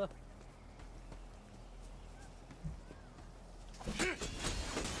hydrate, Layla.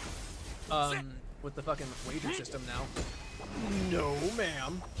 With the fucking wager system now. No,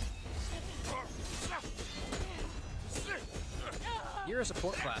 ma'am. You're a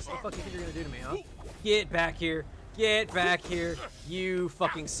support class. What the fuck do you think you're gonna do to me, huh? Get back here. Get back here. You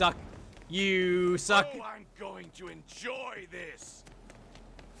fucking suck. You suck. Oh, I'm going to enjoy this.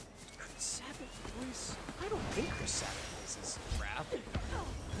 Chris Sabat voice? I don't think Chris Sabat voices Wrath.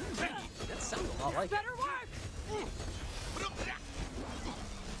 That sounds a lot like it. Better work!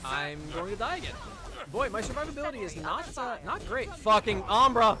 I'm going to die again. Boy, my survivability is not great. Fucking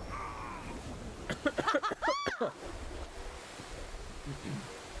Umbra.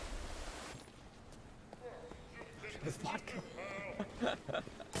 With vodka.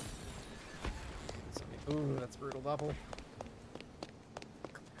 Ooh, that's brutal double.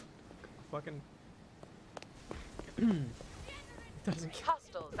 Fucking. Doesn't kill.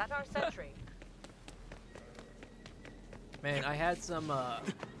 Hostiles at our sentry. Man, I had some.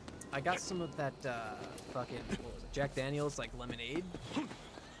 I got some of that fucking what was it, Jack Daniels like lemonade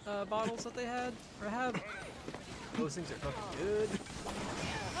bottles that they had or have. Those things are fucking good.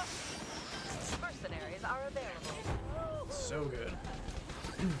 Mercenaries are available. So good.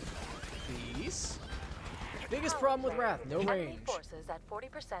 Peace. Biggest problem with Wrath, no Enemy range. forces at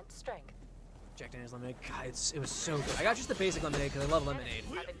 40% strength. Jack Daniels lemonade, God, it was so good. I got just the basic lemonade because I love lemonade.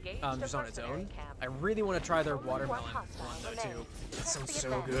 Have engaged Just a on its own. mercenary camp. I really want to try their Only watermelon one one hostile though too. remains. That sounds The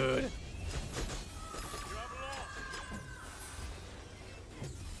so advantage. good.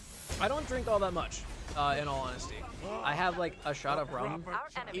 I don't drink all that much, in all honesty. I have like a shot of rum Our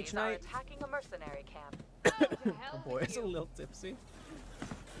enemies each are night. attacking a mercenary camp. Oh boy, it's a little tipsy.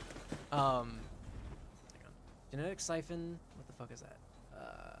 Hang on. Genetic siphon. What the fuck is that?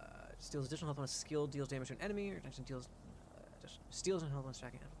 Steals additional health on a skill, deals damage to an enemy, or deals steals and health on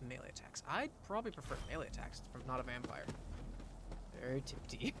stacking melee attacks. I'd probably prefer melee attacks from not a vampire. Very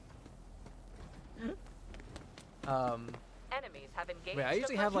tipsy. Enemies have engaged Wait, I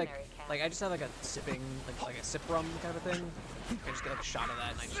usually have like mercenary camp. I just have like a sipping like a sip rum kind of a thing. I just get like a shot of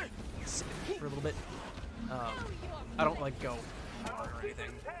that and I just sip it for a little bit. I don't like go hard or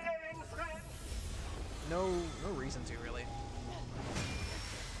anything. No reason to really.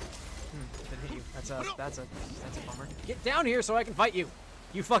 Didn't hit you. That's a bummer. Get down here so I can fight you.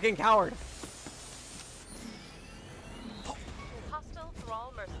 You fucking coward. Hostile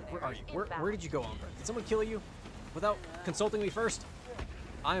thrall mercenaries Where are you? inbound. Where did you go, Umbra? Did someone kill you without consulting me first?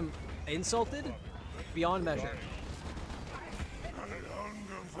 I'm insulted beyond measure.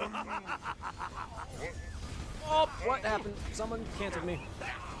 Oh, what happened? Someone canceled me.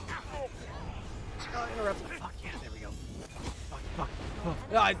 Interrupt. Fuck yeah, there we go. Fuck. Oh,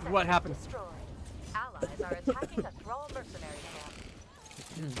 what happened? Destroyed. Allies are attacking a thrall mercenary camp.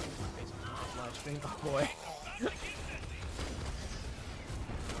 Live stream. Oh boy.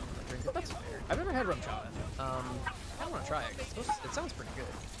 That's fair. I've never had rum chata. I don't want to try it. It sounds pretty good.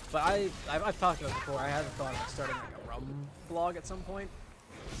 But I've talked about it before. I had a thought of starting like a rum vlog at some point,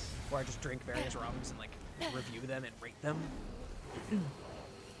 where I just drink various rums and like review them and rate them.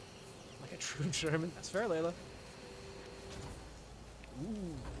 Like a true German. That's fair, Layla.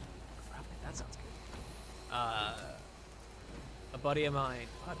 Ooh, that sounds good. a buddy of mine,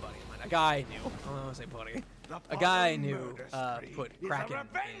 a guy I knew, I don't want to say buddy, a guy I knew put Kraken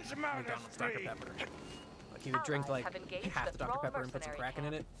in McDonald's Dr. Pepper. Like he would drink like half the Dr. Pepper and put some Kraken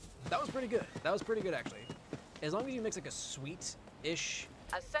in it. That was pretty good. That was pretty good actually. As long as you mix like a sweet-ish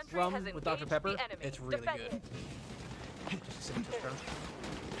rum with Dr. Pepper, it's really good. Just a cinnamon toast crunch.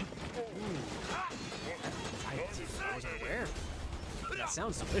 I wasn't aware. That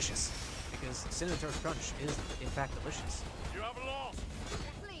sounds delicious because cinnamon toast crunch is in fact delicious. You have lost.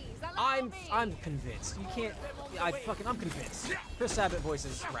 I'm convinced. You can't. I'm convinced. Chris Sabat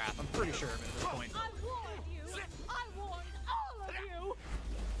voices Wrath. I'm pretty sure of it at this point. I warned you. I warned all of you.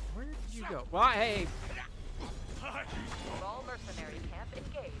 Where did you go? Well, hey. All mercenary camp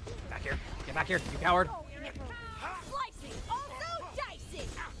engaged. Back here. Get back here, you coward. Slicing, also dicing.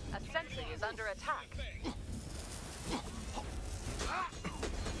 A sentry is under attack.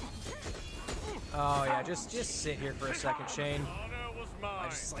 Oh yeah, just sit here for a second, Shane. Honor was I mine.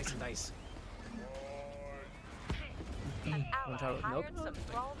 just slice and dice. An ally try with milk? hired some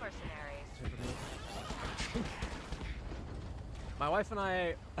thrall mercenaries. My wife and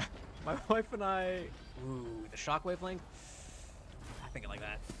I, ooh, the shockwave link. I think it like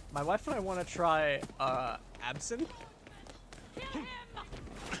that. My wife and I want to try absinthe.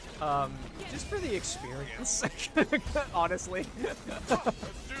 Just for the experience, honestly. Let's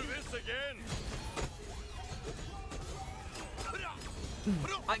do this again.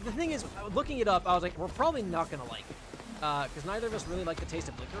 The thing is, looking it up, I was like, we're probably not gonna like it, because neither of us really like the taste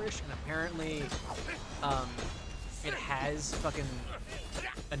of licorice, and apparently, it has fucking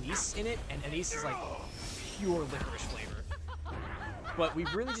anise in it, and anise is like pure licorice flavor. But we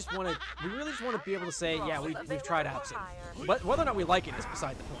really just want to be able to say, yeah, we've tried absinthe. But whether or not we like it is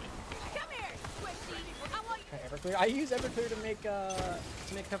beside the point. Come here, Squishy. I want you. Okay, Everclear. I use Everclear to make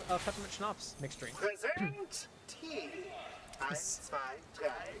peppermint schnapps mixed drink. Present tea. 1, 2, 3.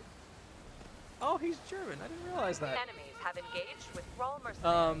 Oh, he's German. I didn't realize that. Enemies have engaged with thrall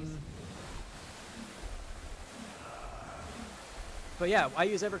mercenaries. But yeah, I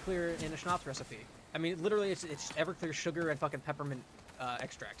use Everclear in a schnapps recipe. I mean, literally, it's just Everclear sugar and fucking peppermint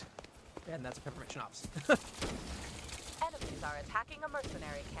extract, and that's a peppermint schnapps. Enemies are attacking a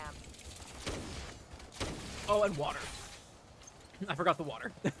mercenary camp. Oh, and water. I forgot the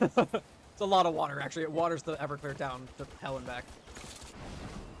water. It's a lot of water, actually. It waters the Everclear down to hell and back.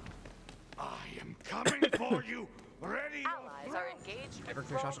 I am coming for you. Ready? Allies are engaged with Everclear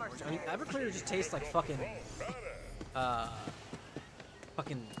thrall shots of orange. I mean, mercenaries. Everclear just tastes like fucking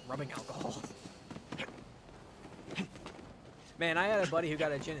rubbing alcohol. Man, I had a buddy who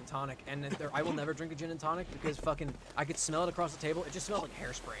got a gin and tonic, and I will never drink a gin and tonic because fucking I could smell it across the table. It just smelled like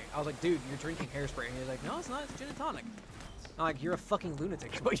hairspray. I was like, dude, you're drinking hairspray. And he was like, no, it's not. It's gin and tonic. I'm like, you're a fucking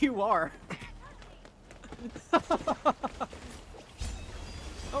lunatic, but you are. I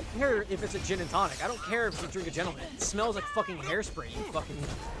don't care if it's a gin and tonic. I don't care if you drink a gentleman. It smells like fucking hairspray, you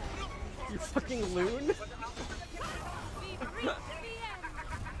fucking loon. We've reached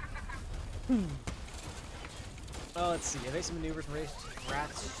the end. Oh, let's see. Evasive maneuvers, race,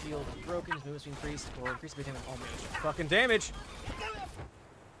 rats, shield, broken, movements increased, or increase the damage. Oh, man. Fucking damage!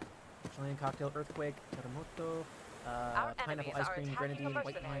 Chilean cocktail, earthquake, terremoto, pineapple ice cream, grenadine,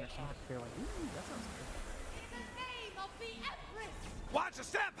 white wine, or something fair wine. Ooh, that sounds good. In the name of the Empress. Watch the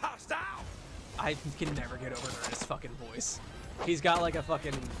step, hostile. I can never get over Ernest's fucking voice. He's got like a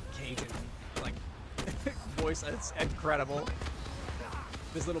fucking Cajun, like, voice that's incredible.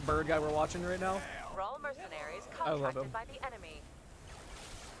 This little bird guy we're watching right now. Thrall mercenaries I love him. contracted by the enemy.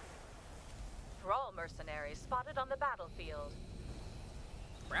 Thrall mercenaries spotted on the battlefield.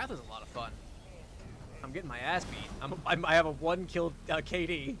 Wrath is a lot of fun. I'm getting my ass beat. I have a 1 kill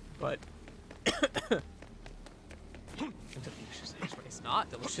KD, but it's not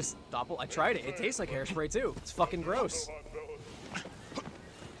delicious. Doppel. I tried it. It tastes like hairspray too. It's fucking gross.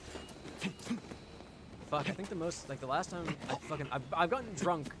 Fuck. I think the most the last time I've gotten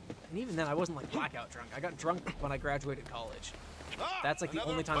drunk, and even then I wasn't like blackout drunk. I got drunk when I graduated college. That's like the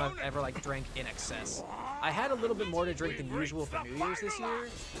only time I've ever like drank in excess. I had a little bit more to drink than usual for New Year's this year,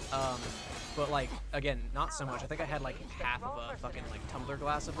 but like again, not so much. I think I had like half of a fucking like tumbler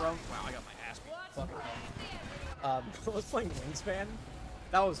glass of rum. Wow, I got my ass beat. Fucking I was playing Wingspan.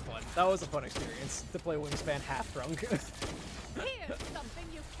 That was fun. That was a fun experience to play Wingspan half drunk. Here's something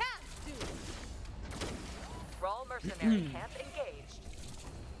you can't do. Thrall mercenary camp engaged.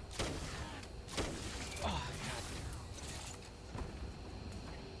 Oh,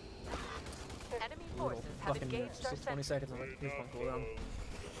 Enemy forces have fucking engaged our 20 sentry. seconds on like here's one cooldown.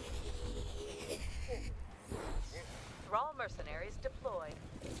 Thrall mercenaries deployed.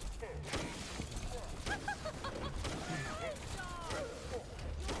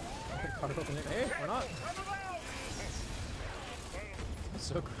 want to cook in it? Hey, we're not.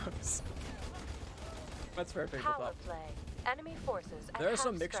 So gross. That's fair tabletop. Power play. Enemy forces. There are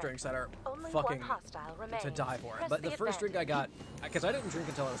some mixed drinks that are fucking to die for. But the first drink I got, because I didn't drink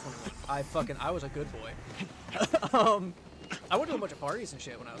until I was 21. I was a good boy. I went to a bunch of parties and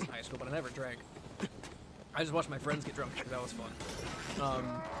shit when I was in high school, but I never drank. I just watched my friends get drunk because that was fun.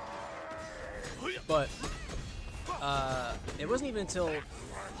 But it wasn't even until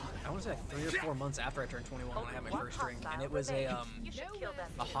I want to say like 3 or 4 months after I turned 21 when I had my first drink, and it was a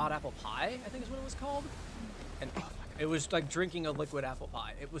hot apple pie, I think is what it was called. And it was like drinking a liquid apple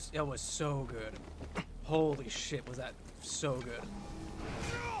pie. It was so good. Holy shit, was that so good.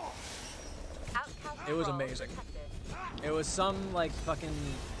 It was amazing. It was some fucking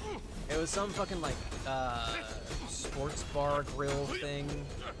like sports bar grill thing.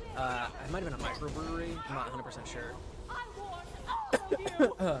 It might have been a microbrewery. I'm not 100% sure. Fuck,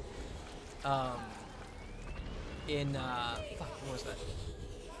 what was that?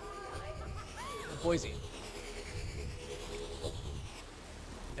 Boise.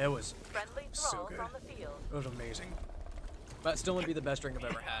 It was so good. It was amazing. But still would be the best drink I've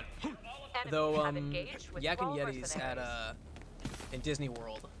ever had. Though, Yak and Yetis at in Disney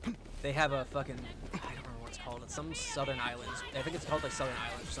World, they have a fucking, I don't remember what it's called. It's some Southern Islands. I think it's called like Southern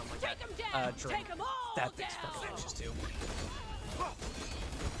Islands or something like that. Drink. That thing's fucking anxious too.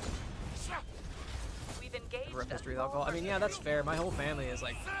 Rough history with alcohol. I mean, yeah, that's fair. My whole family is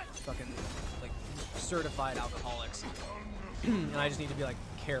like fucking like certified alcoholics, and I just need to be like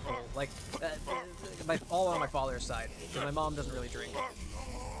careful, like all on my father's side, because my mom doesn't really drink.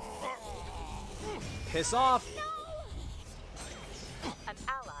 Piss off. An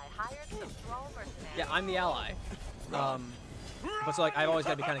ally hired some thrall mercenaries. Yeah, I'm the ally. But so like I've always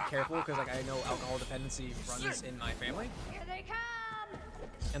got to be kind of careful because like I know alcohol dependency runs in my family. Here they come!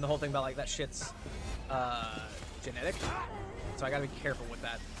 And the whole thing about like that shit's genetic, so I gotta be careful with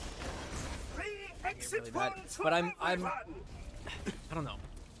that. Really bad. But I don't know.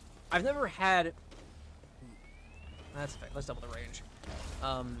 I've never had. That's fair. Let's double the range.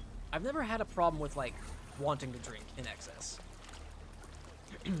 I've never had a problem with like wanting to drink in excess.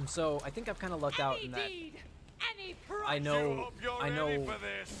 So I think I've kind of lucked out in that. I know my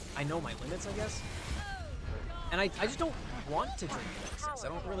limits, I guess. And I just don't want to drink in excess. I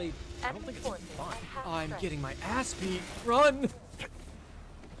don't think it's fun. I'm getting my ass beat. Run!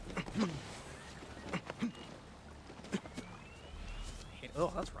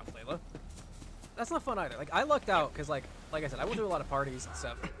 Oh, that's rough, Layla. That's not fun either. Like, I lucked out because, like I said, I went to a lot of parties and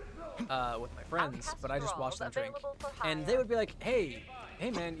stuff with my friends, but I just watched them drink. And they would be like, hey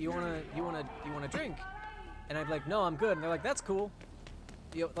man, you wanna drink? And I'd be like, no, I'm good. And they're like, that's cool.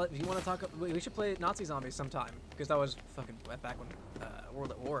 You want to talk? We should play Nazi Zombies sometime, because that was fucking back when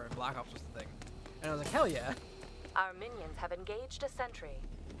World at War and Black Ops was the thing. And I was like, hell yeah. Our minions have engaged a sentry.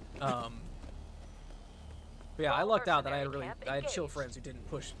 But yeah, I lucked out that I had chill friends who didn't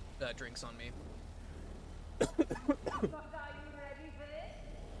push drinks on me.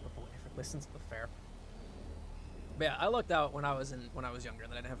 Listens to the fair. But yeah, I lucked out when I was younger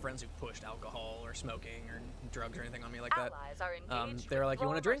that I didn't have friends who pushed alcohol or smoking or drugs or anything on me like that. They were like, you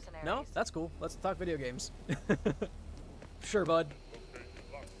want to drink? No? That's cool. Let's talk video games. Sure, bud.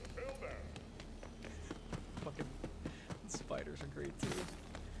 Fucking spiders are great too.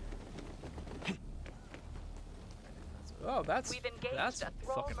 Oh, that's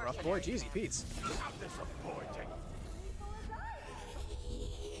fucking rough, boy. Jeezy Pete's.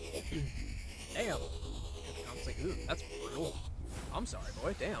 Damn. I was like, ooh, that's brutal. I'm sorry,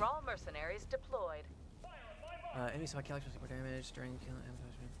 boy. Damn. Thrall mercenaries deployed. Enemy saw Helix with super damage during killing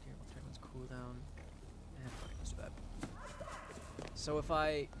everyone's cooldown. Fucking let's do that. So if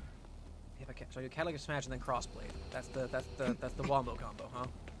I do Catalytic Smash and then Crossblade. That's the wombo combo, huh?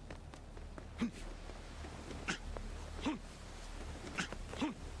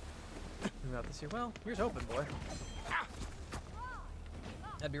 Move out this here. Well, here's hoping, boy.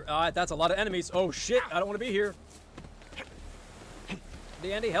 That'd be that's a lot of enemies. Oh shit! I don't want to be here.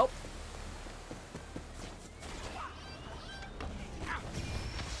 Andy, help!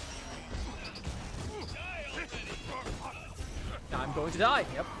 I'm going to die.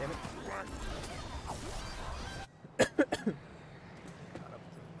 Yep, damn it.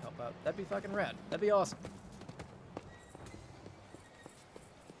 Help out. That'd be fucking rad. That'd be awesome.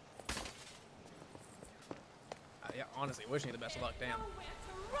 Yeah, honestly, wishing you the best of luck. Damn.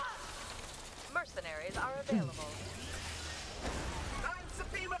 Mercenaries are available.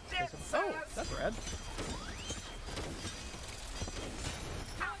 Oh, that's rad.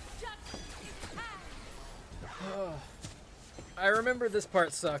 I remember this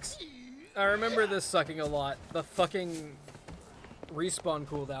part sucks. I remember this sucking a lot. The fucking respawn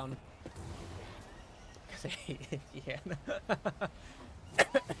cooldown. Yeah.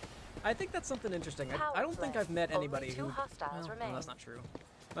 I think that's something interesting. I don't think I've met anybody who... Well, no, that's not true.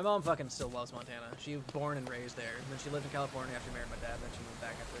 My mom fucking still loves Montana. She was born and raised there. And then she lived in California after marrying my dad. Then she moved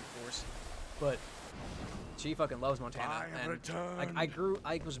back after a divorce. But she fucking loves Montana. And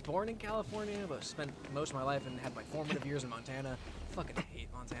I was born in California, but spent most of my life and had my formative years in Montana. Fucking hate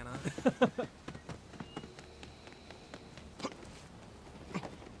Montana.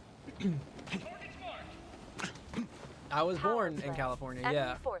 I was born in California,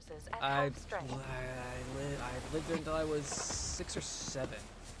 yeah. I lived there until I was 6 or 7.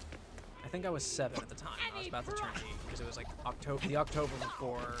 I think I was 7 at the time. I was about to turn 8 because it was like the October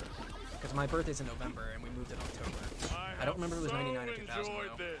before, because my birthday's in November and we moved in October. I don't remember if it was 99 or 2000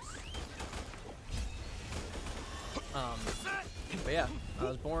 though. But yeah,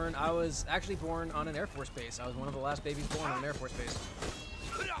 I was actually born on an Air Force base. I was one of the last babies born on an Air Force base.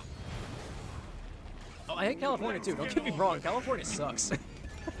 Oh, I hate California too, don't get me wrong, California sucks. I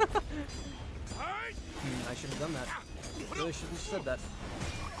shouldn't have done that. Really shouldn't have said that.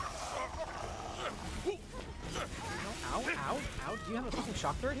 Ow, ow, ow, do you have a fucking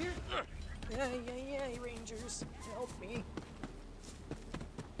shock turret here? Yeah, Rangers, help me.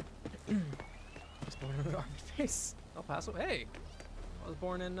 I was born in an army base. El Paso, hey! I was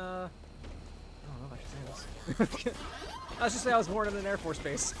born in, I don't know if I should say this. Let's just say I was born in an Air Force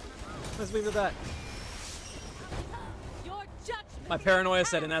base. Let's leave it at that. My paranoia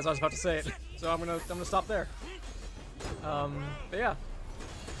set in as I was about to say it, so I'm gonna stop there. But yeah.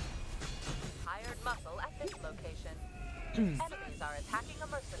 Hired muscle at this location. Enemies are attacking a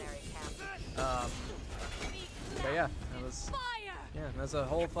mercenary camp. But yeah, that was. Yeah, that's a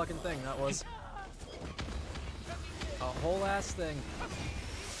whole fucking thing. That was a whole ass thing.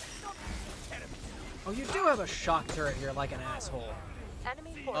 Oh, you do have a shock turret here, like an asshole.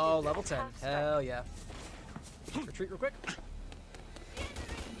 Oh, level 10. Hell yeah. Retreat real quick.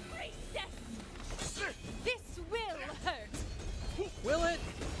 This will hurt. Will it?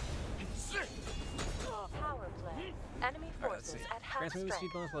 Power play. Enemy forces at half Grants movement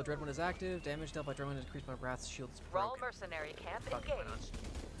strength. speed bonus while Dreadwind is active. Damage dealt by Dreadwind is increased by Wrath's shield is Raw broken. mercenary camp Fuck, why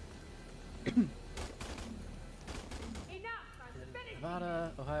engaged.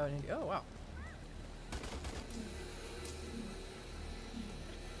 Nevada, Ohio, and India. Oh, wow.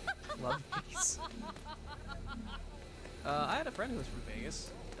 Love these. I had a friend who was from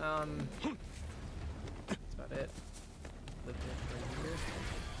Vegas. That's about it. Lived there for a year.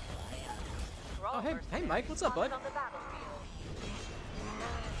 Oh, hey, Mike, what's up, bud?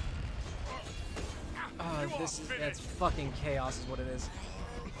 Oh, that's fucking chaos is what it is.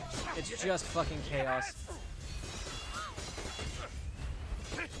 It's just fucking chaos.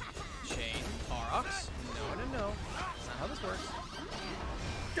 Chain, Aurochs. No. That's not how this works.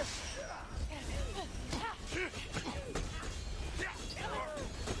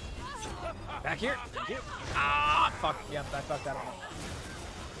 Back here. Thank you. Ah, fuck. Yep, I fucked that up.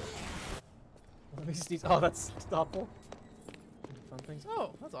 Oh, that's thoughtful. Fun things.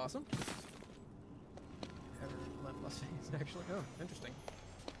 Oh, that's awesome. Never left Las Vegas, actually. Oh, interesting.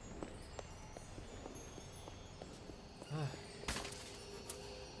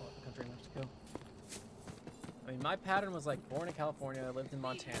 What country left to go? I mean, my pattern was like born in California, lived in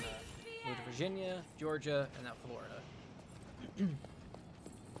Montana, moved to Virginia, Georgia, and now Florida.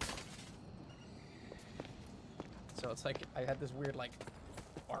 So it's like I had this weird like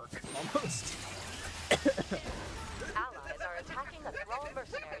arc almost. Allies are attacking a thrall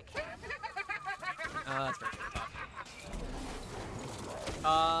mercenary camp. That's very good.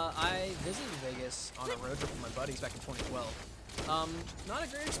 I visited Vegas on a road trip with my buddies back in 2012. Not a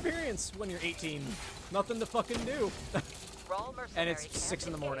great experience when you're 18. Nothing to fucking do. And it's 6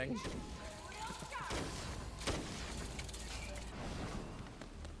 in the morning.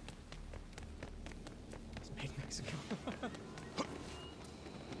 It's made in Mexico.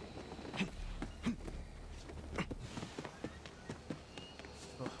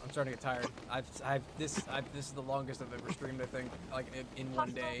 I'm starting to get tired. This is the longest I've ever streamed, I think, like in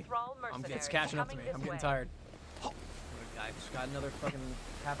one day. It's catching up to me. I'm getting tired. I've got another fucking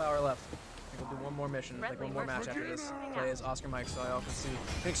half hour left. I think we'll do one more mission, like one more match after this. Play as Oscar Mike so I all can see,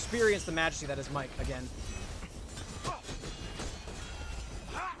 can experience the majesty that is Mike again.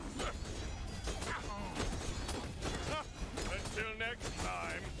 Until next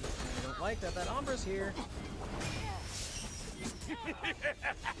time. I don't like that Umbra's here.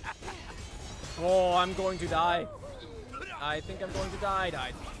 Oh, I'm going to die. I think I'm going to die.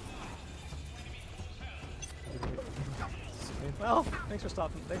 Died. Well, thanks for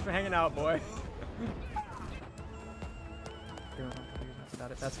stopping. Thanks for hanging out, boy.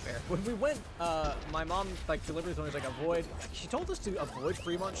 About it. That's fair. When we went, my mom like deliberately told me like avoid. She told us to avoid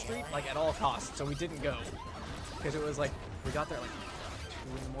Fremont Street like at all costs, so we didn't go because it was like we got there like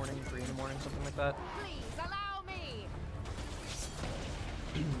 2 in the morning, 3 in the morning, something like that. Please allow me.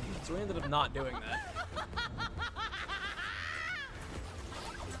 So we ended up not doing that.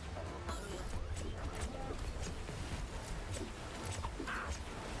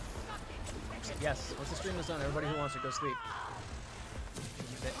 Yes, once the stream is done, everybody who wants to go sleep.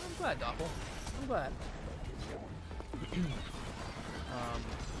 I'm glad, Doppel. I'm glad.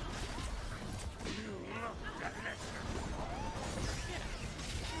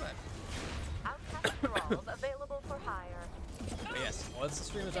 Outcast thralls available for hire. But yes, once the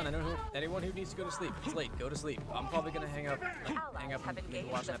stream is done, anyone who needs to go to sleep, it's late, go to sleep. I'm probably gonna hang up and maybe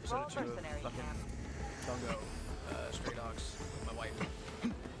watch an episode or two of fucking Bungo, Stray Dogs with my wife.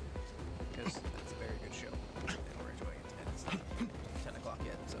 Because it's a very good show, and we're enjoying it, and it's not 10 o'clock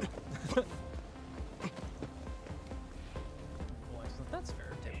yet, so. Boy, so that's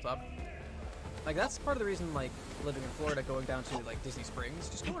fair, tabletop. Like, that's part of the reason, like, living in Florida, going down to, like, Disney Springs,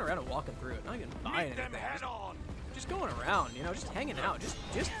 just going around and walking through it, not even buying anything. Just going around, you know, just hanging out, just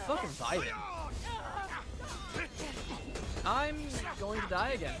fucking vibing. I'm going to die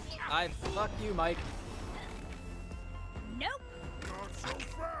again. Fuck you, Mike. Nope. Not so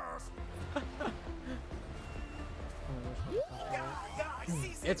fast.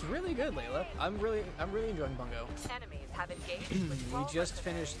 It's really good, Layla. I'm really enjoying Bungo. Enemies have engaged with We just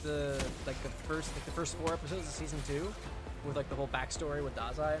finished the first 4 episodes of season 2 with like the whole backstory with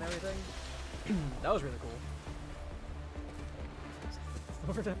Dazai and everything. That was really cool.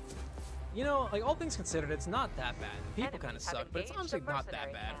 Florida. You know, like all things considered, it's not that bad. People kind of suck, but it's honestly not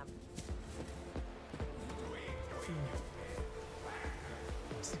that bad.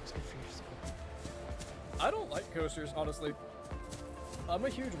 I don't like coasters, honestly. I'm a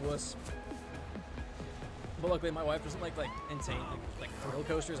huge wuss. But luckily my wife doesn't like insane like thrill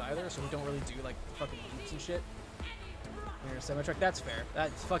coasters either, so we don't really do like fucking loops and shit. We're a semi-truck, that's fair.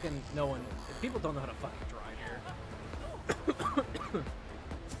 That's fucking no one. People don't know how to fucking drive here.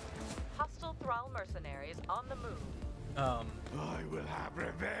 Hostile thrall mercenaries on the move. I will have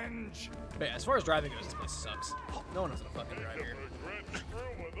revenge. But yeah, as far as driving goes, this place sucks. No one knows how to fucking drive here.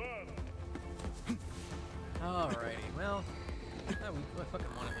 Alrighty, well, we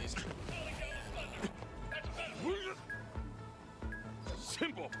fucking won at least.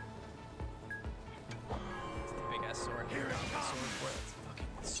 Simple. It's the big ass sword. Here it comes. Sword for it. That's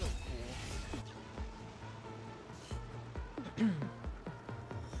fucking so cool.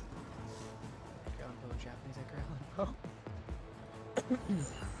 Japanese Edgar Allan Poe.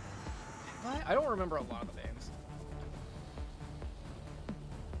 I don't remember a lot of the names.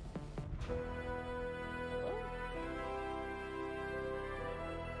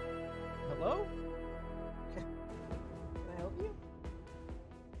 Hello? Can I help you?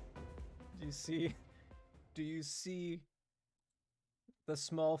 Do you see the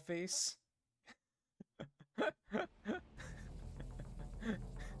small face?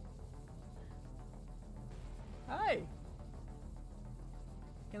 Hi.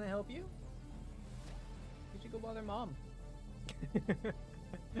 Can I help you? You should go bother Mom. You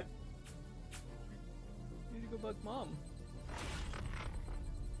should go bug Mom.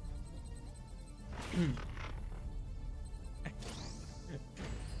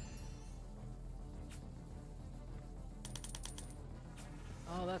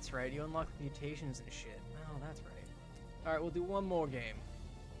 Oh, that's right. You unlock mutations and shit. Oh, that's right. Alright, we'll do one more game.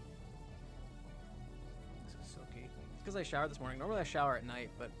 This is so key. It's because I showered this morning. Normally I shower at night,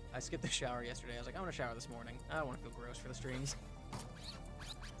 but I skipped the shower yesterday. I was like, I want to shower this morning. I don't want to feel gross for the streams.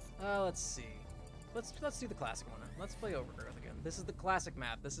 Let's see. Let's do the classic one. Let's play Overgrowth again. This is the classic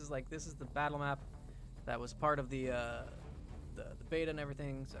map. This is the battle map that was part of the beta and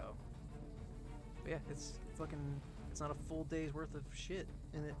everything. So, but yeah, it's not a full day's worth of shit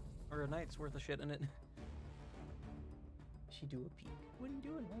in it, or a night's worth of shit in it. She do a peek. What are you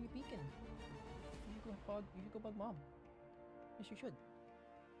doing? Why are you peeking? You should go bug Mom. Yes, you should.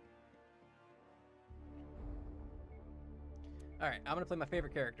 All right, I'm gonna play my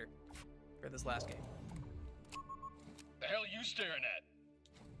favorite character for this last game. The hell you staring at?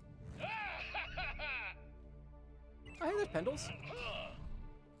 Oh, hey, there's Pendles.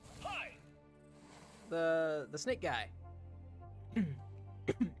 Hi. The snake guy.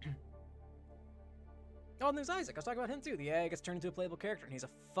 Oh, and there's Isaac. I was talking about him too. The AI gets turned into a playable character, and he's a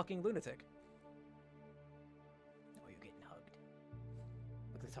fucking lunatic. Oh, you're getting hugged.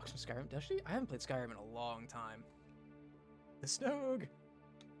 Look, they talk some Skyrim. Does she? I haven't played Skyrim in a long time. The Snog!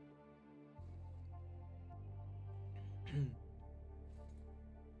 It's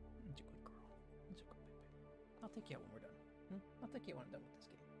a good girl. It's a good baby. I'll take you out when we're done. I'll take you out when I'm done with this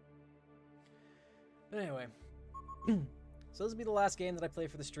game. But anyway. So this will be the last game that I play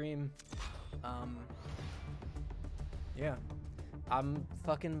for the stream. Yeah. I'm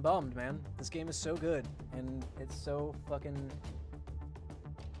fucking bummed, man. This game is so good, and it's so fucking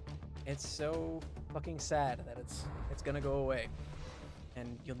sad that it's gonna go away,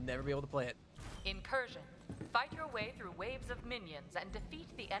 and you'll never be able to play it. Incursion. Fight your way through waves of minions and defeat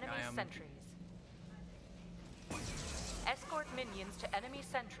the enemy sentries. Escort minions to enemy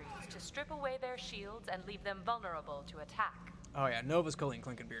sentries to strip away their shields and leave them vulnerable to attack. Oh yeah, Nova's Colleen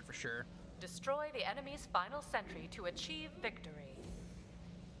Clinkenbeard for sure. Destroy the enemy's final sentry to achieve victory.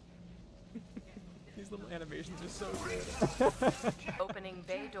 These little animations are so good. Opening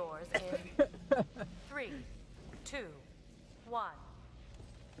bay doors in 3, 2, 1.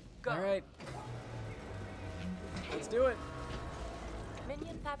 Go. All right. Let's do it.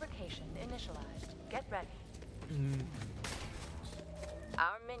 Minion fabrication initialized. Get ready.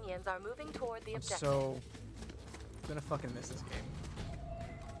 Our minions are moving toward the objective. So gonna fucking miss this game.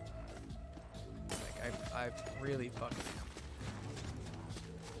 Like I really fucking.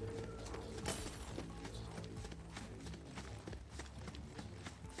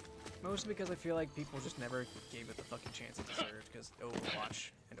 Mostly because I feel like people just never gave it the fucking chance it deserved, because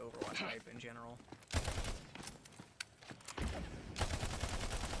Overwatch and Overwatch hype in general.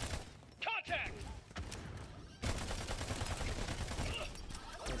 Contact!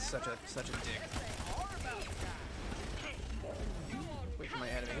 It's such a dick. Wait for my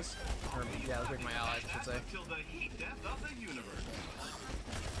enemies. Or, yeah, let's wait for my allies, I should say. Till the heat death of the universe.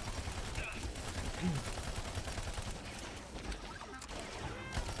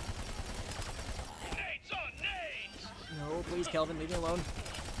 Nades on nades! No, please, Kelvin, leave me alone.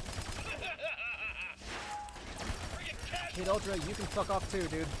 Bring it, Cat! Kid Ultra, you can fuck off too,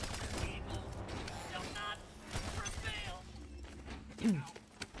 dude.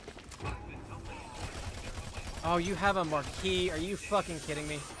 Oh, you have a marquee? Are you fucking kidding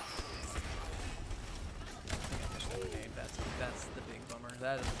me? That's the big bummer.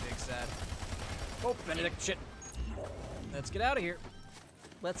 That is the big sad. Oh, Benedict, shit. Let's get out of here.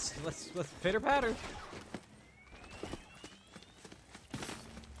 Let's pitter patter.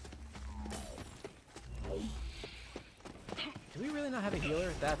 Do we really not have a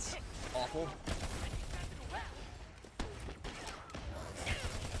healer? That's awful.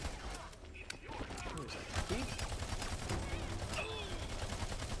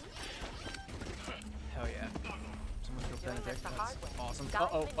 Hell yeah. Someone kill Benedict. That's awesome. Oh, I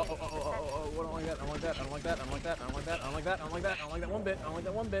don't like that. I don't like that. I don't like that. I don't like that. I don't like that. I don't like that. I don't like that. I don't like that one bit. I don't like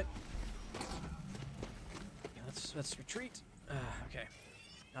that one bit. Yeah, let's retreat. Okay.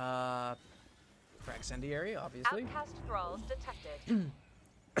 Fraxendiary, obviously. Outcast thralls detected.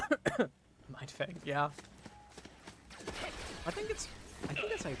 Mindfang, yeah. I think that's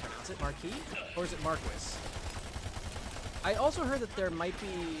how you pronounce it. Marquis? Or is it Marquis? I also heard that there might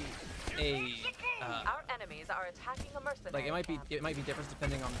be a Our enemies are attacking a mercenary like camp. it might be different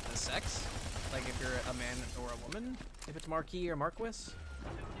depending on the sex. Like if you're a man or a woman, if it's Marquis or Marquis.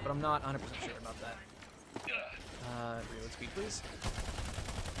 But I'm not 100% sure about that. Reload speed, please.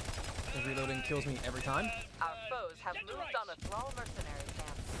 The reloading kills me every time. Our foes have moved on a thrall mercenary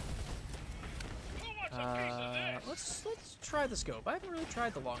camp. Let's try the scope. I haven't really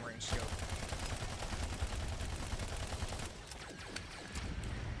tried the long range scope.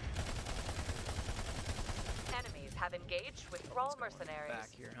 Enemies have engaged with thrall mercenaries. Back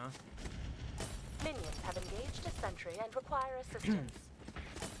here, huh? Minions have engaged a sentry and require assistance.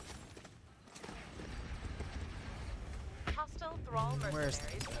 Hostile thrall Where's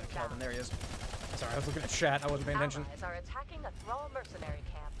mercenaries Calvin? inbound. There he is. Sorry, I was looking at chat. I wasn't paying attention. Allies are attacking a thrall mercenary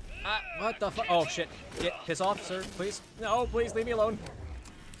camp. Ah, what the fuck? Oh shit! Piss off, sir. Please. No, please leave me alone.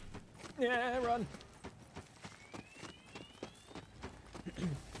 Yeah, run.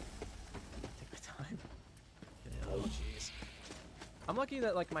 Take my time. Oh jeez. I'm lucky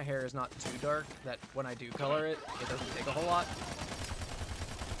that like my hair is not too dark. That when I do color it, it doesn't take a whole lot.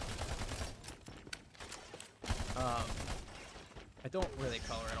 I don't really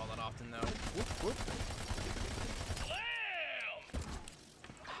color it all that often though. Whoop, whoop.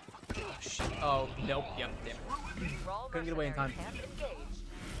 Oh shit. Oh nope. Yep. Damn. Thrall Couldn't get away in time. mercenary camp engaged.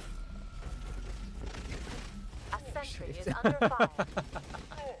 A sentry is under fire.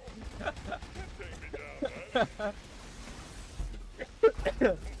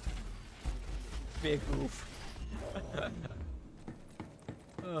 Big oof.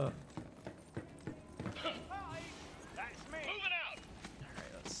 That's me!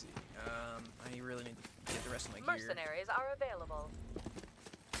 rest of my gear. Mercenaries are available.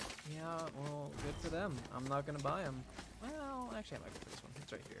 Yeah, well, good for them. I'm not gonna buy them. Well, actually, I might go for this one.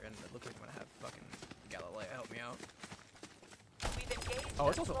 It's right here, and it looks like I'm gonna have fucking Galileo help me out. We've engaged Oh,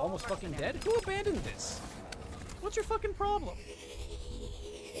 it's also almost fucking dead? Who abandoned this? What's your fucking problem?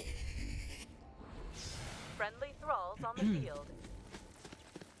 Friendly thralls on the field.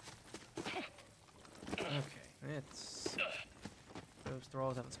 Okay, it's... Those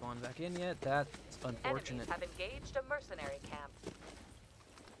thralls haven't spawned back in yet. That's unfortunate. Enemies have engaged a mercenary camp.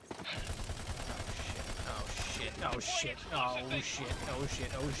 Oh shit, oh shit, oh shit, oh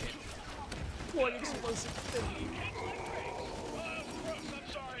shit, oh shit. What explosive thing?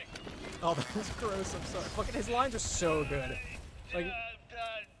 I'm sorry. Oh, that was gross, I'm sorry. Fucking, his lines are so good. Like,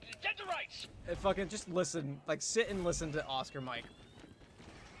 Get the rights. fucking just listen. Like, sit and listen to Oscar Mike.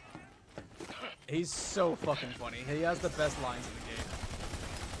 He's so fucking funny. He has the best lines in the game.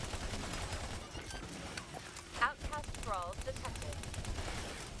 Outcast thralls detected.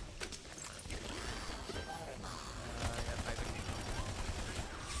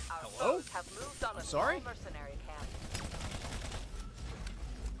 Our Hello? foes have moved on a Sorry? small mercenary camp.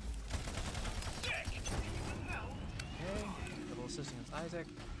 Okay, little assist against Isaac.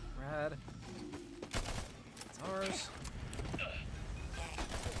 Rad. It's ours.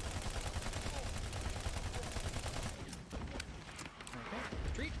 Okay,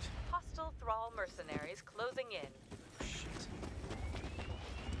 retreat. Hostile thrall mercenaries closing in. Shit.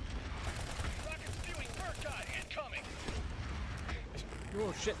 Rocket spewing bird guy incoming.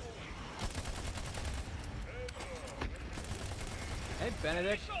 Oh shit. Hey,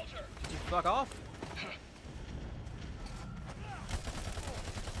 Benedict. Soldier. Did you fuck off?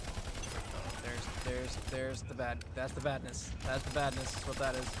 There's the bad. That's the badness. That's the badness. That's what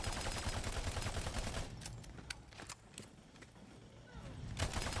that is.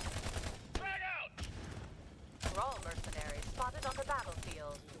 Frag out. Thrall mercenaries spotted on the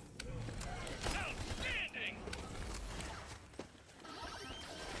battlefield. Outstanding.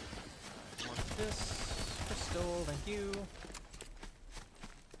 Want this crystal? Thank you.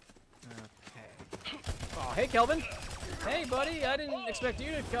 Okay. Oh, hey, Kelvin. Hey, buddy. I didn't expect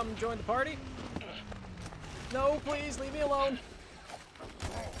you to come join the party. No, please leave me alone.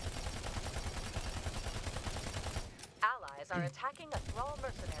 Allies are attacking a thrall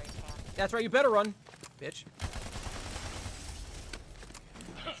mercenary camp. That's right. You better run, bitch.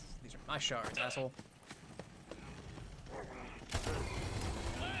 These are my shards, asshole.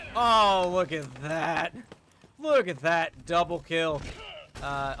 Oh, look at that. Look at that double kill.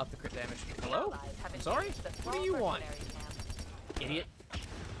 Up the crit damage. Hello? Allies have I'm sorry? engaged the What do thrall you want? mercenary camp. Idiot.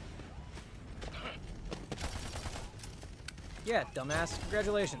 Yeah, dumbass.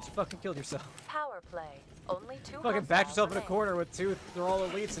 Congratulations. You fucking killed yourself. Power play. Only two Fucking backed hostiles yourself in a remain. corner with two Thrall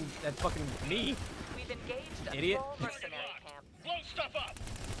elites and fucking me. We've engaged a Idiot. thrall mercenary camp. Blow stuff up.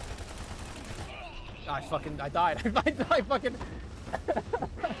 I died. I fucking...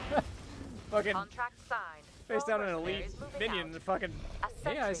 fucking Contract signed. face Thrall down an elite mercenaries moving minion out. and fucking... A Hey,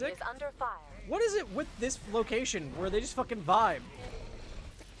 sentry Isaac. is under fire. What is it with this location where they just fucking vibe?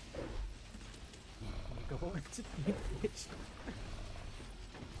 Go into the bitch.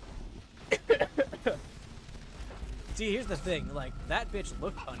 See, here's the thing. Like, that bitch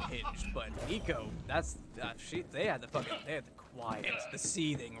looked unhinged, but Nico, they had the quiet, the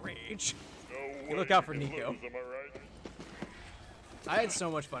seething rage. You look out for Nico. I had so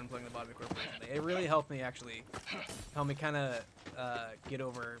much fun playing the Bobby Corporation thing. It really helped me kind of get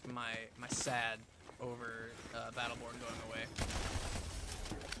over my sad over Battleborn going away.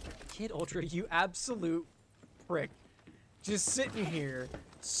 Kid Ultra, you absolute prick. Just sitting here,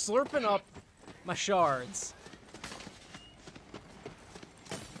 slurping up my shards.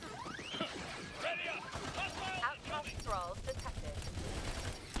 Ready up. Hostile. Outcast thralls detected.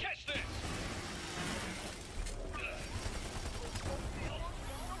 Catch this.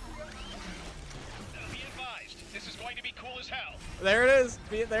 Be advised. This is going to be cool as hell. There it is.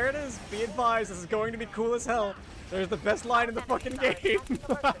 There it is. Be advised, this is going to be cool as hell. There's the best line in the fucking game.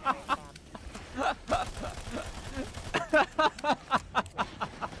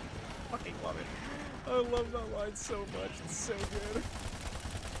 Fucking love it. I love that line so much. It's so good.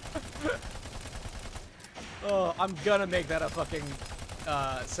 Oh, I'm gonna make that a fucking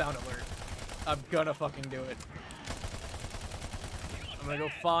sound alert. I'm gonna fucking do it. I'm gonna go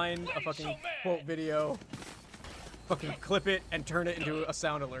find a fucking quote video, fucking clip it, and turn it into a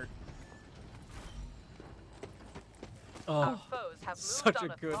sound alert. Our Oh, foes have moved such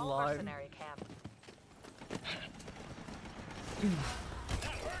on a good thrall line. mercenary camp.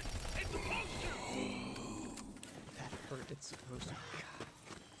 That hurt. It's supposed to. That hurt. It's supposed to. God.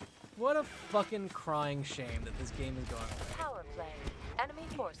 What a fucking crying shame that this game is going away. Power play. Enemy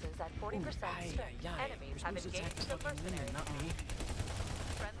forces at 40% strength. Enemies have engaged the mercenaries. Not me.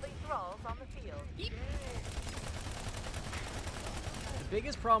 Friendly thralls on the field. The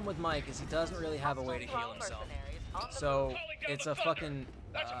biggest problem with Mike is he doesn't really have a way to heal himself. So it's a fucking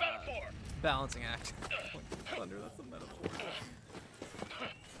balancing act. Thunder, that's a metaphor.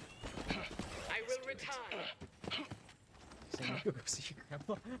 I will retire. Saying go see your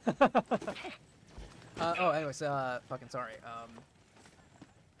grandpa. Anyways, fucking sorry.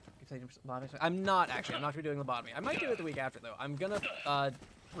 I'm not actually. I'm not gonna be doing lobotomy. I might do it the week after though. I'm gonna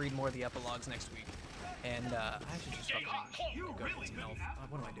read more of the epilogues next week, and I should just fucking go get some health.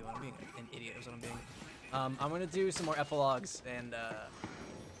 What am I doing? I'm being an idiot. Is what I'm being. I'm gonna do some more epilogues and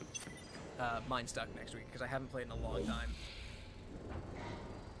Mind Stuck next week because I haven't played in a long time.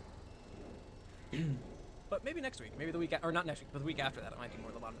 But maybe next week, maybe the week, or not next week, but the week after that, it might be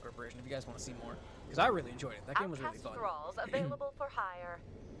more Lobotomy Corporation if you guys want to see more. Because I really enjoyed it. That game was really fun. Thralls available for hire.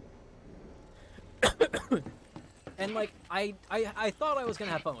 And like, I thought I was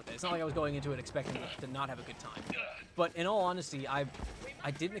gonna have fun with it. It's not like I was going into it expecting to not have a good time. But in all honesty, I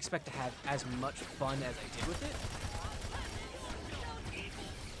didn't expect to have as much fun as I did with it.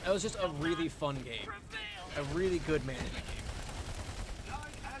 It was just a really fun game, a really good management game.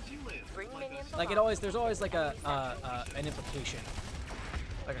 Like there's always like an implication,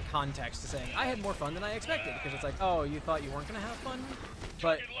 like a context to saying I had more fun than I expected, because it's like, oh, you thought you weren't gonna have fun,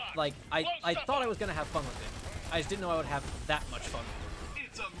 but like I thought I was gonna have fun with it. I just didn't know I would have that much fun with it.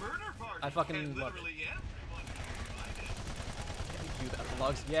 It's a murder party. I fucking love it. Do the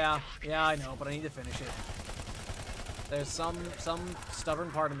epilogues. Yeah, I know, but I need to finish it. There's some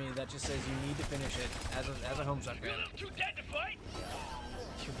stubborn part of me that just says you need to finish it as a Homestuck fan. Too dead to fight?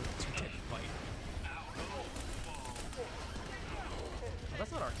 You're too dead to fight. Oh,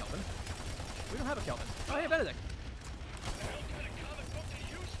 that's not our Kelvin. We don't have a Kelvin. Oh, hey, Benedict.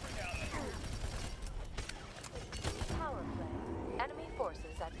 Power play. Enemy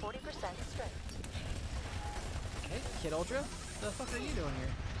forces at 40% strength. Hey, Kid Ultra, what the fuck are you doing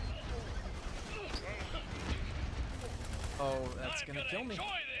here? Oh, that's gonna kill me.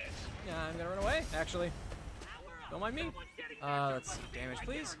 Yeah, I'm gonna run away, actually. Don't mind me. Let's see. Damage,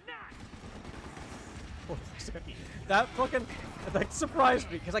 please. Oh, that fucking that surprised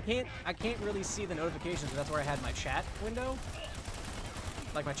me because I can't really see the notifications. But that's where I had my chat window,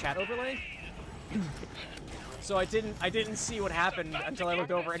 like my chat overlay. So I didn't see what happened until I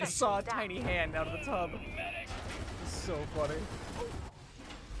looked over and just saw a tiny hand out of the tub. It's so funny.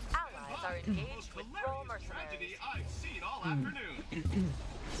 Allies are engaged with thrall mercenaries. I've seen all afternoon.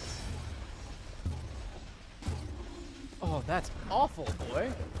 Oh, that's awful,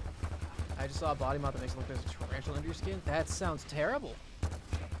 boy. I just saw a body mod that makes it look like there's a tarantula under your skin. That sounds terrible.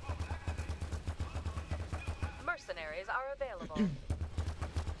 Mercenaries are available.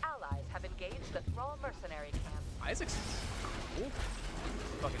 Allies have engaged the thrall mercenary camp. Isaac's cool.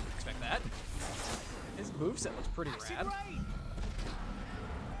 Fucking expect that. His moveset looks pretty rad.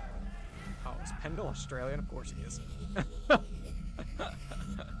 Oh, is Pendle Australian? Of course he is.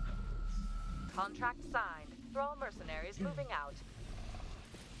 Contract signed. Thrall mercenaries moving out.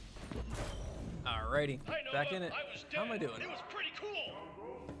 Alrighty, back in it. How am I doing? It was pretty cool.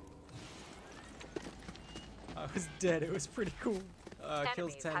 I was dead. It was pretty cool.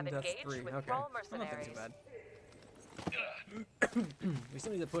 Kills 10, deaths 3. Okay, I'm not doing too bad. We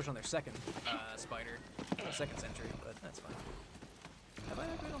still need to push on their second spider, second sentry, but that's fine. Have I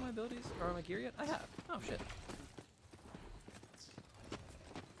upgraded all my abilities or my gear yet? I have. Oh shit.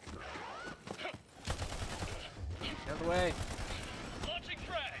 Get out of the way. Launching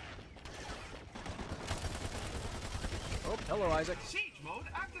frag. Oh, hello, Isaac. Siege mode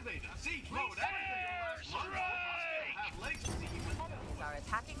activated. Siege mode activated. Have legs to see you with Enemies are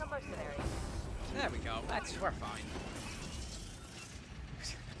attacking a mercenary. There we go. We're fine.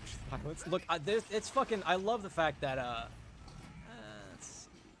 Violence. Look, it's fucking. I love the fact that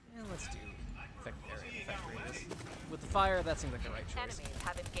let's do effect radius. With the fire, that seems like the right choice. Enemies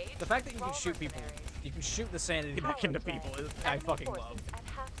have engaged The fact that you can shoot people, you can shoot the sanity back into people, I fucking love. At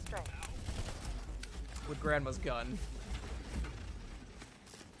half strength. With Grandma's gun.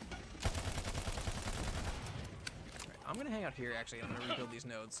 Right, I'm gonna hang out here actually. I'm gonna rebuild these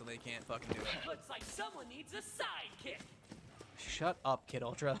nodes so they can't fucking do it. Looks like someone needs a sidekick. Shut up, Kid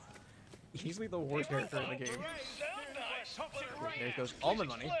Ultra. Easily the worst character in the game. There goes all my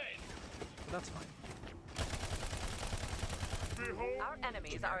money. But that's fine. Our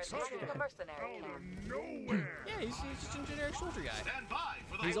enemies are attacking a mercenary camp. Yeah, he's just a generic soldier guy.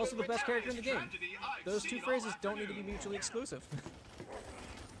 He's also the best character in the game. Those two phrases don't need to be mutually exclusive.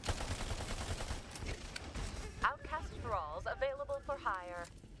 Hell for hire.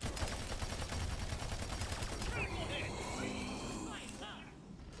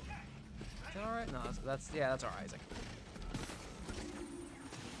 Alright, no, that's our Isaac.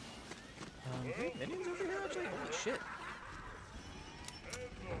 Minions over here actually? Holy shit.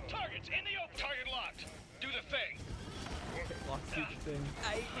 Target's in the open. Target locked. Do the thing. Okay, lock through the thing.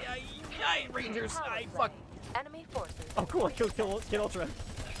 Aye, Rangers! Aye, fuck! Enemy forces. Oh, cool, I killed Ultra.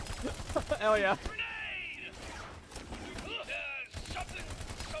 Hell yeah. Grenade! Something,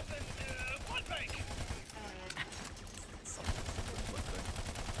 blood bank.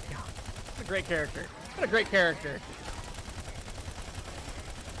 What a great character. What a great character.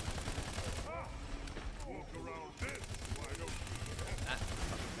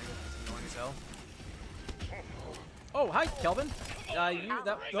 Oh, hi, Kelvin.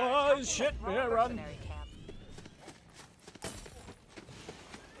 Oh, shit. Yeah, run.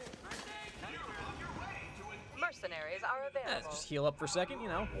 Mercenaries are available. Just heal up for a second, you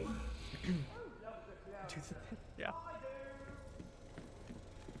know. Yeah.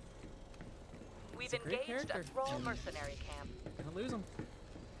 We've a great engaged character. a Thrall mercenary camp. Gonna lose him.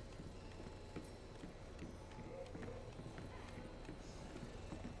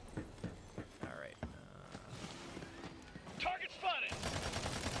 Alright. Target spotted.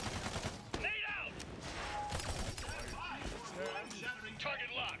 Nade out. Target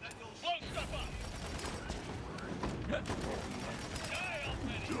locked. Blow stuff up.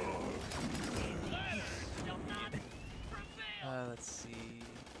 Let's see.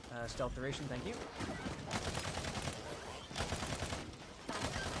 Stealth duration, thank you.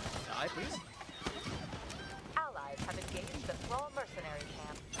 Die, please. Allies have engaged the Thrall mercenary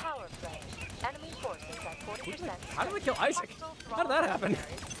camp. Power play. Enemy forces at 40%. How did we kill Isaac? How did that happen?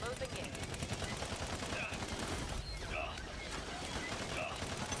 Closing in.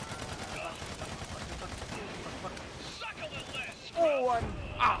 Oh,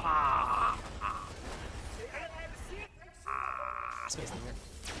 space in here.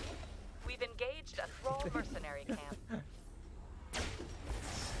 We've engaged a Thrall mercenary camp.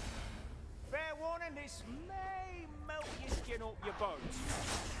 Fair warning, this may melt your skin up your bones.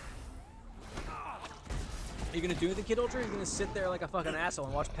 Are you gonna do anything, Kid Ultra? Or are you gonna sit there like a fucking asshole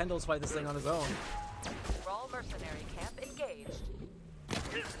and watch Pendles fight this thing on his own? Thrall mercenary camp engaged.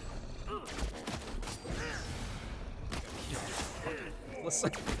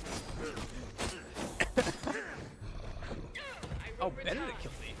 Listen. Oh, Benedict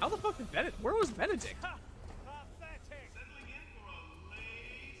killed me. How the fuck did Benedict? Where was Benedict?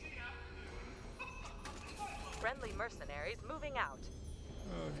 Friendly mercenaries moving out.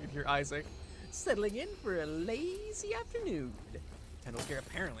 Oh, you can hear Isaac settling in for a lazy afternoon. I don't care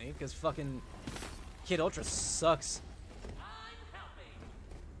apparently, because fucking Kid Ultra sucks.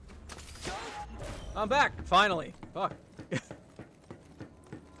 I'm back, finally. Fuck.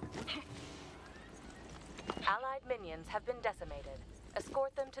 Allied minions have been decimated.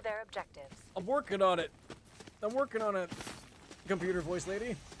 Escort them to their objectives. I'm working on it. I'm working on it, computer voice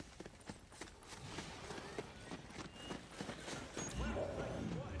lady.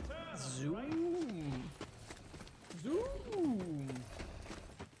 Zoom. Zoom.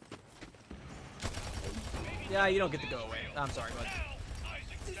 Yeah, you don't get to go away. I'm sorry, bud.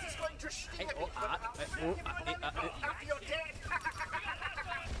 This is going to sting Hey, a bit, after you're dead.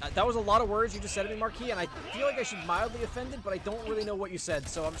 That was a lot of words you just said to me, Marquis, and I feel like I should mildly offended, but I don't really know what you said,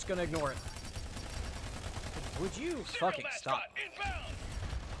 so I'm just gonna ignore it. Would you fucking stop?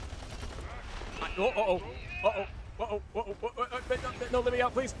 No, let me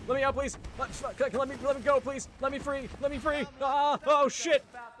out, please. Let me out, please. Let me go, please. Let me free. Let me free. Ah, oh shit.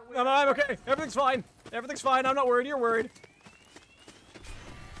 No, I'm okay. Everything's fine. Everything's fine. I'm not worried. You're worried.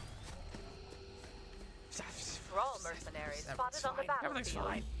 Thrall mercenaries spotted on the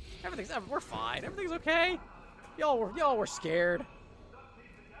battlefield. Everything's fine. We're fine. Everything's okay. Y'all were scared.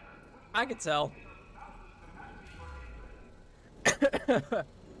 I could tell. I'm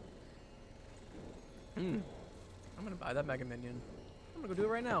gonna buy that Mega Minion. I'm gonna go do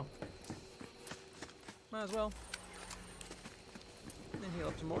it right now. Might as well. And then heal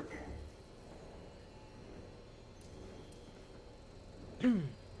up some more.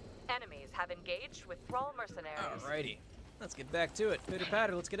 Enemies have engaged with Thrall mercenaries. Alrighty. Let's get back to it. Pitter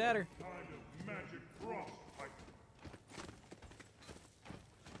patter, let's get at her.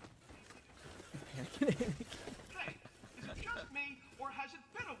 Is it just me, or has it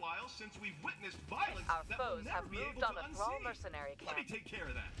been a while since we've witnessed violence Our that foes we'll never have be moved able on to a Thrall unsee? mercenary Let me camp. take care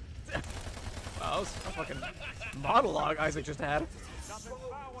of that. Wow, that was a fucking monologue Isaac just had.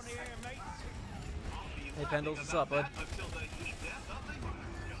 Hey, Pendles, what's up, bud?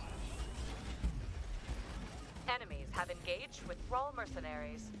 Enemies have engaged with Thrall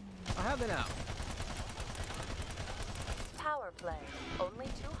mercenaries. I have it now. Power play. Only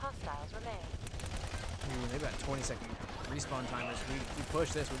 2 hostiles remain. Ooh, they've got 20-second respawn timers. We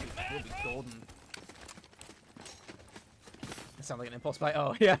push this, we'll be golden. That sounds like an impulse buy.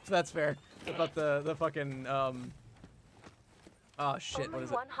 Oh, yeah, that's fair. About the fucking, oh, shit, what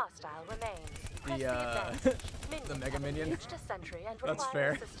is it? Only 1 hostile remains. The Mega Minion. That's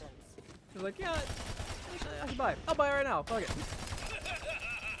fair. He's like, yeah, I should buy it. I'll buy it right now. Fuck it.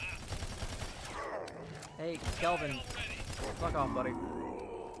 Hey, Kelvin. Fuck off, buddy.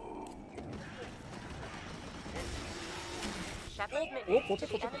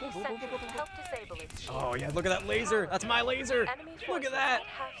 Oh, yeah, look at that laser. That's my laser. Look at that.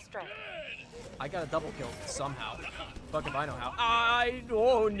 I got a double kill somehow. Fuck if I know how.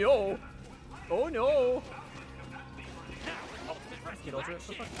 Oh, no. Oh, no. Get ultra? What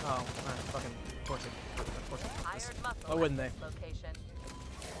the fuck? Oh, alright, fucking force it. Why wouldn't they?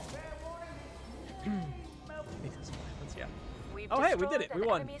 Yeah. Oh, hey, we did it. We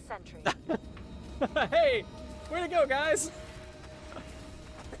won. Hey, way to go, guys.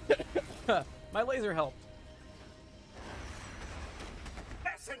 My laser helped.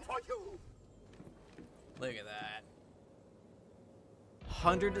 For you. Look at that.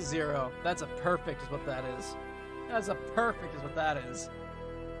 100-0. That's a perfect is what that is. That's a perfect is what that is.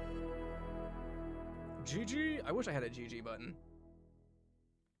 GG? I wish I had a GG button.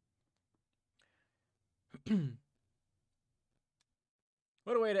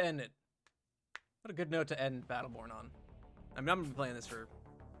 What a way to end it. What a good note to end Battleborn on. I mean, I'm going to be playing this for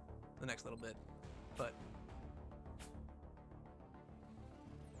the next little bit, but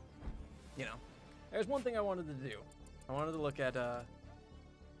you know, there's one thing I wanted to do. I wanted to look at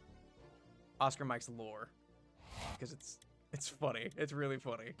Oscar Mike's lore because it's funny. It's really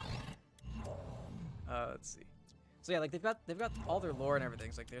funny. Let's see. So yeah, like they've got all their lore and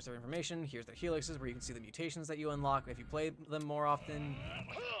everything. So like there's their information. Here's their helixes where you can see the mutations that you unlock if you play them more often,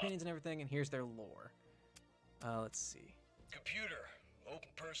 opinions and everything. And here's their lore. Let's see. Computer, open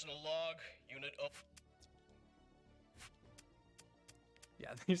personal log, unit up.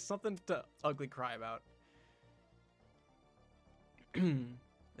 Yeah, there's something to ugly cry about.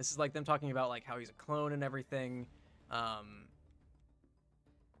 This is like them talking about like how he's a clone and everything.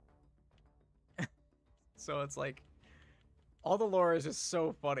 So it's like all the lore is just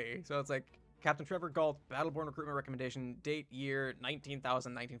so funny. So it's like Captain Trevor Galt, Battleborn recruitment recommendation, date, year,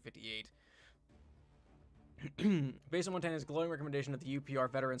 19,1958. Based on Montana's glowing recommendation of the UPR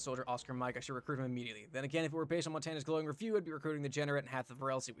veteran soldier Oscar Mike, I should recruit him immediately. Then again, if it were based on Montana's glowing review, I'd be recruiting the Generate and half the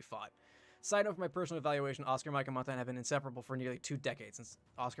Varelsi we fought. Side note, for my personal evaluation, Oscar Mike and Montana have been inseparable for nearly 2 decades since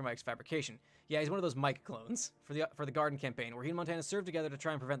Oscar Mike's fabrication. Yeah, he's one of those Mike clones for the Garden campaign, where he and Montana served together to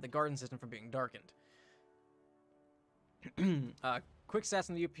try and prevent the Garden system from being darkened. Quick stats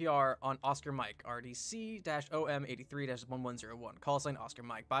in the UPR on Oscar Mike. RDC-OM83-1101. Call sign Oscar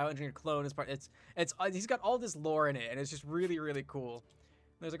Mike. Bioengineered clone is part. He's got all this lore in it, and it's just really, really cool.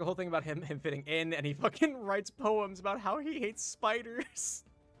 There's like a whole thing about him fitting in, and he fucking writes poems about how he hates spiders.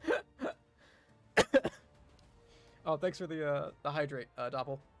 Oh, thanks for the hydrate,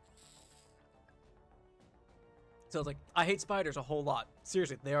 Doppel. So it's like, I hate spiders a whole lot.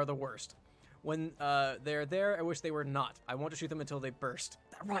 Seriously, they are the worst. When they're there, I wish they were not. I want to shoot them until they burst.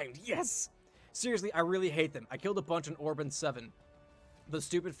 That rhymed, yes! Seriously, I really hate them. I killed a bunch in Orban 7. Those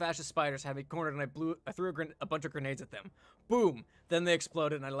stupid fascist spiders had me cornered and I threw a bunch of grenades at them. Boom! Then they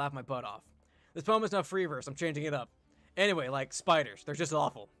exploded and I laughed my butt off. This poem is now free verse, I'm changing it up. Anyway, like, spiders, they're just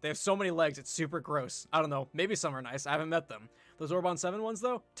awful. They have so many legs, it's super gross. I don't know, maybe some are nice, I haven't met them. Those Orban 7 ones,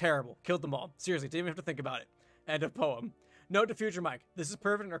 though? Terrible. Killed them all. Seriously, didn't even have to think about it. End of poem. Note to future Mike, this is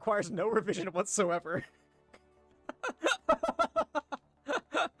perfect and requires no revision whatsoever.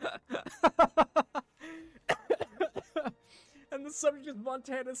 And the subject is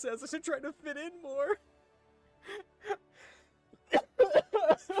Montana says I should try to fit in more.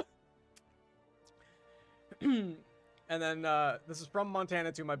 And then this is from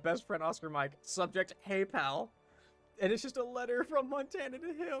Montana to my best friend Oscar Mike. Subject, hey pal. And it's just a letter from Montana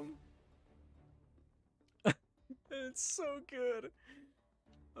to him. It's so good.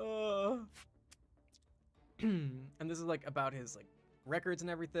 And this is like about his like records and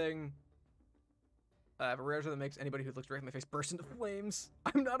everything. I have a rare that makes anybody who looks directly at my face burst into flames.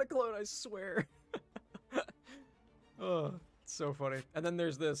 I'm not a clone, I swear. Oh, it's so funny. And then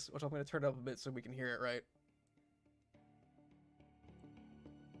there's this, which I'm going to turn up a bit so we can hear it right.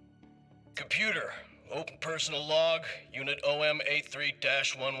 Computer, open personal log, unit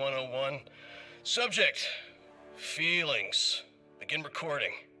OM83-1101. Subject, feelings. Begin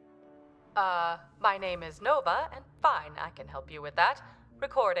recording. My name is Nova, and fine, I can help you with that.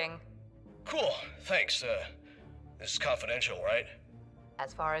 Recording. Cool, thanks. This is confidential, right?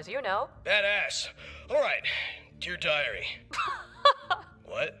 As far as you know. Badass. Alright, dear diary.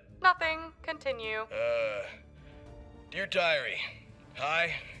 What? Nothing. Continue. Dear diary.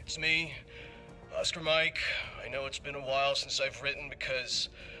 Hi, it's me, Oscar Mike. I know it's been a while since I've written because,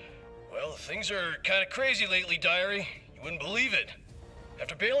 well, things are kind of crazy lately, diary. You wouldn't believe it.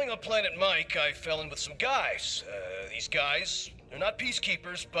 After bailing on Planet Mike, I fell in with some guys. These guys, they're not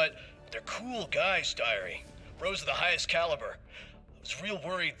peacekeepers, but they're cool guys, diary. Bros of the highest caliber. I was real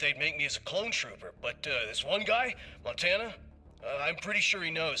worried they'd make me as a clone trooper, but this one guy, Montana, I'm pretty sure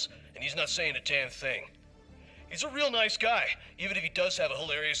he knows, and he's not saying a damn thing. He's a real nice guy, even if he does have a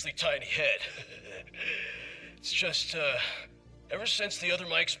hilariously tiny head. It's just, ever since the other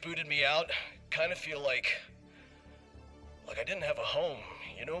Mikes booted me out, kind of feel like I didn't have a home,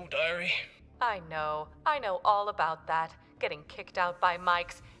 you know, diary? I know all about that. Getting kicked out by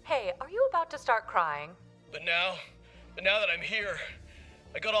Mikes. Hey, are you about to start crying? But now that I'm here,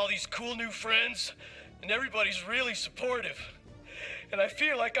 I got all these cool new friends, and everybody's really supportive. And I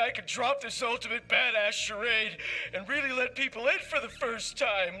feel like I could drop this ultimate badass charade and really let people in for the first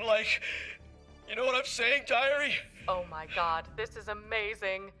time. Like, you know what I'm saying, diary? Oh my god, this is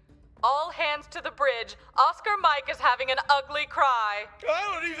amazing. All hands to the bridge. Oscar Mike is having an ugly cry.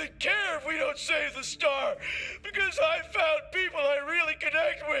 I don't even care if we don't save the star, because I found people I really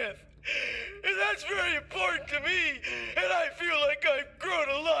connect with. And that's very important to me, and I feel like I've grown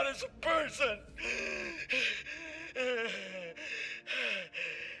a lot as a person.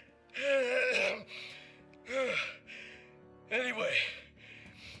 Anyway,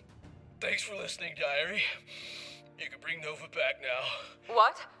 thanks for listening, diary. You can bring Nova back now.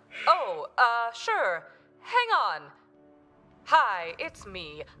 What? Oh, sure. Hang on. Hi, it's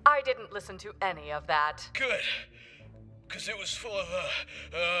me. I didn't listen to any of that. Good. Because it was full of,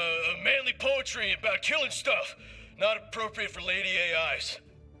 manly poetry about killing stuff. Not appropriate for lady AIs.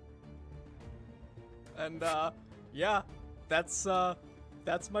 And, yeah, that's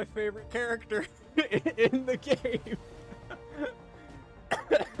my favorite character in the game.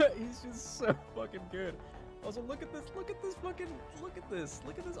 He's just so fucking good. Also, look at this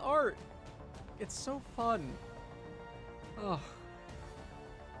art. It's so fun. Oh.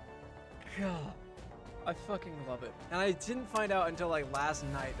 God. I fucking love it. And I didn't find out until, like, last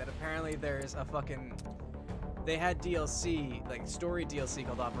night that apparently there's a fucking... They had DLC, like, story DLC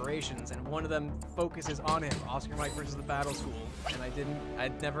called Operations, and one of them focuses on him, Oscar Mike versus the Battle School. And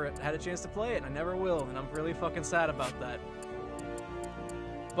I'd never had a chance to play it, and I never will, and I'm really fucking sad about that.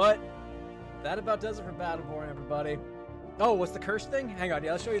 But... that about does it for Battleborn, everybody. Oh, what's the curse thing? Hang on,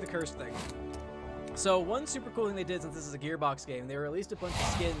 yeah, I'll show you the curse thing. So, one super cool thing they did, since this is a Gearbox game, they released a bunch of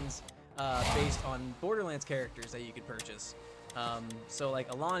skins based on Borderlands characters that you could purchase. So,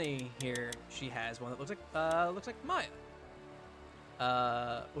 like, Alani here, she has one that looks like Maya.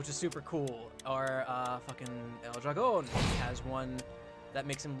 Which is super cool. Or, fucking El Dragon has one that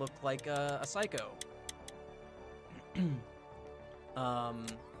makes him look like a psycho.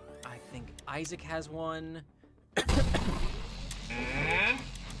 I think Isaac has one.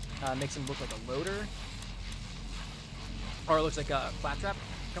 Makes him look like a loader. Or it looks like a Claptrap.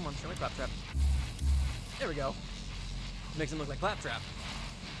 Come on, show me Claptrap. There we go. Makes him look like Claptrap.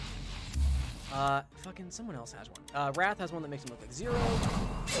 Fucking someone else has one. Wrath has one that makes him look like Zero.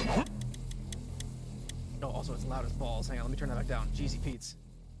 Oh, also it's loud as balls. Hang on, let me turn that back down. Jeezy Pete's.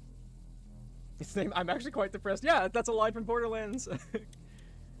 His name, I'm actually quite depressed. Yeah, that's a line from Borderlands.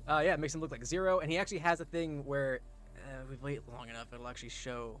 Yeah, it makes him look like Zero, and he actually has a thing where, if we wait long enough, it'll actually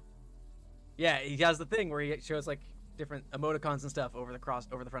show. Yeah, he has the thing where he shows like different emoticons and stuff over the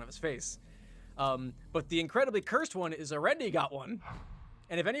front of his face. But the incredibly cursed one is Rendain got one.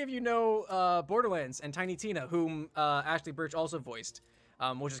 And if any of you know Borderlands and Tiny Tina, whom Ashley Birch also voiced,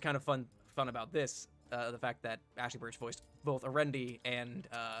 which is kind of fun about this, the fact that Ashley Birch voiced both Rendain and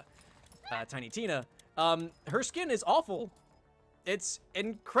Tiny Tina, her skin is awful. It's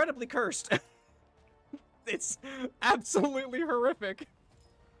incredibly cursed. It's absolutely horrific.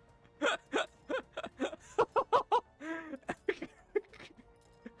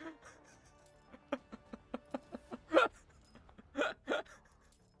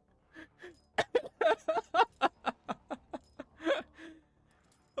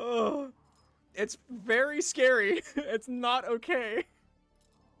 Oh, it's very scary. It's not okay.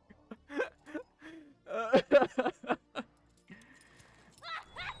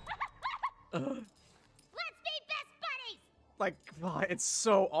 Let's be best buddies! Like, oh, it's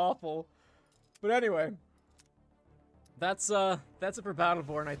so awful. But anyway, that's it for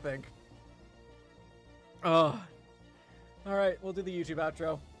Battleborn, I think. Oh. Alright, we'll do the YouTube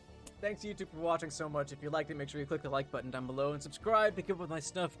outro. Thanks YouTube for watching so much. If you liked it, make sure you click the like button down below and subscribe to keep up with my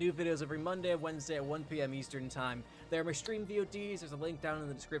stuff. New videos every Monday and Wednesday at 1 p.m. Eastern Time. There are my stream VODs. There's a link down in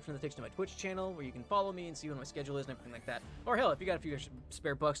the description that takes you to my Twitch channel where you can follow me and see when my schedule is and everything like that. Or hell, if you got a few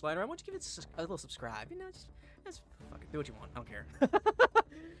spare bucks lying around, why don't you give it a little subscribe? You know, just fuck it, do what you want. I don't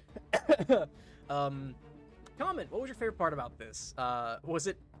care. Comment, what was your favorite part about this? Was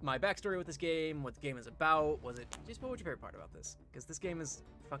it my backstory with this game, what the game is about? Was it just what was your favorite part about this? Because this game is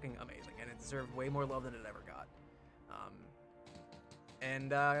fucking amazing and it deserved way more love than it ever got.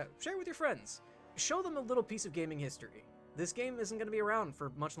 Share it with your friends. Show them a little piece of gaming history. This game isn't going to be around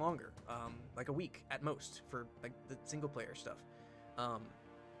for much longer, like a week at most for like the single player stuff,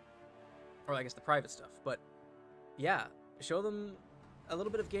 or I guess the private stuff. But yeah, show them a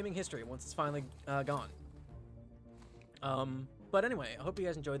little bit of gaming history once it's finally gone. But anyway, I hope you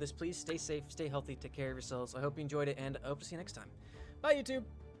guys enjoyed this. Please stay safe, stay healthy, take care of yourselves. I hope you enjoyed it, and I hope to see you next time. Bye, YouTube!